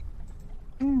HP.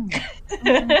 And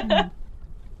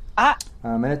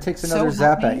it takes another So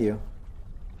zap happy. at you.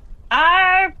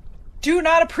 I do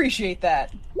not appreciate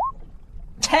that.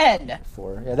 10.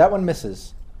 4. Yeah, that one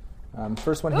misses.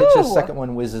 First one hits you, Ooh. second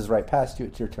one whizzes right past you.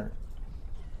 It's your turn.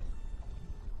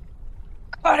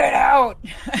 Cut it out!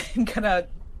 I'm gonna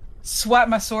swat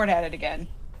my sword at it again.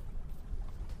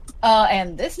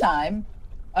 And this time,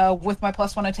 with my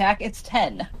 +1 attack, it's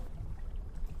 10.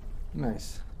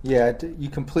 Nice. Yeah, you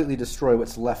completely destroy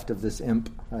what's left of this imp.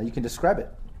 You can describe it.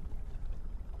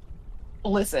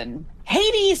 Listen,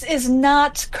 Hades is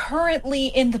not currently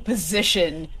in the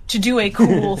position to do a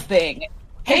cool thing.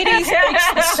 Hades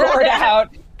takes the sword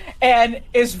out and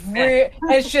is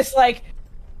just like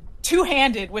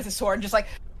two-handed with a sword and just like,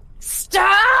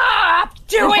 stop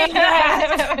doing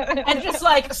that! And just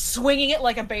like swinging it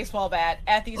like a baseball bat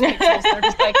at these pixels. They're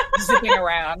just like zipping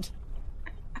around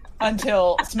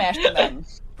until smashing them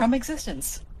from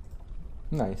existence.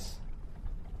 Nice.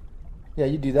 Yeah,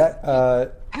 you do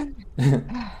that.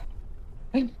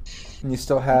 And you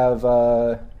still have.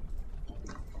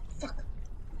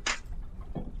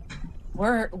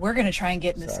 We're gonna try and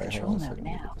get in this Sorry, control hold on a node second,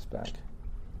 let me now. get this back.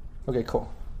 Okay,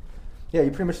 cool. Yeah,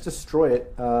 you pretty much destroy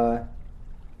it.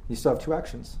 You still have 2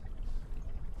 actions.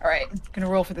 All right, gonna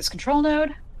roll for this control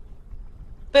node.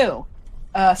 Boo.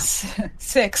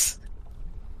 6.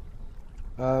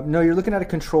 No, you're looking at a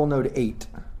control node 8.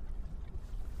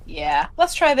 Yeah,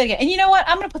 let's try that again. And you know what?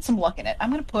 I'm gonna put some luck in it. I'm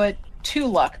gonna put 2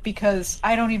 luck because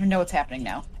I don't even know what's happening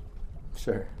now.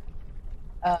 Sure.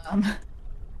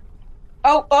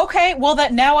 Oh, okay. Well,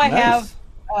 that now I Nice.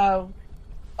 have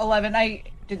 11. I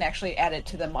didn't actually add it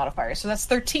to the modifier, so that's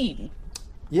 13.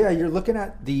 Yeah, you're looking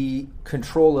at the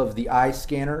control of the eye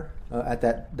scanner at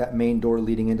that main door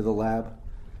leading into the lab.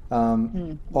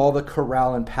 All the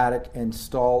corral and paddock and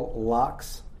stall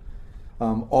locks.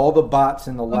 All the bots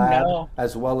in the lab, no.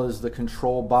 as well as the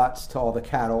control bots to all the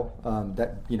cattle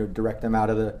that direct them out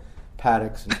of the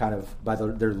paddocks and kind of by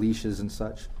their leashes and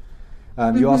such.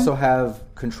 You also have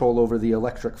control over the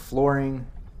electric flooring,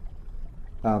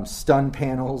 stun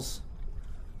panels,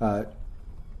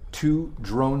 2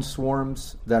 drone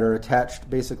swarms that are attached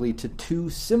basically to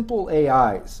 2 simple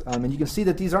AIs. And you can see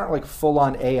that these aren't like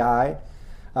full-on AI,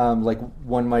 like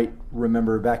one might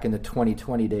remember back in the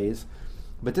 2020 days.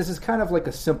 But this is kind of like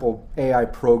a simple AI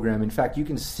program. In fact, you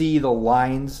can see the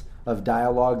lines of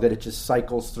dialogue that it just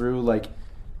cycles through, like,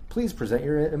 please present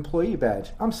your employee badge.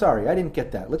 I'm sorry, I didn't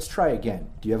get that. Let's try again.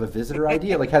 Do you have a visitor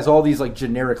ID? It like has all these like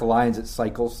generic lines it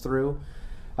cycles through.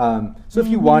 So if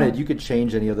you wanted, you could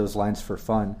change any of those lines for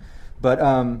fun. But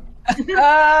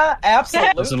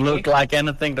Absolutely. Doesn't look like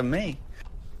anything to me.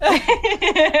 but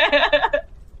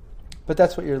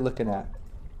that's what you're looking at.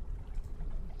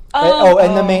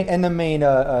 And the main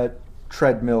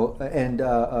treadmill and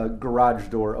garage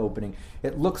door opening.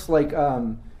 It looks like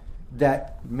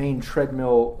that main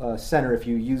treadmill center. If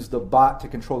you use the bot to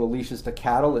control the leashes to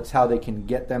cattle, it's how they can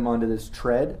get them onto this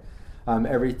tread.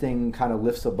 Everything kind of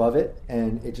lifts above it,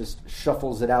 and it just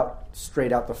shuffles it out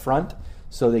straight out the front,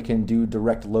 so they can do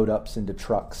direct load ups into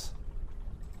trucks.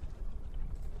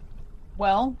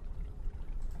 Well,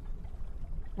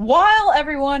 while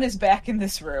everyone is back in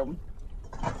this room,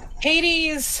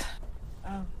 Hades,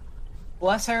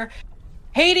 bless her,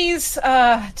 Hades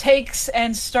takes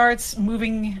and starts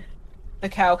moving the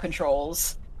cow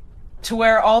controls to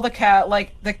where all the cow,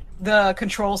 like the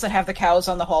controls that have the cows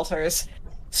on the halters,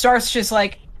 starts just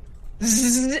like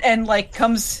zzz, and like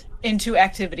comes into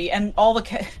activity, and all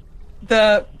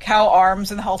the cow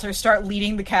arms and the halters start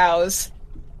leading the cows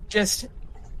just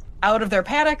out of their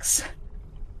paddocks.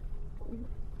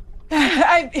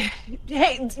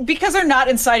 Because they're not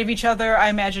inside of each other, I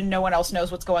imagine no one else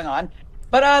knows what's going on.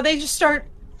 But they just start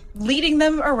leading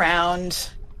them around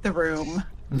the room.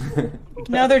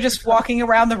 Now they're just walking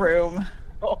around the room.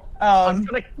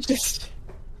 Just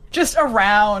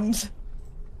around.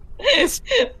 They're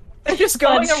just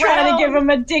going around. Trying to give him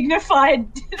a dignified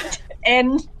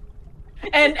end.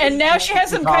 And now she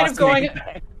has them kind of going.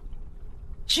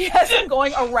 She has them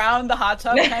going around the hot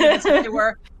tub, kind of as if they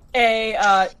were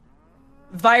a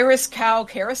virus cow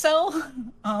carousel.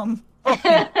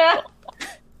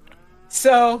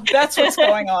 So that's what's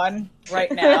going on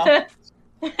right now.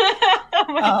 Oh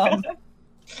my God.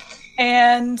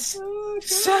 And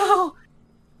so,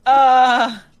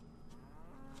 are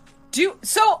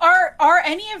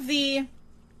any of the, and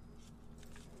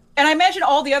I imagine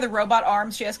all the other robot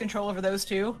arms, she has control over those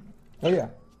too? Oh yeah.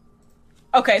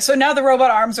 Okay, so now the robot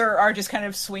arms are just kind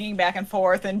of swinging back and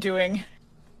forth and doing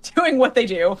what they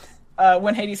do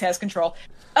when Hades has control.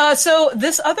 So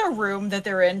this other room that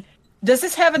they're in, does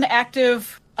this have an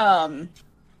active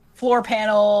floor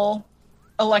panel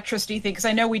electricity thing? Because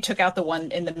I know we took out the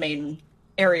one in the main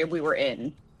area we were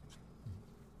in.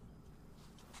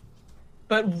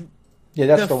 But Yeah,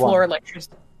 that's the floor one.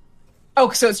 electricity.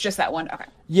 Oh, so it's just that one. Okay.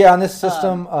 Yeah, on this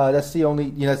system, that's the only,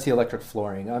 that's the electric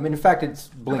flooring. In fact, it's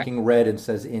blinking red and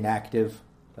says inactive,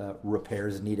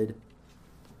 repairs needed.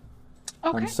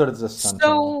 Okay. So does the sun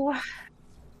panel. So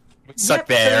Suck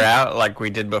the air out like we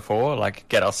did before, like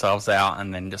get ourselves out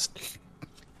and then just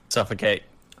suffocate.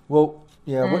 Well,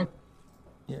 yeah,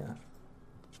 yeah.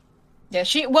 yeah,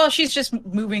 she's just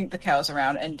moving the cows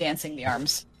around and dancing the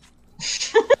arms.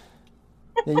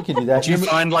 Yeah, you can do that. Did you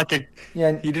find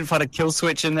Yeah. You didn't find a kill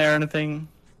switch in there or anything?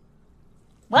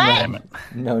 What? Damn it.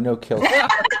 No kill.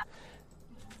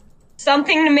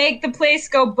 Something to make the place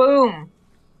go boom.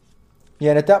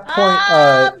 Yeah, and at that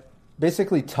point,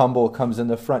 basically Tumble comes in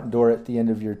the front door at the end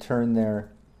of your turn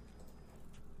there.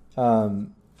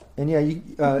 And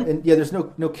there's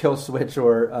no kill switch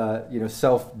or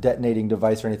self-detonating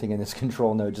device or anything in this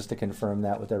control node, just to confirm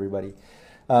that with everybody.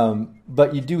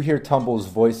 But you do hear Tumble's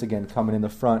voice again coming in the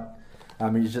front.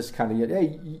 He's just kind of,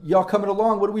 hey, y'all coming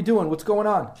along? What are we doing? What's going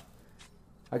on?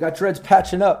 I got Dreads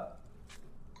patching up.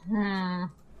 We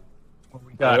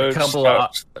got a couple of...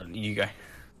 You go.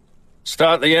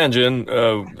 Start the engine.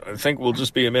 I think we'll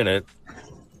just be a minute.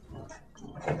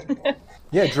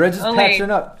 Yeah, Dreads is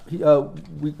patching up.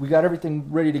 We got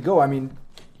everything ready to go. We're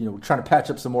trying to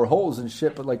patch up some more holes and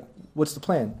shit, but, what's the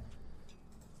plan?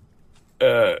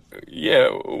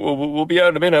 We'll be out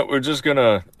in a minute. We're just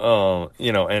gonna,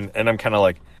 and I'm kind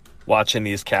of, watching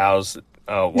these cows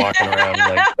walking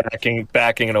around,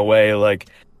 backing it away,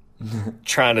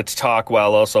 trying to talk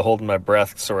while also holding my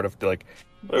breath, sort of,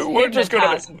 we're just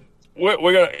gonna... We're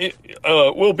gonna.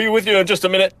 We'll be with you in just a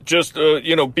minute. Just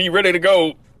be ready to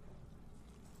go.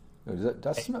 Does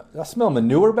that smell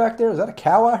manure back there? Is that a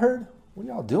cow I heard? What are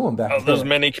y'all doing back there? There's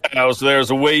many cows.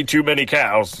 There's way too many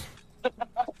cows.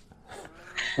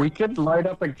 We could load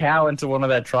up a cow into one of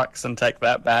their trucks and take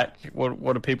that back.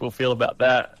 What do people feel about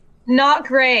that? Not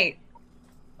great.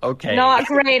 Okay. Not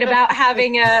great about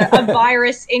having a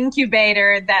virus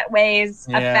incubator that weighs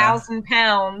 1,000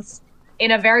 pounds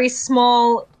in a very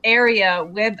small area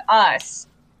with us.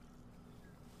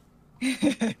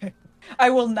 I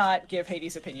will not give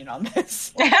Hades' opinion on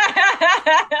this.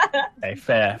 Hey,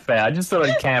 fair. I just thought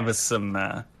I'd canvas some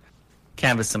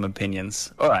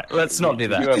opinions. All right, let's not do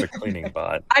that. You have a cleaning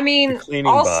bot.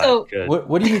 Also,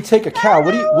 what do you need to take a cow?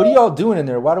 What are y'all doing in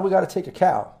there? Why do we got to take a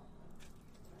cow?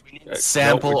 We need a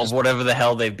sample of whatever the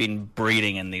hell they've been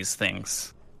breeding in these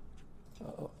things.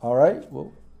 All right.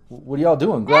 Well, what are y'all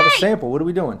doing? Grab a sample. What are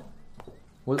we doing?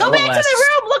 Go back to the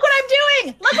room. Look what I'm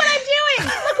doing. Look what I'm doing.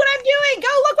 Look what I'm doing. Go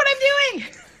look what I'm doing.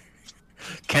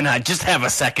 Can I just have a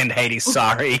second, Hades?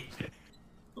 Sorry.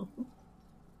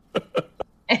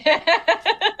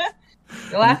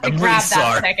 You'll have to grab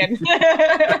that second.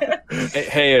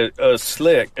 Hey,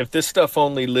 Slick, if this stuff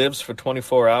only lives for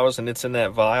 24 hours and it's in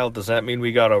that vial, does that mean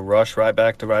we gotta rush right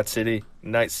back to Night City?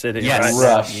 Yes. Right?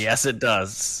 Rush. Yes, it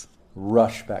does.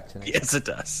 Rush back to Night City. Yes, it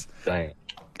does. Dang.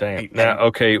 Now,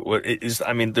 okay,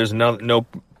 there's no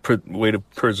way to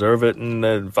preserve it in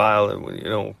the vial,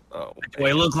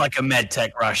 We look like a med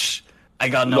tech rush. I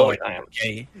got no idea,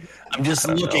 okay? I'm just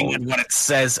looking at what it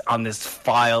says on this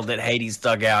file that Hades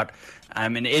dug out.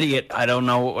 I'm an idiot. I don't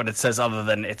know what it says other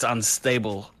than it's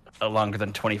unstable longer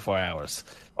than 24 hours.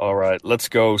 All right, let's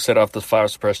go set off the fire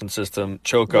suppression system,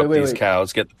 choke up these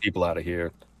cows, get the people out of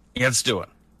here. Yeah, let's do it.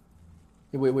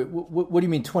 Wait, what do you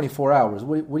mean 24 hours?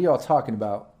 What are y'all talking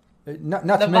about? Not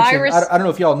to mention, virus... I don't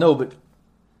know if y'all know, but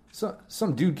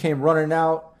some dude came running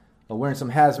out, wearing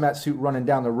some hazmat suit running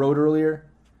down the road earlier.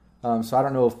 So I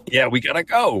don't know if... Yeah, we gotta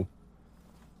go.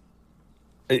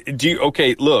 Do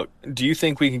you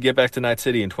think we can get back to Night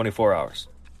City in 24 hours?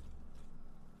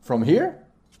 From here?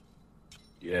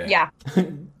 Yeah.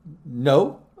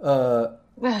 No. Oh,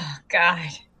 God.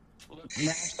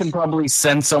 Nash can probably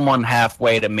send someone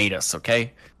halfway to meet us,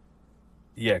 okay?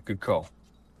 Yeah, good call.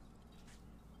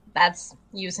 That's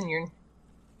using your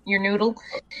noodle.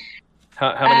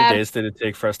 How many days did it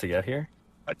take for us to get here?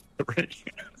 3?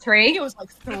 3? I think it was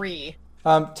 3.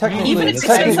 Technically, Even if it's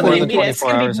technically it's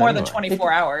going to be more than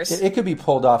 24 hours. It could be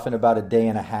pulled off in about a day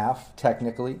and a half,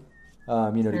 technically.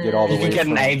 To get all the way. You can get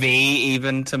an AV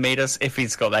even to meet us if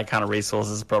he's got that kind of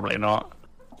resources. Probably not.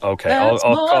 Okay, I'll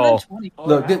call.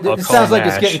 Look, it sounds like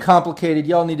it's getting complicated.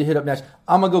 Y'all need to hit up Nash.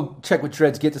 I'm gonna go check with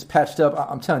Dreads, get this patched up.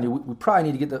 I'm telling you, we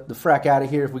probably need to get the frack out of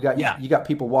here. If we got you got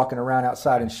people walking around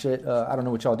outside and shit. I don't know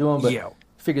what y'all doing, but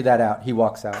figure that out. He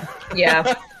walks out.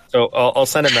 Yeah. So I'll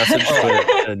send a message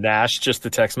to Nash, just a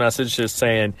text message, just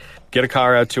saying, get a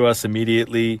car out to us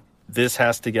immediately. This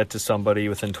has to get to somebody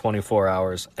within 24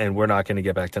 hours, and we're not going to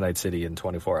get back to Night City in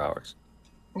 24 hours.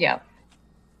 Yeah.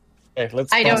 Okay,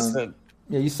 let's.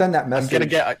 Yeah, you send that message. I'm gonna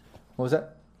get. What was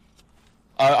that?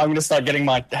 I'm gonna start getting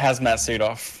my hazmat suit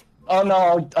off. Oh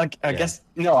no! I guess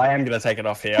no. I am gonna take it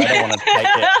off here. I don't want to take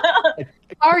it.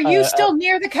 Are you still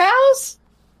near the cows?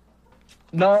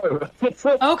 No.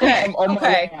 Okay. I'm on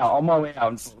my way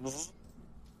out.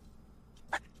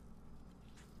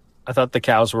 I thought the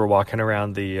cows were walking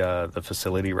around the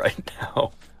facility right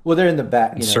now. Well, they're in the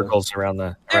back. Circles around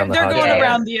the. They're going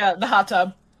around the hot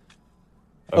tub.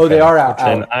 Okay. Oh, they are out.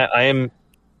 Then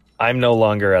I'm no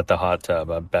longer at the hot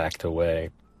tub. I'm backed away.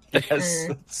 Yes,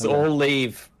 so we'll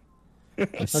leave.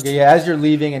 Okay, yeah. As you're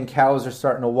leaving, and cows are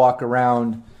starting to walk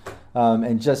around,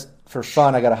 and just for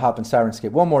fun, I got to hop in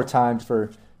Sirenscape one more time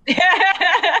for just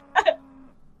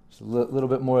a little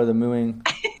bit more of the mooing.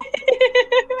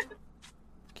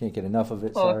 Can't get enough of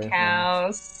it. Poor Sorry.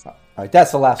 cows. All right,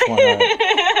 that's the last one. All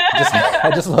right.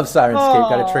 I just love Sirenscape.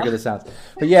 Got to trigger the sounds.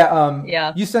 But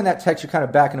yeah, you send that text. You're kind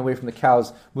of backing away from the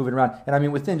cows, moving around, and I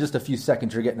mean, within just a few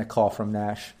seconds, you're getting a call from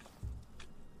Nash.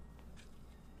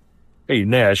 Hey,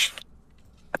 Nash.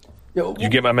 Yo, Did you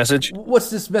get my message?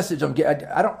 What's this message I'm getting?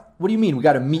 I don't. What do you mean? We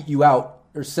got to meet you out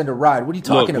or send a ride? What are you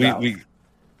talking about?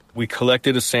 We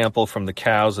collected a sample from the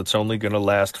cows. It's only going to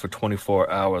last for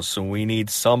 24 hours, so we need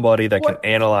somebody that can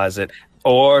analyze it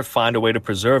or find a way to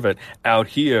preserve it out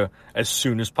here as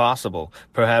soon as possible.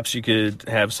 Perhaps you could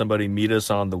have somebody meet us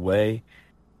on the way.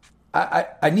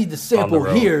 I need the sample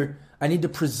here. I need to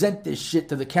present this shit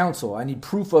to the council. I need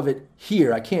proof of it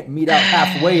here. I can't meet out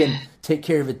halfway and take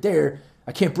care of it there.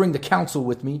 I can't bring the council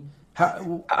with me.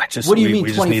 What do you mean 24 hours?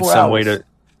 We just need some way to...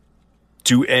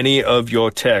 Do any of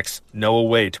your techs know a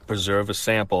way to preserve a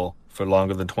sample for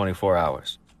longer than 24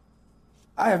 hours?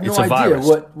 I have no idea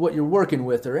what you're working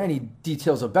with or any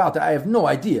details about that. I have no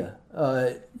idea.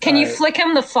 Can you flick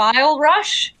him the file,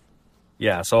 Rush?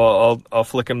 Yeah, so I'll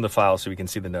flick him the file so we can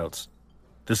see the notes.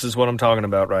 This is what I'm talking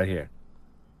about right here.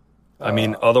 I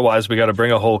mean, otherwise we got to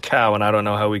bring a whole cow, and I don't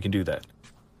know how we can do that.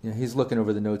 Yeah, he's looking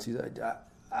over the notes. He's like,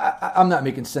 I'm not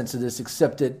making sense of this,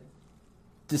 except that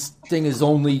this thing is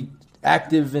only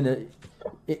active in a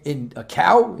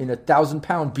cow, in a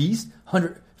 1,000-pound beast,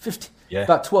 150,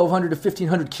 about 1,200 to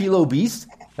 1,500 kilo beast.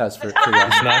 That's for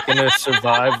It's not going to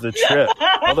survive the trip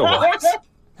otherwise.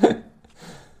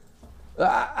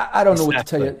 I don't know what to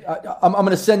tell you. I'm going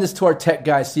to send this to our tech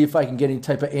guy, see if I can get any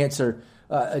type of answer.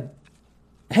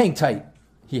 Hang tight.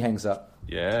 He hangs up.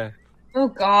 Yeah. Oh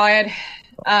God.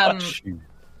 I'm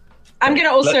going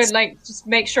to also just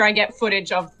make sure I get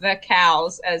footage of the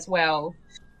cows as well.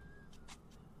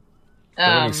 Are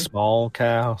there any small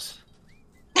cows?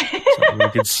 Something we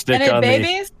could stick on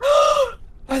babies?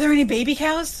 Are there any baby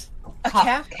cows?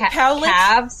 Cowlets?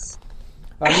 Calves?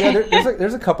 Yeah,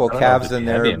 there's a couple of calves in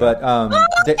there, but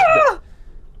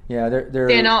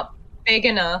they're not big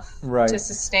enough to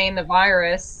sustain the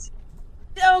virus.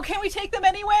 No, can we take them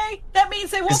anyway? That means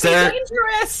they won't be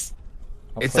dangerous.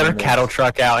 Is there a cattle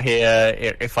truck out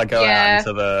here? If I go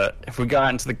out if we go out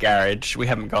into the garage, we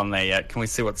haven't gone there yet. Can we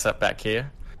see what's up back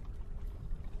here?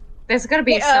 There's got to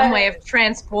be some way of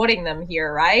transporting them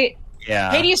here, right? Yeah.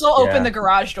 Hades will open the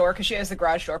garage door because she has the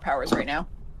garage door powers right now.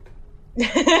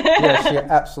 Yes, she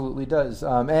absolutely does.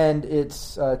 And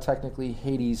it's technically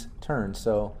Hades' turn.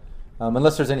 So,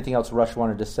 unless there's anything else Rush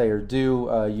wanted to say or do,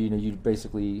 you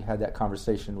basically had that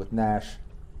conversation with Nash.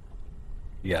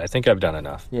 Yeah, I think I've done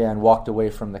enough. Yeah, and walked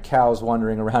away from the cows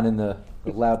wandering around in the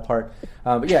loud part.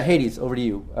 But yeah, Hades, over to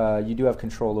you. You do have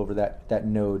control over that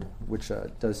node, which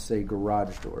does say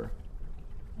garage door.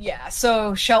 Yeah,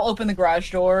 so she'll open the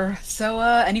garage door so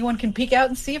anyone can peek out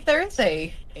and see if there is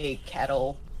a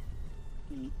cattle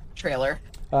trailer.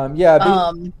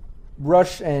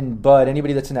 Rush and Bud,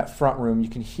 anybody that's in that front room, you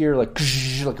can hear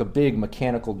like a big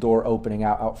mechanical door opening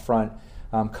out front,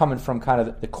 coming from kind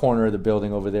of the corner of the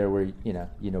building over there where you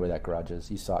know where that garage is.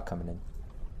 You saw it coming in.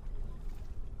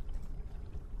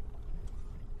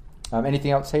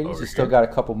 Anything else, Hades? You still got a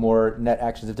couple more net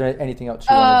actions. If there's anything else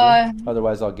you want to do,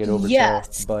 otherwise I'll get over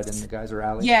to Bud and the guys or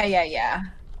Allie. Yeah.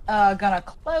 Gonna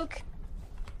cloak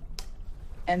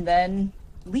and then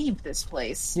leave this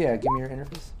place. Yeah, give me your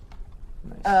interface.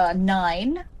 Nice.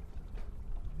 9.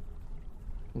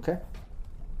 Okay.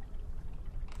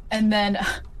 And then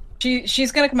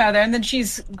she's gonna come out of there, and then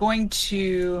she's going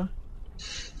to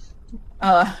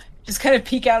just kind of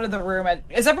peek out of the room.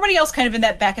 Is everybody else kind of in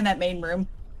that main room?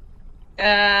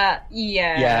 Yeah.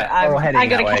 I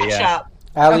gotta catch up.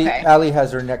 Allie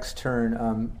has her next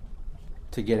turn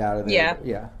to get out of there.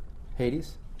 Yeah.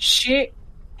 Hades?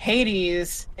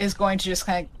 Hades is going to just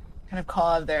kind of call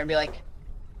out there and be like,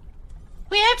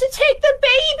 "We have to take the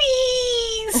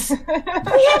babies!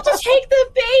 We have to take the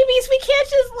babies! We can't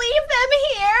just leave them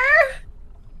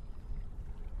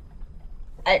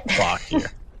here!" Fuck you.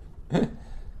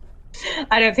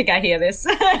 I don't think I hear this.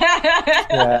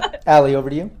 Yeah. Allie,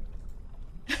 over to you.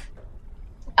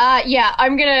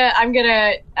 I'm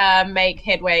gonna make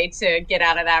headway to get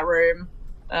out of that room,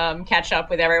 catch up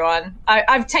with everyone.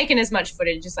 I've taken as much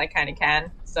footage as I kind of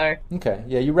can. So okay,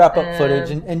 yeah, you wrap up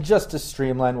footage, and just to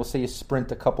streamline, we'll say you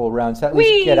sprint a couple of rounds, at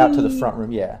least get out to the front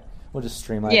room. Yeah, we'll just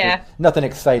streamline. Yeah, there's nothing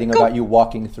exciting about you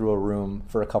walking through a room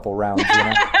for a couple rounds. Make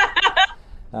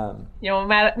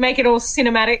it all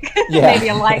cinematic. Yeah. Maybe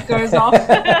a light goes off,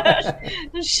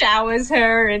 showers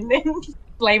her, and then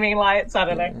flaming lights. I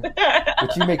don't know.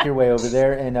 But you make your way over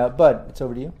there, and Bud, it's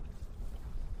over to you.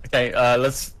 Okay,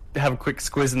 let's have a quick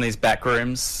squiz in these back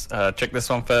rooms. Check this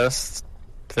one first.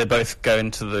 They both go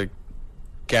into the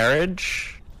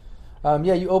garage?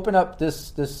 Yeah, you open up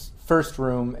this first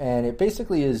room, and it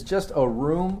basically is just a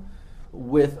room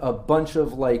with a bunch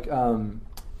of like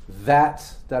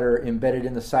vats that are embedded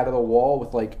in the side of the wall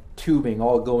with like tubing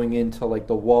all going into like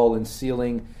the wall and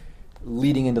ceiling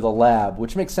leading into the lab,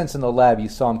 which makes sense in the lab. You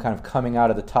saw them kind of coming out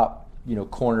of the top,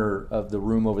 corner of the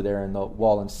room over there in the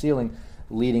wall and ceiling,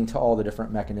 leading to all the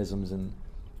different mechanisms and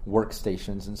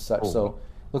workstations and such. Oh. So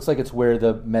looks like it's where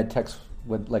the med techs,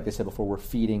 like I said before, were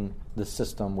feeding the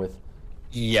system with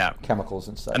chemicals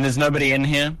and such. And there's nobody in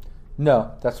here?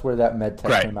 No, that's where that med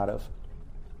tech came out of.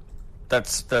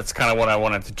 That's kind of what I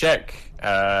wanted to check,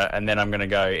 and then I'm going to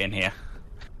go in here.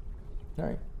 All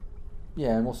right.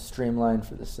 Yeah, and we'll streamline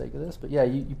for the sake of this. But yeah,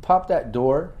 you pop that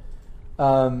door,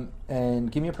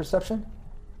 and give me a perception.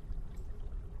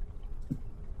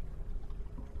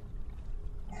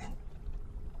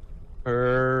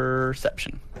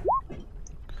 Perception.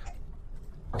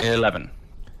 11.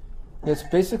 It's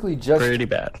basically just... Pretty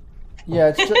bad.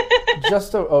 Yeah, it's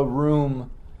just a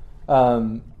room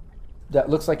that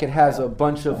looks like it has a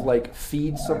bunch of like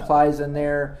feed supplies in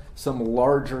there, some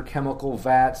larger chemical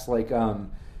vats like a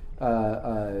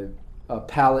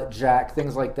pallet jack,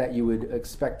 things like that you would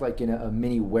expect like in a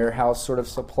mini warehouse sort of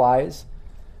supplies.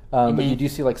 But you do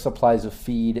see like supplies of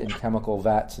feed and chemical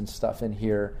vats and stuff in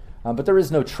here. But there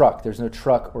is no truck. There's no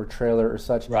truck or trailer or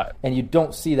such. Right. And you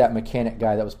don't see that mechanic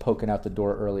guy that was poking out the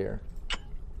door earlier.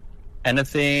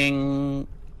 Anything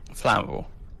flammable?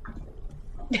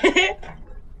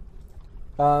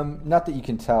 Not that you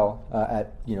can tell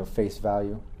at face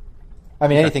value. I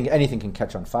mean, anything can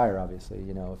catch on fire, obviously.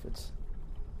 If it's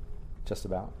just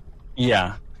about.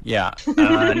 Yeah.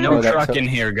 No truck in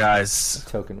here, guys.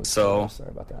 Token was so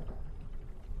sorry about that.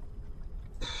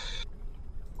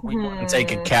 We want to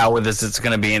take a cow with us. It's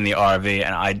going to be in the RV,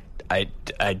 and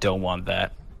I don't want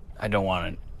that. I don't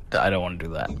want to do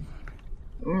that.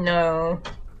 No,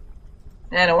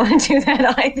 I don't want to do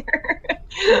that either.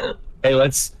 Hey,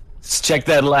 let's check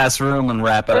that last room and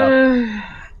wrap it up.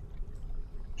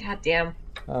 God damn.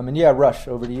 And yeah, Rush,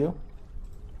 over to you.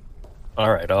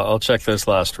 All right, I'll check this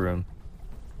last room.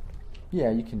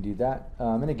 Yeah, you can do that.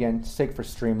 And again, sake for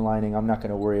streamlining, I'm not going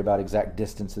to worry about exact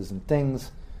distances and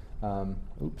things.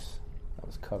 Oops, that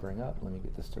was covering up. Let me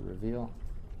get this to reveal.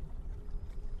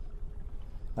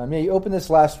 Yeah, you open this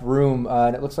last room,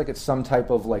 and it looks like it's some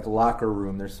type of like locker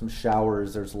room. There's some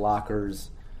showers, there's lockers.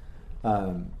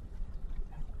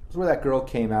 It's where that girl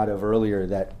came out of earlier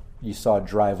that you saw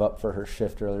drive up for her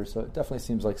shift earlier. So it definitely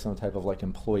seems like some type of like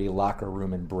employee locker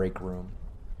room and break room.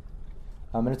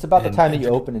 And it's about the time that you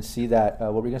open and see that.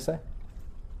 What were you going to say?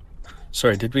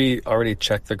 Sorry, did we already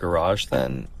check the garage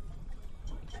then?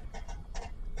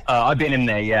 I've been in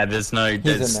there. Yeah, there's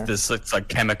He's like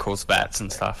chemicals, vats,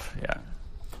 and stuff. Yeah.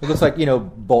 It looks like,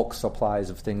 bulk supplies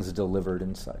of things delivered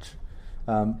and such.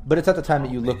 But it's at the time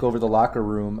that you look over the locker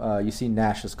room, you see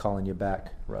Nash is calling you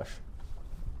back, Rush.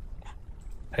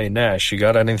 Hey, Nash, you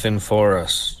got anything for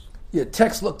us? Yeah,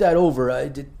 Tex looked that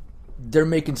over. They're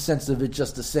making sense of it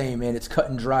just the same, man. It's cut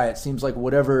and dry. It seems like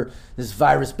whatever this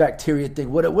virus, bacteria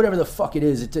thing, whatever the fuck it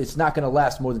is, it's not going to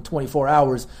last more than 24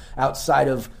 hours outside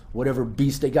of whatever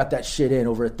beast they got that shit in,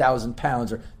 over 1,000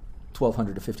 pounds or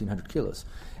 1,200 to 1,500 kilos.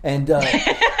 And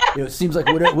it seems like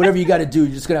whatever you got to do,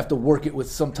 you're just going to have to work it with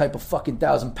some type of fucking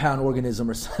 1,000-pound organism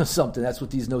or something. That's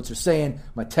what these notes are saying.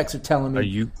 My texts are telling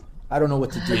me. I don't know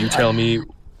what to do. Are you telling me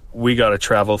we got to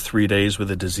travel 3 days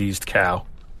with a diseased cow?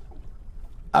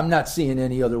 I'm not seeing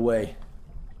any other way.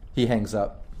 He hangs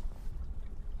up.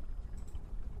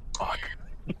 Fuck.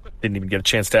 Didn't even get a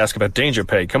chance to ask about danger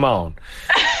pay. Come on.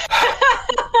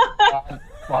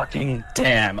 Fucking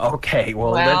damn. Okay,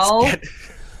 well let's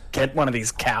get one of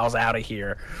these cows out of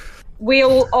here.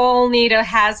 We'll all need a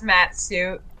hazmat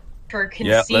suit for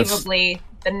conceivably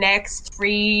the next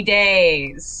 3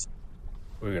 days.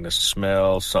 We're going to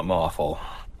smell something awful.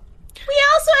 We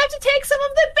also have to take some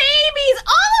of the babies.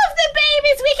 All of the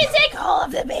babies. We can take all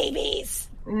of the babies.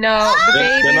 No, the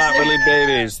babies. They're not really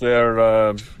babies.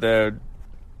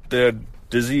 They're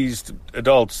diseased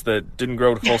adults that didn't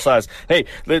grow to full size. Hey,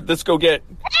 let's go get...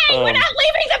 Hey, we're not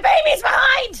leaving the babies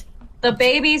behind. The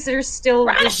babies are still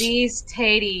diseased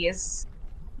Hades.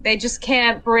 They just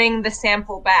can't bring the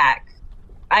sample back.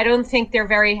 I don't think they're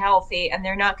very healthy, and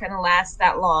they're not going to last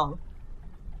that long.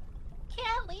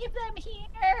 Can't leave them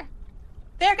here.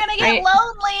 They're going to get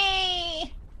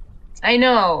lonely. I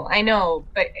know,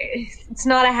 but it's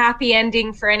not a happy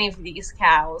ending for any of these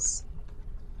cows.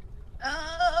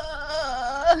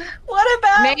 What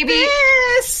about maybe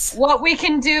this? What we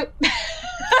can do...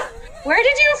 Where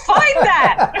did you find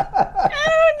that? I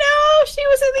don't know. She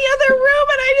was in the other room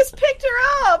and I just picked her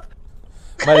up.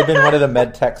 Might have been one of the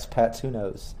Medtech's pets. Who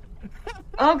knows?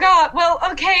 Oh God. Well,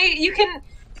 okay. You can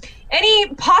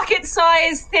any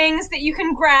pocket-sized things that you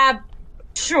can grab.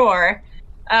 Sure.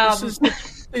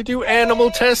 They do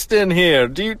animal testing here.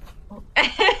 Do you?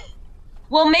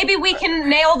 Well, maybe we can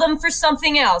nail them for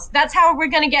something else. That's how we're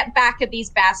gonna get back at these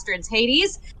bastards,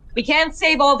 Hades. We can't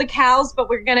save all the cows, but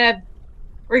we're gonna,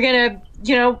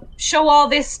 show all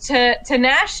this to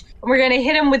Nash, and we're gonna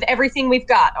hit him with everything we've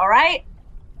got. All right?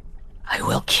 I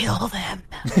will kill them.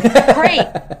 Great.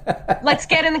 Let's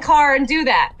get in the car and do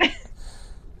that.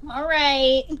 All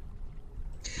right.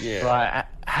 Yeah. Right,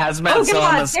 hazmat Oh, on.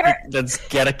 God, Let's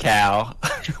get a cow.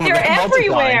 They're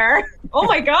everywhere. Oh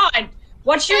my God.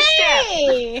 What's your step?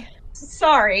 Hey!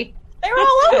 Sorry. They're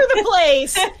all over the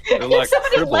place. They're like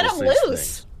Somebody let cribbles, them these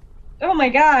loose. things. Oh my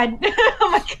God. Oh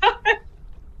my God.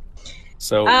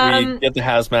 So we get the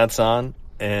hazmats on,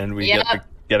 and we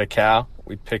get a cow.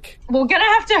 We pick. We're gonna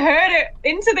have to herd it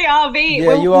into the RV.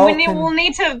 Yeah, We'll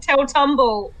need to tell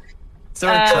Tumble Is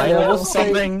there a trailer we'll or say-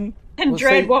 something? and We'll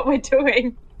dread say- what we're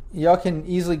doing. Y'all can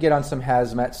easily get on some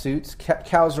hazmat suits.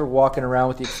 Cows are walking around,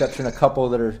 with the exception of a couple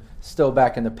that are still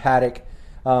back in the paddock.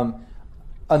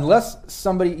 Unless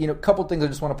somebody, a couple things I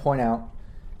just want to point out.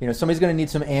 Somebody's going to need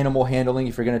some animal handling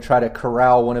if you're going to try to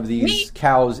corral one of these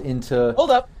cows into,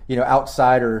 Hold up.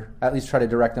 outside, or at least try to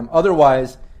direct them.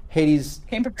 Otherwise, Hades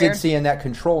Came prepared. did see in that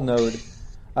control node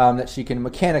that she can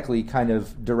mechanically kind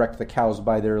of direct the cows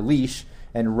by their leash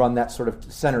and run that sort of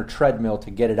center treadmill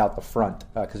to get it out the front,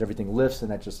 because everything lifts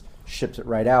and that just ships it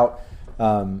right out,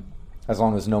 as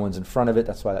long as no one's in front of it.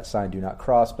 That's why that sign, do not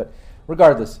cross. But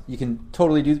regardless, you can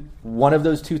totally do one of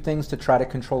those two things to try to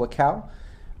control a cow.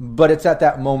 But it's at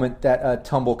that moment that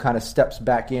Tumble kind of steps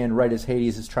back in right as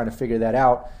Hades is trying to figure that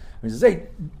out. He says, "Hey,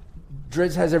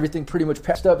 Dredz has everything pretty much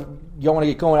patched up. Y'all want to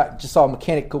get going? I just saw a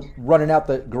mechanic go running out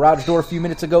the garage door a few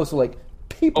minutes ago, so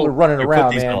people are running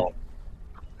around, man."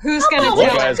 Who's gonna Oh, tell we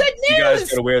got us? good You guys news.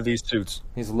 gotta wear these suits.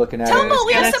 He's looking at Tumble, it.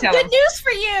 we have gonna some tell good him. news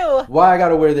for you. Why I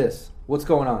gotta wear this? What's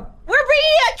going on? We're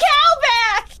bringing a cow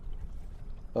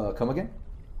back. Come again?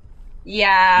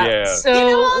 Yeah. Yeah. So You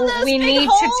know all those we big need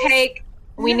holes?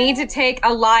 to take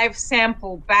a live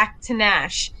sample back to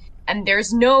Nash, and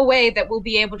there's no way that we'll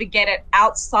be able to get it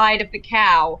outside of the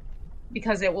cow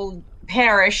because it will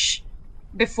perish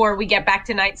before we get back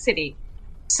to Night City.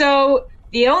 So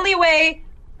the only way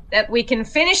that we can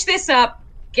finish this up,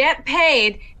 get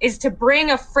paid, is to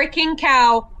bring a freaking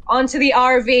cow onto the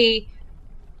RV.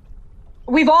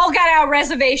 We've all got our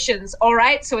reservations, all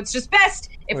right? So it's just best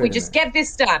if Wait we a just minute. get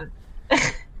this done.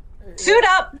 Suit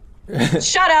up,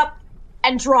 shut up,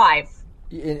 and drive.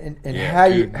 And Yeah,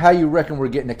 how dude. you reckon we're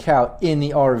getting a cow in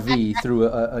the RV through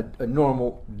a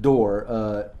normal door?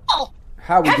 Oh,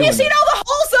 How are we have doing you seen that? all the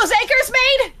holes those anchors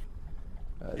made?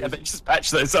 Yeah, they just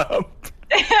patch those up.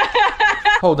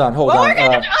 Hold on. Well, we're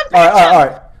gonna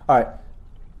All right.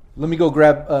 Let me go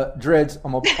grab Dredz.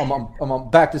 I'm gonna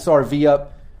back this RV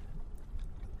up.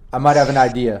 I might have an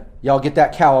idea. Y'all get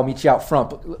that cow. I'll meet you out front.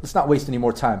 But let's not waste any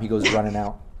more time. He goes running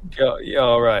out. Yeah,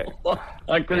 all right.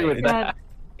 I agree with that.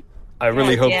 I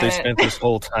really hope damn they it. spent this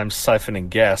whole time siphoning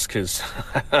gas, because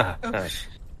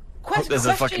Hope there's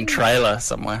a fucking trailer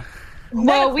somewhere.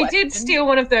 Well, we did steal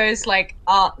one of those,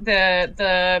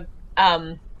 the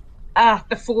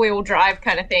four-wheel drive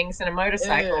kind of things and a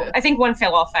motorcycle. Yeah. I think one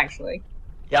fell off, actually.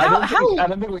 Yeah, How- I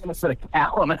don't think we're gonna fit a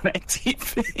cow on an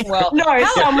ATV. Well, No,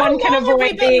 someone can long have we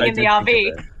avoid been- being I in the did think RV.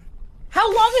 of that. How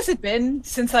long has it been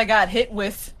since I got hit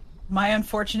with my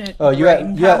unfortunate Oh, you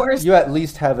brain powers? at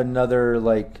least have another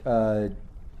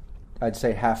I'd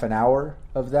say half an hour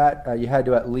of that. You had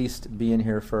to at least be in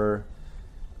here for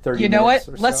 30 You know minutes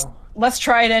what? or so. Let's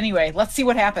try it anyway. Let's see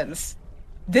what happens.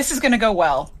 This is going to go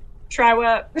well. Try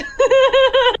what?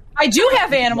 I do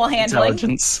have animal handling.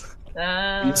 Intelligence.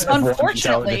 Use of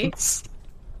Unfortunately- intelligence.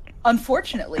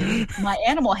 Unfortunately, my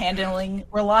animal handling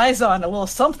relies on a little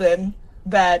something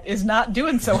that is not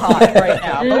doing so hot right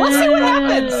now. But let's see what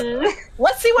happens.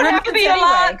 Let's see what Remember happens your anyway.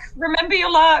 luck. Remember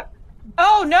your luck.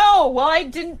 Oh no! Well, I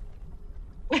didn't.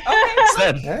 Okay,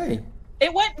 Said, Hey.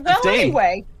 it went well 15.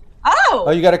 anyway. Oh,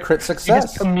 Oh, you got a crit you success.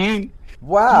 just commune.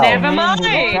 Wow. never mind.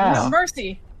 Wow.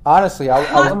 Mercy. Honestly, On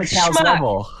I'll the cow's Schmuck.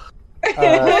 level.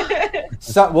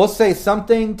 we'll say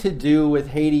something to do with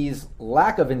Hades'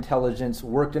 lack of intelligence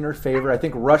worked in her favor. I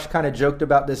think Rush kind of joked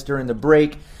about this during the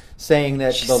break, saying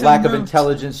that She's the so lack of moved.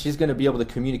 intelligence, she's going to be able to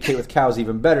communicate with cows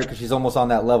even better because she's almost on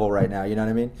that level right now. You know what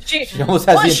I mean? She- She almost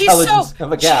has Well, the she's intelligence so-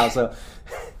 of a cow. So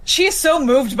She is so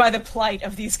moved by the plight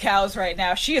of these cows right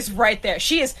now. She is right there.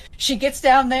 She gets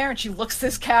down there and she looks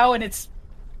this cow and it's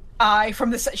eye from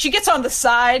the side. She gets on the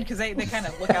side because they kind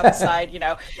of look out the side,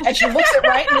 and she looks it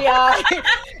right in the eye,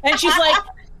 and she's like,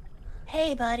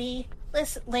 "Hey, buddy,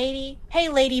 listen, lady. Hey,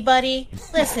 lady, buddy,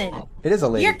 listen. It is a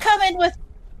lady. You're coming with.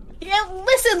 Yeah,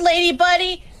 listen, lady,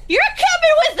 buddy. You're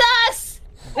coming with us,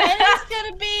 and it's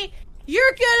gonna be.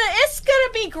 It's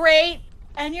gonna be great,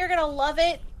 and you're gonna love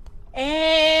it.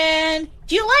 And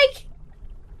do you like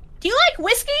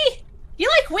whiskey? Do you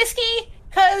like whiskey?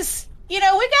 Because, we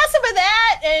got some of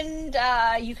that, and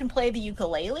you can play the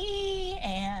ukulele,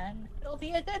 and it'll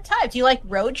be a good time. Do you like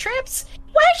road trips?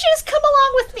 Why don't you just come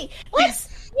along with me?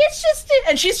 It's just...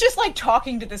 And she's just, like,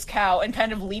 talking to this cow and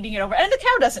kind of leading it over. And the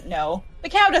cow doesn't know.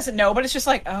 But it's just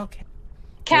like, okay.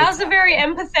 Cows are very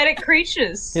empathetic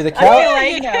creatures. Yeah, the cow...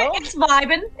 I feel like it's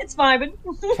vibing.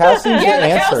 Cow seems to the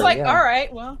answer. Cow's like, all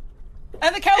right, well...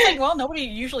 And the cow's like, well, nobody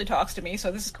usually talks to me,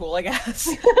 so this is cool, I guess.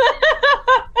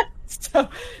 So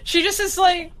she just is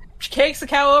like, she takes the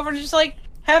cow over and just like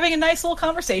having a nice little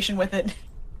conversation with it.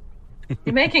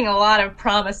 You're making a lot of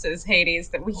promises, Hades,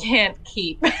 that we can't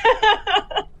keep. Hey,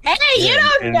 you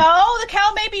don't know! The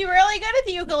cow may be really good at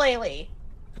the ukulele.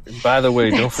 By the way,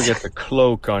 don't forget the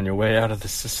cloak on your way out of the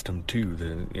system,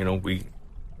 too. We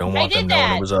don't want them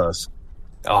knowing it was us.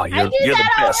 Oh, you're the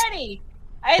best. Already.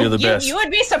 You're the best. You would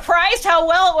be surprised how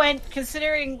well it went,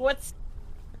 considering what's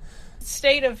the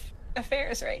state of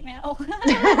affairs right now.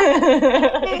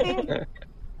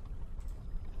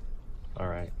 All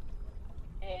right.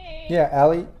 Yeah,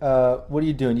 Allie, what are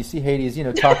you doing? You see Hades,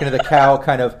 talking to the cow,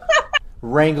 kind of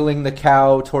wrangling the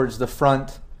cow towards the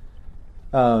front.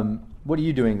 What are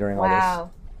you doing during all this?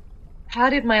 Wow. How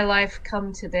did my life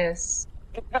come to this?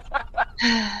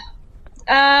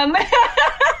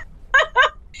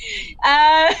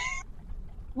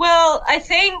 Well, I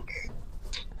think,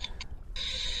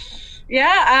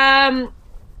 I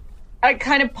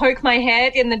kind of poke my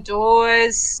head in the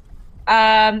doors.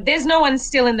 There's no one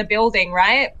still in the building,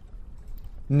 right?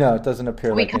 No, it doesn't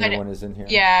appear like anyone is in here.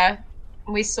 Yeah,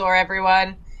 we saw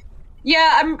everyone.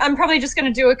 Yeah, I'm probably just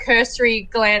going to do a cursory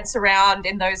glance around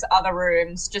in those other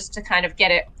rooms just to kind of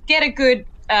get a good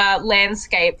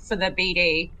landscape for the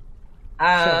BD.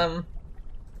 Sure.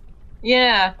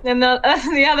 Yeah, and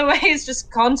the other way is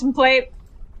just contemplate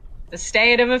the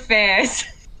state of affairs.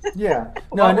 Yeah.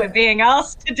 What we're being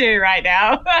asked to do right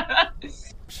now.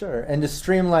 Sure. And to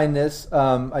streamline this,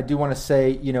 I do want to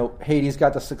say, Hades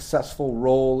got the successful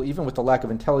role, even with the lack of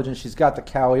intelligence. She's got the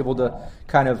cow able to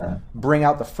kind of bring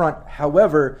out the front.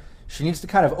 However, she needs to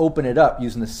kind of open it up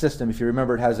using the system. If you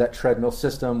remember, it has that treadmill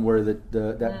system where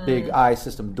that big eye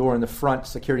system door in the front,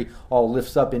 security all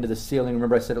lifts up into the ceiling.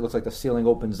 Remember I said it looks like the ceiling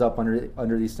opens up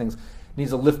under these things. It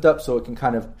needs to lift up so it can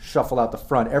kind of shuffle out the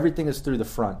front. Everything is through the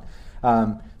front.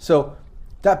 So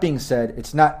that being said,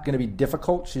 it's not going to be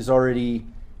difficult. She's already,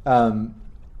 for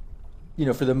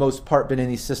the most part, been in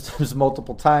these systems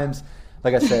multiple times.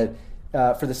 Like I said,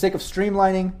 for the sake of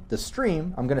streamlining the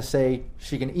stream, I'm going to say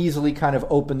she can easily kind of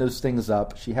open those things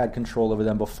up. She had control over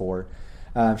them before.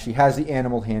 She has the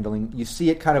animal handling. You see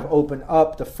it kind of open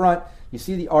up the front. You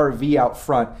see the RV out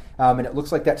front, and it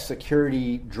looks like that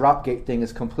security drop gate thing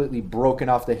is completely broken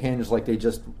off the hinge, like they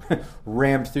just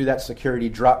rammed through that security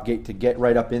drop gate to get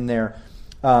right up in there.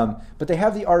 But they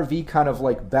have the RV kind of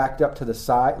like backed up to the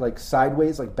side, like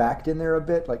sideways, like backed in there a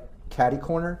bit, like catty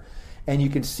corner. And you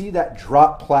can see that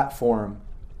drop platform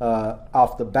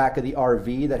off the back of the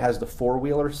RV that has the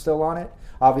four-wheeler still on it.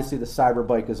 Obviously, the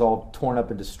cyberbike is all torn up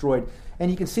and destroyed. And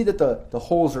you can see that the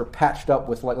holes are patched up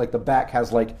with like the back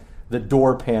has like the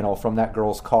door panel from that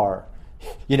girl's car.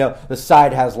 The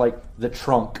side has like the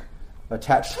trunk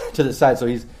attached to the side. So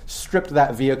he's stripped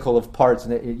that vehicle of parts,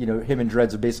 and him and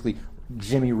Dreads have basically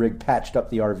Jimmy rig patched up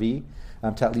the RV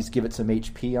to at least give it some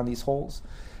HP on these holes.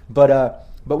 But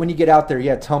when you get out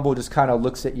there, Tumble just kind of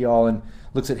looks at y'all and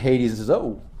looks at Hades and says,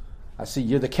 "Oh, I see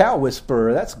you're the cow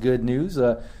whisperer. That's good news.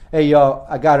 Hey, y'all,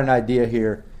 I got an idea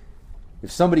here.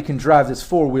 If somebody can drive this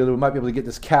four-wheeler, we might be able to get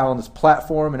this cow on this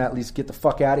platform and at least get the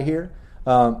fuck out of here.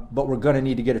 But we're going to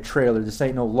need to get a trailer. This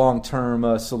ain't no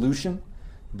long-term solution,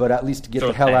 but at least to get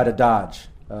the hell out of Dodge.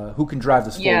 Who can drive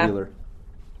this four-wheeler?"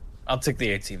 I'll take the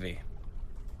ATV.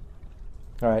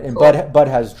 All right, and cool. Bud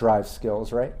has drive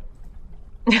skills, right?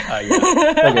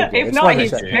 Yeah. Okay, if not,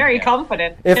 he's very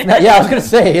confident. If not, I was going to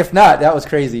say, if not, that was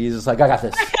crazy. He's just like, I got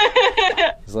this.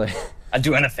 He's like, I'd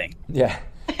do anything. Yeah.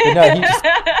 But no, he just...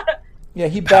 Yeah,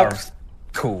 he backs.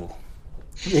 Cool.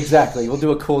 Exactly. We'll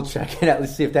do a cool check and at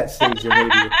least see if that saves you.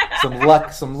 Maybe some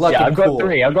luck. Yeah, I've got cool.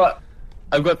 3. I've got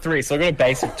 3. So I've got a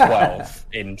base of 12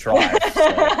 in drive.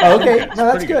 So okay, no,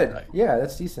 that's good. Yeah,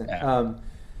 that's decent.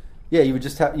 Yeah. You would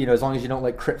just have, as long as you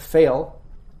don't crit fail,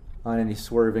 on any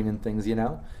swerving and things,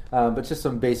 but just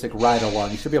some basic ride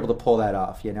along. You should be able to pull that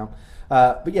off,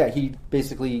 But yeah, he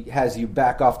basically has you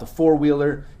back off the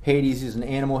four-wheeler. Hades using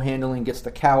animal handling, gets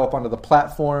the cow up onto the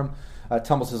platform.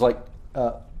 Tumbles is like,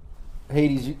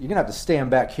 Hades, you're gonna have to stand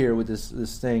back here with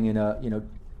this thing and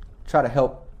try to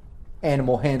help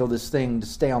animal handle this thing to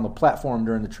stay on the platform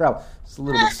during the travel. It's a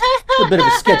bit of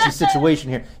a sketchy situation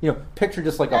here. Picture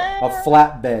just like a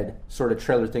flatbed sort of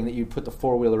trailer thing that you put the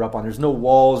four-wheeler up on. There's no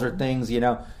walls or things,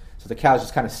 so the cow's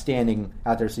just kind of standing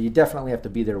out there. So you definitely have to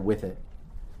be there with it.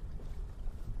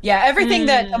 Yeah, everything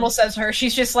that Tumble says to her,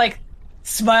 she's just like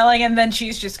smiling, and then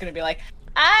she's just going to be like,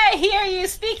 I hear you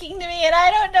speaking to me, and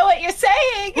I don't know what you're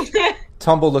saying.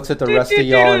 Tumble looks at the rest of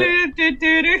y'all.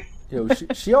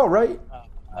 She all right?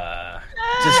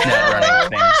 Just net running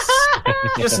things.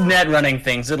 Just net running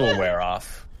things. It'll wear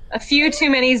off. A few too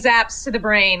many zaps to the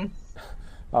brain.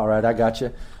 All right, I got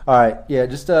you. All right, yeah,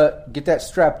 just get that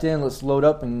strapped in. Let's load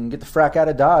up and get the frack out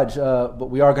of Dodge. But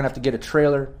we are going to have to get a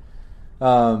trailer.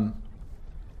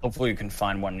 Hopefully you can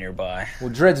find one nearby. Well,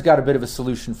 Dread's got a bit of a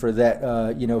solution for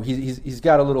that. He's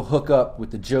got a little hookup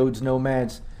with the Jodes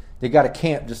Nomads. They got a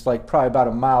camp just like probably about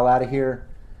a mile out of here.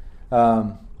 We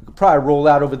could probably roll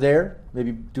out over there,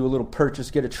 maybe do a little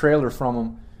purchase, get a trailer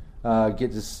from them,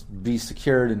 get this beast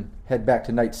secured, and head back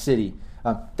to Night City.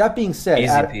 That being said,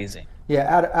 easy peasy.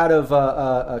 Out of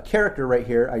a character right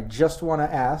here, I just want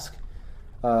to ask,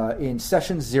 in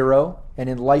Session 0 and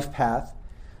in Life Path,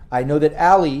 I know that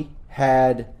Allie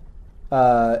had,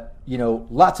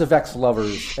 lots of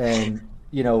ex-lovers and,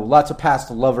 lots of past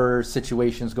lover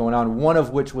situations going on, one of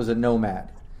which was a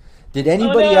nomad. Did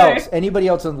anybody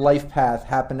else in Life Path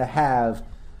happen to have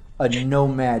a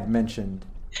nomad mentioned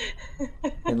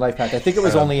in Life Path? I think it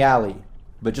was only Allie,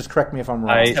 but just correct me if I'm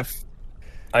wrong.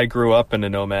 I grew up in a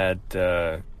nomad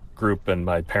group, and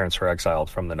my parents were exiled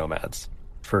from the nomads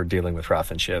for dealing with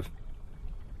Wrath and Shiv.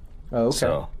 Oh, okay.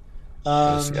 So,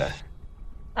 this guy.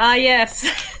 Yes.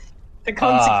 The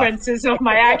consequences of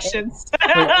my actions.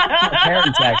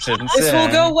 Parents' actions. This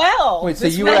will go well. Wait, so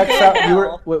you were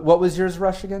exiled? What was yours,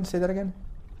 Rush, again? Say that again.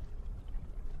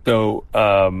 So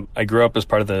I grew up as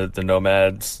part of the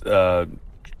nomads,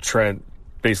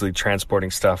 basically transporting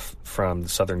stuff from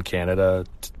southern Canada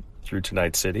through to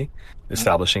Night City,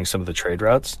 establishing some of the trade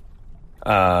routes.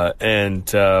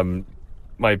 And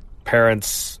my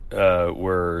parents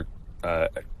were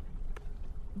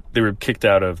they were kicked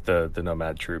out of the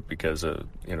nomad troop because of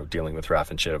dealing with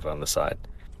Wrath and Shiv on the side.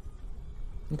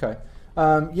 Okay.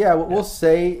 What we'll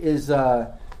say is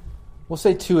we'll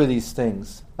say two of these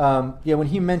things. When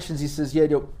he mentions, he says,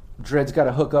 Dread's got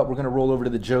to hook up. We're going to roll over to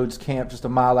the Jodes camp just a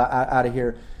mile out of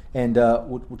here, and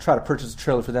we'll try to purchase a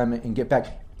trailer for them and get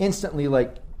back. Instantly,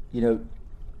 you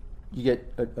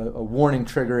get a warning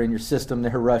trigger in your system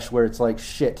there, Rush, where it's like,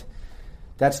 shit,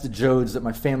 that's the Jodes that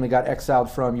my family got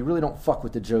exiled from. You really don't fuck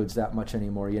with the Jodes that much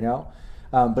anymore,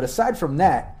 But aside from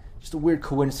that, just a weird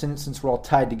coincidence since we're all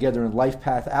tied together in Life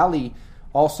Path, Allie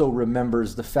also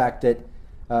remembers the fact that,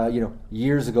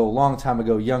 years ago, a long time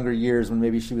ago, younger years when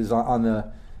maybe she was on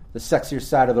the sexier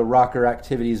side of the rocker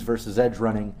activities versus edge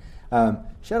running,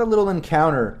 she had a little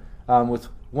encounter with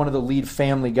one of the lead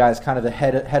family guys, kind of the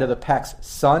head of the pack's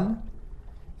son.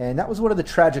 And that was one of the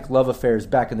tragic love affairs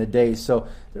back in the day. So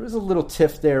there was a little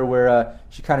tiff there where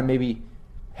she kind of maybe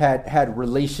had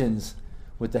relations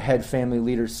with the head family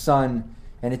leader's son,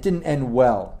 and it didn't end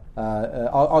well.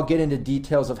 I'll get into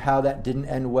details of how that didn't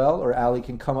end well, or Allie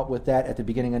can come up with that at the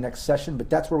beginning of next session. But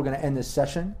that's where we're going to end this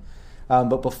session.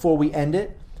 But before we end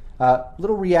it,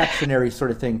 little reactionary sort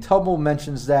of thing. Tumble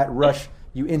mentions that. Rush,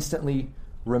 you instantly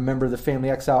remember the family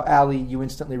exile. Allie, you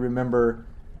instantly remember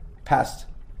past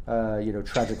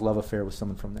tragic love affair with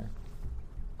someone from there.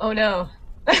 Oh no.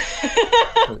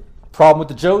 Problem with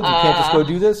the Jodes? You can't just go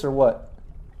do this, or what?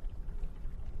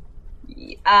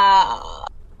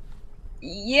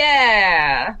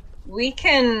 Yeah. We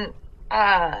can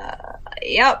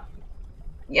yep.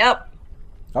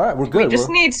 All right, we're good. We just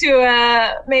need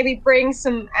to maybe bring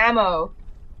some ammo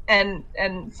and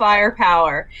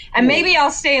firepower. And maybe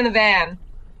I'll stay in the van.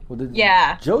 Well,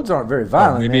 yeah. Jodes aren't very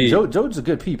violent, maybe... man. Jodes are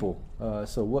good people.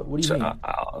 So what do you mean?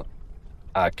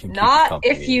 I can not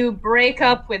if you break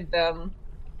up with them.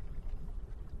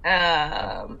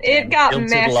 It got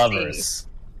messy. Lovers.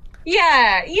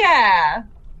 Yeah.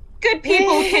 Good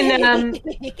people can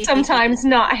sometimes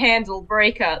not handle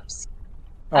breakups,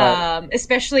 right.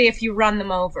 Especially if you run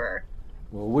them over.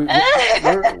 Well,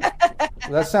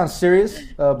 that sounds serious,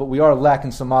 but we are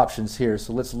lacking some options here.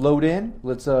 So let's load in.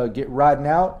 Let's get riding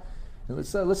out.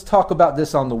 Let's talk about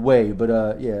this on the way, but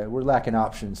we're lacking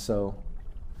options, so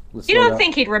let's. You don't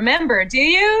think he'd remember, do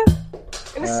you?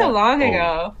 It was so long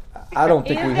ago. I don't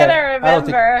think He's we gonna have.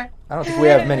 remember. I don't think we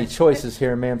have many choices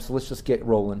here, ma'am. So let's just get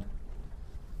rolling.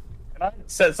 Can I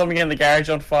set something in the garage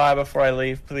on fire before I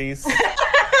leave, please?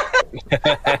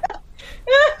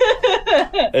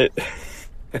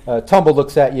 Tumble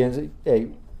looks at you and says, "Hey,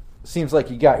 seems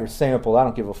like you got your sample. I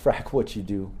don't give a frack what you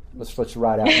do. Let's let you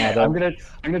ride out now, though." I'm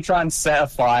gonna try and set a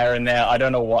fire in there. I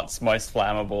don't know what's most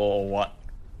flammable or what.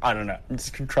 I don't know. I'm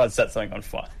just gonna try and set something on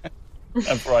fire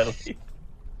before I leave.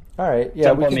 All right, yeah,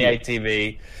 Jump we on the can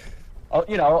ATV.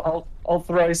 I'll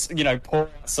throw pour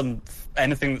out some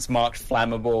anything that's marked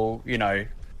flammable.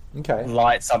 Okay.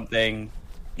 Light something.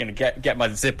 Get my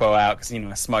Zippo out because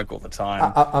I smoke all the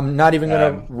time. I'm not even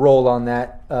going to roll on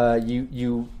that.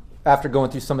 You after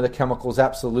going through some of the chemicals,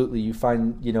 absolutely, you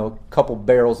find a couple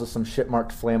barrels of some shit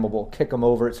marked flammable. Kick them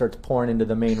over, it starts pouring into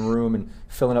the main room and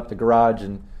filling up the garage.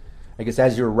 And I guess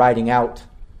as you're riding out,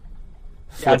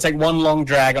 I take one long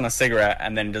drag on a cigarette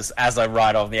and then just as I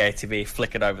ride off the ATV,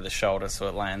 flick it over the shoulder so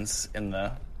it lands in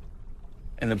the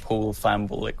pool of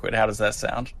flammable liquid. How does that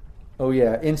sound? Oh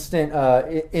yeah, instant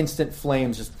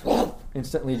flames just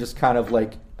instantly just kind of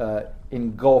like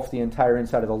engulf the entire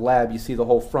inside of the lab. You see the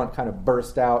whole front kind of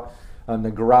burst out,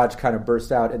 the garage kind of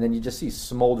burst out, and then you just see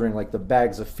smoldering, like the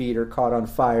bags of feed are caught on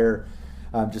fire.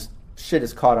 Just shit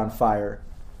is caught on fire.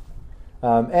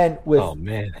 And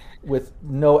with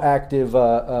no active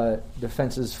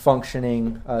defenses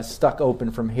functioning, stuck open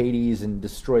from Hades and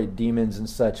destroyed demons and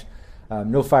such,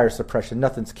 no fire suppression,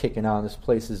 nothing's kicking on. This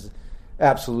place is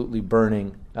absolutely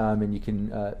burning, and you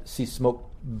can see smoke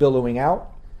billowing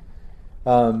out.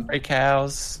 Stray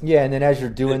cows. Yeah, and then as you're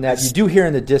doing that, you do hear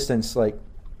in the distance, like...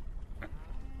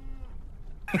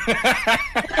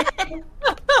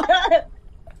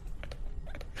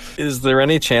 Is there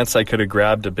any chance I could have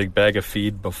grabbed a big bag of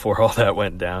feed before all that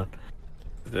went down?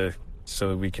 So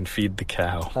that we can feed the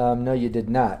cow. No, you did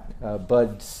not.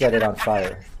 Bud set it on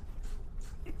fire.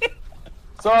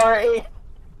 Sorry.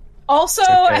 Also,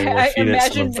 Okay, we'll I feed it some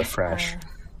imagine of the fresh.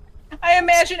 I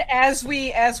imagine as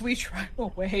we drive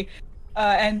away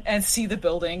and see the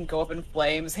building go up in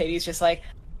flames, Hades just like,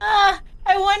 I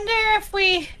wonder if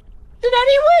did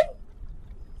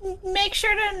anyone make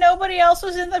sure that nobody else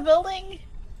was in the building?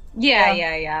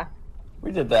 Yeah.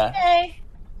 We did that. Hey,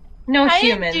 No I didn't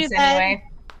humans, do that. anyway.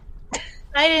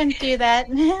 I didn't do that.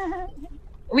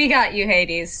 We got you,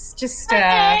 Hades. Just,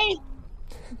 Okay.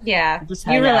 yeah, Just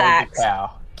you hang out with relax. the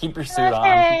cow. Keep your suit on.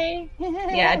 Okay.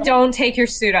 Yeah, don't take your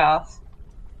suit off.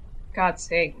 God's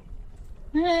sake.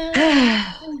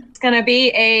 It's gonna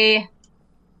be a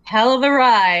hell of a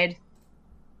ride.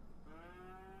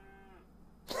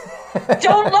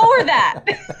 Don't lower that!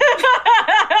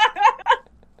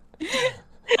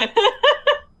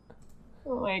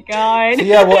 Oh my god. So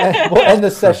yeah, we'll end the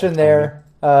session there.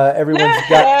 Everyone's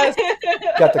got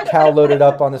the cow loaded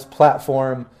up on this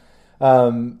platform.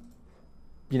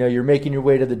 You're making your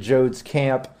way to the Jodes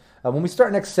camp. When we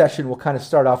start next session, we'll kind of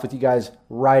start off with you guys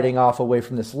riding off away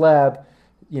from this lab.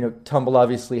 Tumble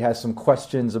obviously has some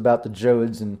questions about the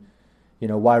Jodes and,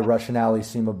 why Rush and Allie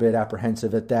seem a bit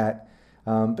apprehensive at that.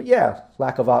 But yeah,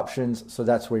 lack of options, so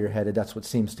that's where you're headed. That's what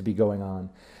seems to be going on.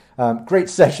 Great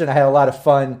session. I had a lot of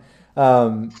fun.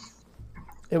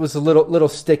 It was a little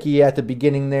sticky at the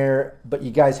beginning there, but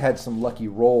you guys had some lucky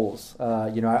rolls.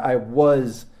 I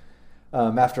was...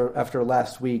 after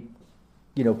last week,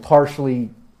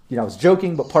 partially, I was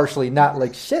joking, but partially not.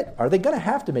 Like, shit, are they going to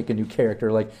have to make a new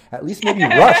character? Like, at least maybe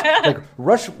Rush. Like,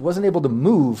 Rush wasn't able to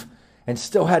move and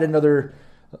still had another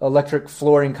electric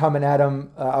flooring coming at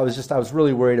him. I was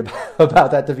really worried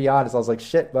about that, to be honest. I was like,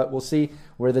 shit, but we'll see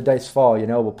where the dice fall.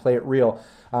 We'll play it real.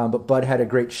 But Bud had a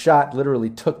great shot, literally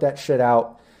took that shit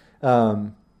out.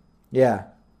 Yeah.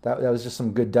 That was just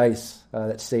some good dice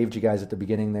that saved you guys at the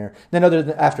beginning there. Then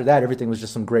after that, everything was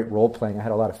just some great role playing. I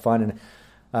had a lot of fun, and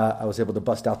I was able to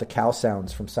bust out the cow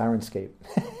sounds from Sirenscape.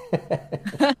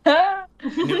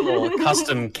 New little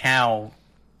custom cow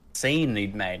scene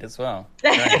you'd made as well.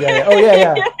 Yeah. Oh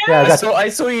yeah. I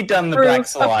saw you done the black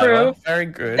saliva. Very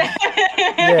good.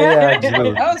 Yeah. That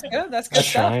was good. That's good stuff.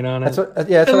 Shine on it. That's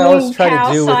what I always try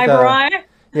to do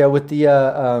with the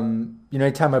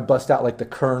anytime I bust out like the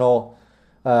Colonel.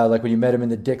 Like when you met him in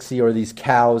the Dixie or these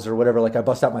cows or whatever, like I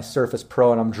bust out my Surface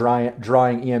Pro and I'm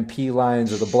drawing EMP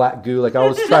lines or the black goo. Like I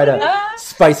always try to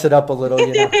spice it up a little,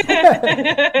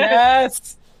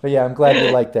 Yes. But yeah, I'm glad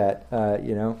you liked that.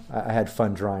 I had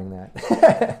fun drawing that.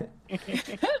 But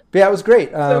yeah, it was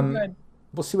great. So good.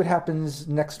 We'll see what happens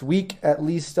next week. At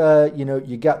least,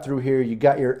 you got through here. You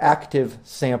got your active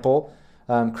sample.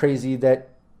 Crazy that,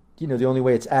 the only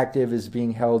way it's active is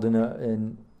being held in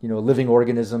a living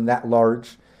organism that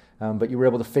large. but you were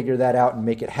able to figure that out and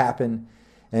make it happen.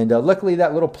 And luckily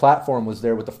that little platform was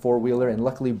there with the four-wheeler, and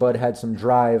luckily Bud had some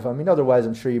drive. I mean, otherwise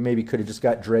I'm sure you maybe could have just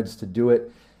got Dreads to do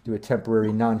it, do a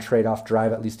temporary non-trade-off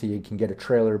drive, at least till you can get a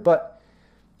trailer. But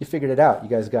you figured it out. You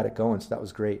guys got it going, so that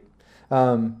was great.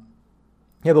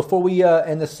 Before we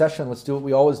end the session, let's do what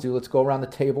we always do. Let's go around the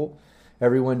table.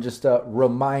 Everyone just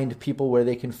remind people where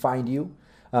they can find you.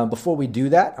 Before we do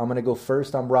that, I'm going to go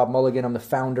first. I'm Rob Mulligan. I'm the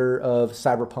founder of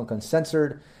Cyberpunk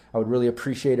Uncensored. I would really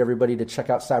appreciate everybody to check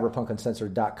out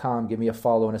cyberpunkuncensored.com. Give me a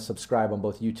follow and a subscribe on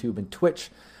both YouTube and Twitch.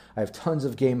 I have tons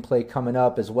of gameplay coming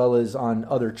up, as well as on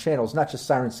other channels, not just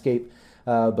Sirenscape,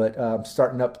 but I'm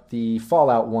starting up the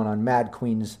Fallout one on Mad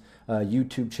Queen's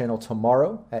YouTube channel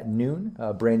tomorrow at noon.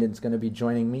 Brandon's going to be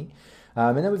joining me.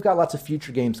 And then we've got lots of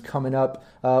future games coming up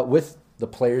with the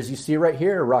players you see right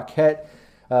here. Rockette,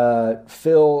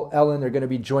 Phil, Ellen, they're going to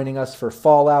be joining us for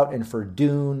Fallout and for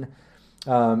Dune,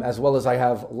 as well as I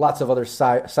have lots of other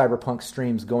Cyberpunk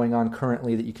streams going on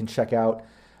currently that you can check out.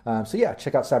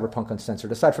 Check out Cyberpunk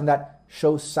Uncensored. Aside from that,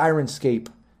 show Sirenscape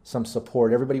some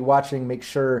support. Everybody watching, make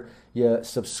sure you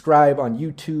subscribe on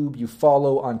YouTube, you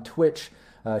follow on Twitch,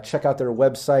 check out their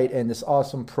website and this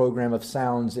awesome program of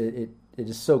sounds. It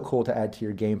is so cool to add to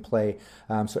your gameplay.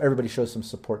 So everybody show some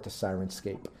support to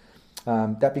Sirenscape.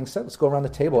 That being said, let's go around the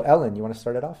table. Ellen, you want to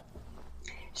start it off?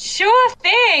 Sure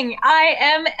thing. I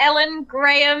am Ellen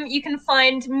Graham. You can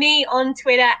find me on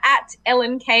Twitter at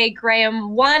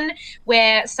EllenKGraham1,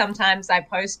 where sometimes I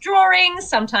post drawings,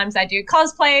 sometimes I do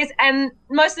cosplays, and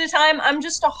most of the time I'm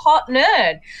just a hot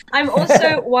nerd. I'm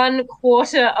also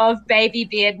 1/4 of Baby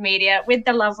Beard Media with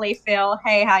the lovely Phil.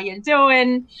 Hey, how you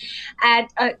doing? And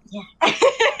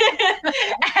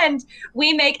and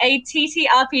we make a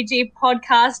TTRPG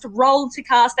podcast, Roll to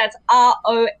Cast. That's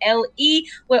ROLE.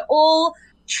 We're all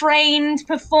trained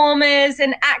performers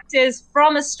and actors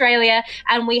from Australia,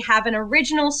 and we have an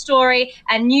original story,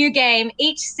 a new game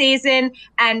each season,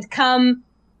 and come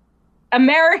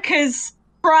America's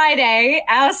Friday,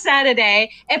 our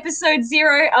Saturday, episode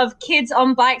 0 of Kids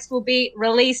on Bikes will be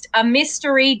released, a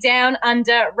mystery down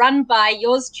under run by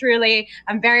yours truly.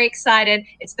 I'm very excited.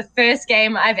 It's the first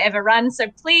game I've ever run, so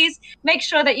please make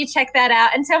sure that you check that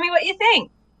out and tell me what you think.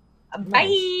 Nice.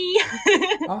 Bye.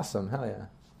 Awesome. Hell yeah.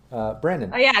 Brandon.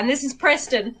 Oh, yeah, and this is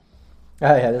Preston.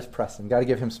 Oh, yeah, there's Preston. Got to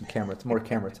give him some camera. It's more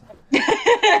camera time.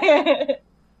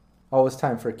 Always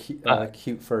time for cute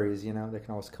furries, you know? They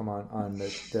can always come on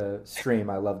the stream.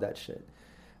 I love that shit.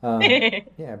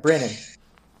 Brandon.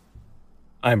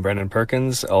 I'm Brandon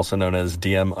Perkins, also known as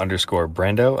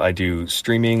DM_Brando. I do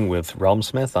streaming with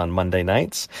Realmsmith on Monday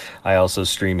nights. I also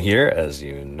stream here, as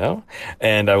you know,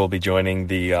 and I will be joining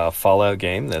the Fallout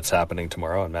game that's happening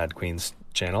tomorrow on Mad Queen's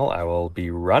channel. I will be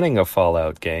running a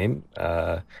Fallout game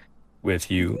with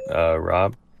you,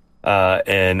 Rob.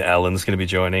 And Ellen's going to be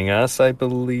joining us, I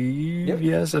believe. Yep.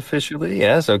 Yes, officially.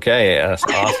 Yes, okay. Yes,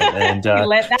 awesome. And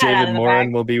David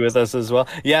Morin will be with us as well.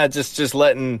 Yeah, just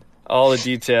letting all the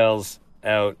details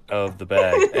out of the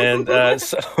bag. And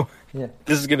this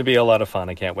is going to be a lot of fun.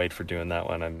 I can't wait for doing that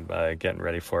one. I'm getting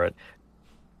ready for it.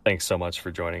 Thanks so much for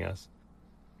joining us.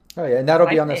 Oh, yeah, and that'll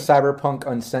be on the Cyberpunk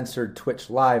Uncensored Twitch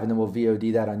Live, and then we'll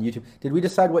VOD that on YouTube. Did we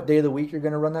decide what day of the week you're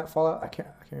going to run that Fallout? I can't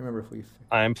remember if we...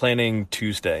 I'm planning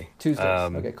Tuesday. Tuesdays,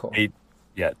 okay, cool.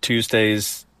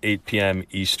 Tuesdays, 8 p.m.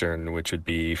 Eastern, which would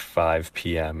be 5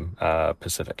 p.m.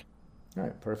 Pacific. All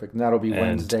right, perfect. And that'll be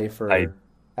Wednesday for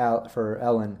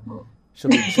Ellen.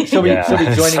 She'll be joining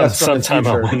us from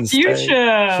the future.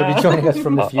 She'll be joining us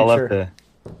from the future.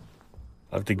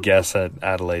 I'll have to guess at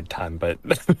Adelaide time, but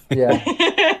yeah,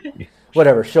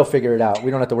 whatever. She'll figure it out. We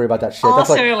don't have to worry about that shit. That's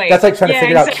like trying to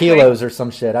figure out kilos or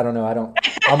some shit. I don't know.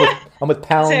 I'm with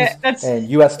pounds and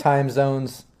U.S. time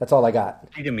zones. That's all I got.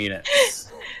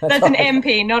 Minutes. That's an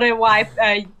MP, not a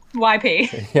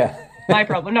YP. Yeah, my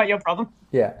problem, not your problem.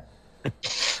 Yeah.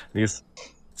 It's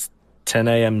 10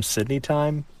 a.m. Sydney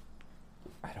time.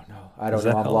 I don't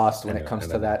know. I'm lost when it comes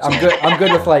to that. I'm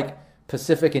good with like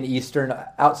Pacific and Eastern.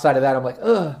 Outside of that, I'm like,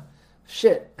 ugh,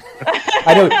 shit.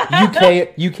 I know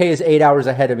UK is 8 hours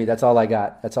ahead of me. That's all I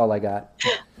got.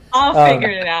 I'll figure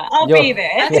it out. I'll be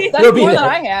there. That's more than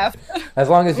I have. As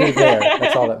long as you're there,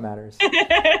 that's all that matters.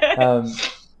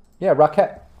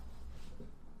 Rockette.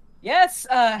 Yes,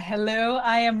 hello.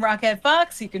 I am Rockette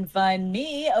Fox. You can find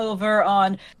me over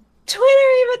on Twitter,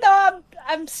 even though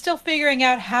I'm still figuring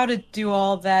out how to do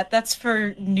all that. That's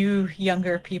for new,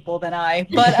 younger people than I.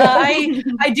 But I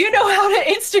do know how to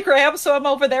Instagram, so I'm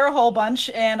over there a whole bunch,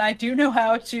 and I do know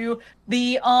how to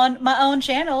be on my own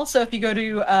channel. So if you go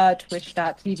to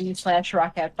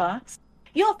twitch.tv/RocketFox,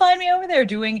 you'll find me over there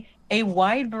doing a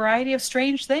wide variety of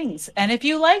strange things. And if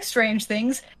you like strange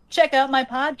things, check out my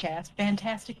podcast,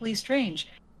 Fantastically Strange.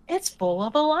 It's full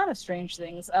of a lot of strange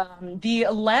things. The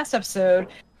last episode,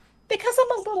 because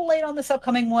I'm a little late on this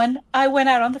upcoming one, I went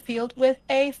out on the field with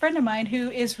a friend of mine who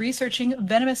is researching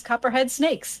venomous copperhead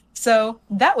snakes. So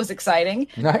that was exciting.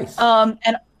 Nice.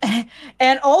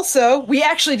 And also, we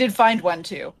actually did find one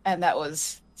too, and that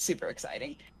was super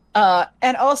exciting.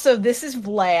 And also, this is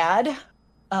Vlad.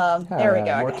 There we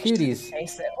go. More cuties.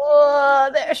 Oh,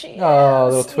 there she is. Oh,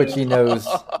 little twitchy nose.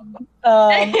 So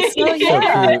yeah, So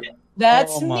cute.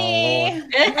 that's Oh, my me.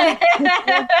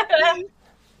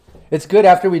 It's good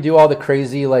after we do all the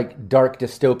crazy, like, dark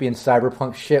dystopian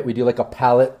cyberpunk shit. We do like a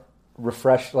palette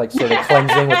refresh, like sort of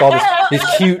cleansing with all these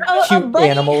cute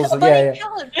animals. Yeah.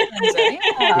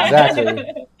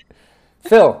 Exactly.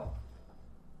 Phil.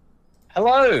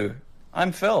 Hello,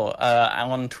 I'm Phil.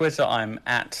 On Twitter, I'm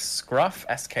at Scruff,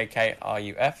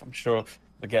 SKKRUF. I'm sure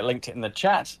we'll get linked in the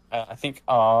chat. I think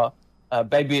our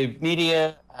Baby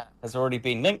Media has already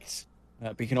been linked.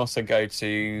 But you can also go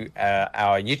to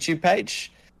our YouTube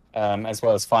page, as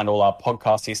well as find all our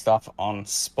podcasty stuff on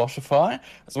Spotify,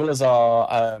 as well as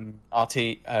our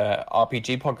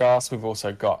RPG podcast. We've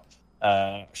also got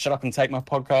Shut Up and Take My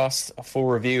Podcast, a full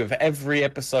review of every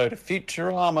episode of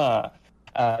Futurama.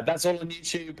 That's all on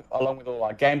YouTube, along with all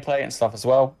our gameplay and stuff as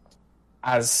well.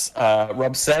 As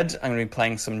Rob said, I'm going to be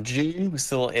playing some Dune. We're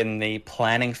still in the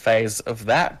planning phase of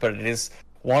that, but it is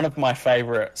one of my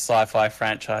favorite sci-fi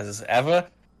franchises ever.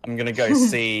 I'm going to go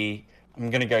see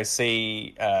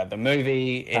the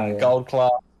movie in Gold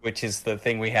Class, which is the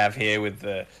thing we have here with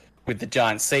the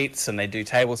giant seats, and they do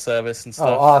table service and stuff.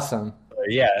 Oh, awesome. So,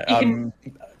 yeah.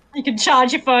 You can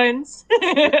charge your phones.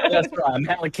 That's right. I'm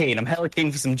hella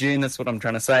keen for some Dune. That's what I'm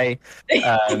trying to say.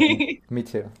 Me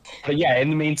too. But yeah, in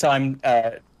the meantime,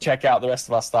 check out the rest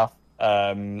of our stuff.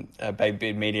 Baby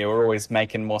Beard Media. We're always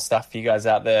making more stuff for you guys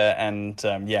out there, and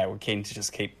yeah, we're keen to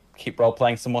just keep role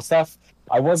playing some more stuff.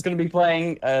 I was going to be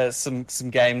playing some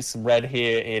games, some Red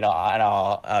here in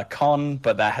our con,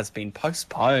 but that has been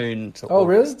postponed to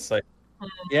August. Really? So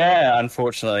yeah,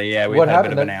 unfortunately, yeah, we've What had a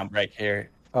bit of happened an outbreak here.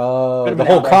 The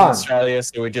whole con. In Australia,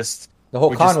 so The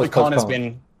whole con was postponed. Has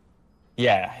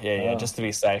been, just to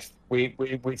be safe. We've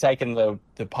taken the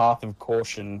path of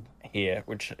caution here,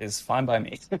 which is fine by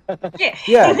me.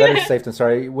 Yeah, better safe than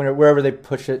sorry. Wherever they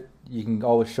push it, you can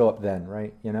always show up then,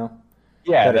 right? You know.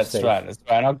 Yeah, better that's safe. right. That's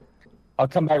right. And I'll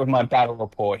come back with my battle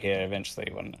report here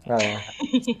eventually when.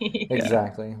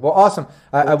 Exactly. Well, awesome.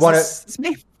 I want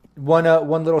to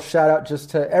one little shout out just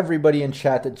to everybody in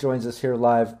chat that joins us here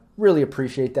live. Really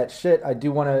appreciate that shit. I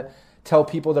do want to tell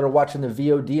people that are watching the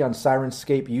VOD on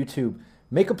Sirenscape YouTube,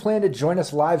 make a plan to join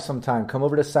us live sometime. Come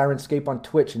over to Sirenscape on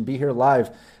Twitch and be here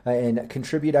live and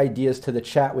contribute ideas to the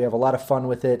chat. We have a lot of fun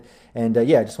with it. And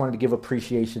yeah, just wanted to give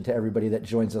appreciation to everybody that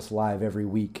joins us live every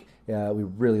week. We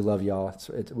really love y'all.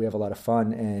 We have a lot of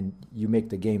fun, and you make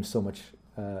the game so much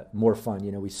more fun.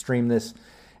 You know, we stream this,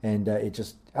 and it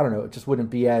just wouldn't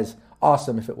be as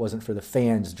awesome if it wasn't for the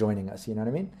fans joining us. You know what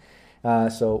I mean?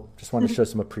 So just wanted to show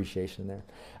some appreciation there.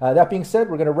 That being said,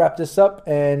 we're going to wrap this up,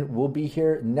 and we'll be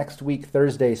here next week,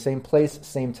 Thursday, same place,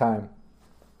 same time.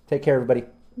 Take care, everybody.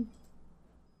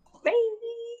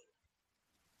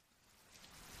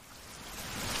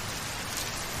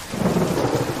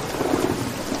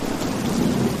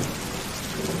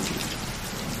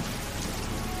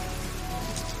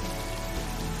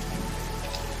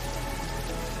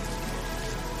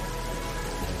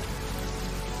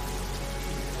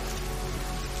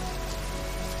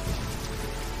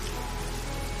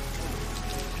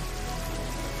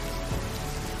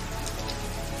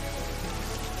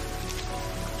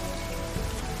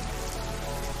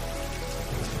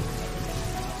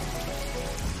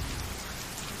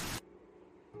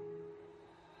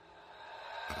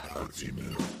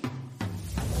 Female.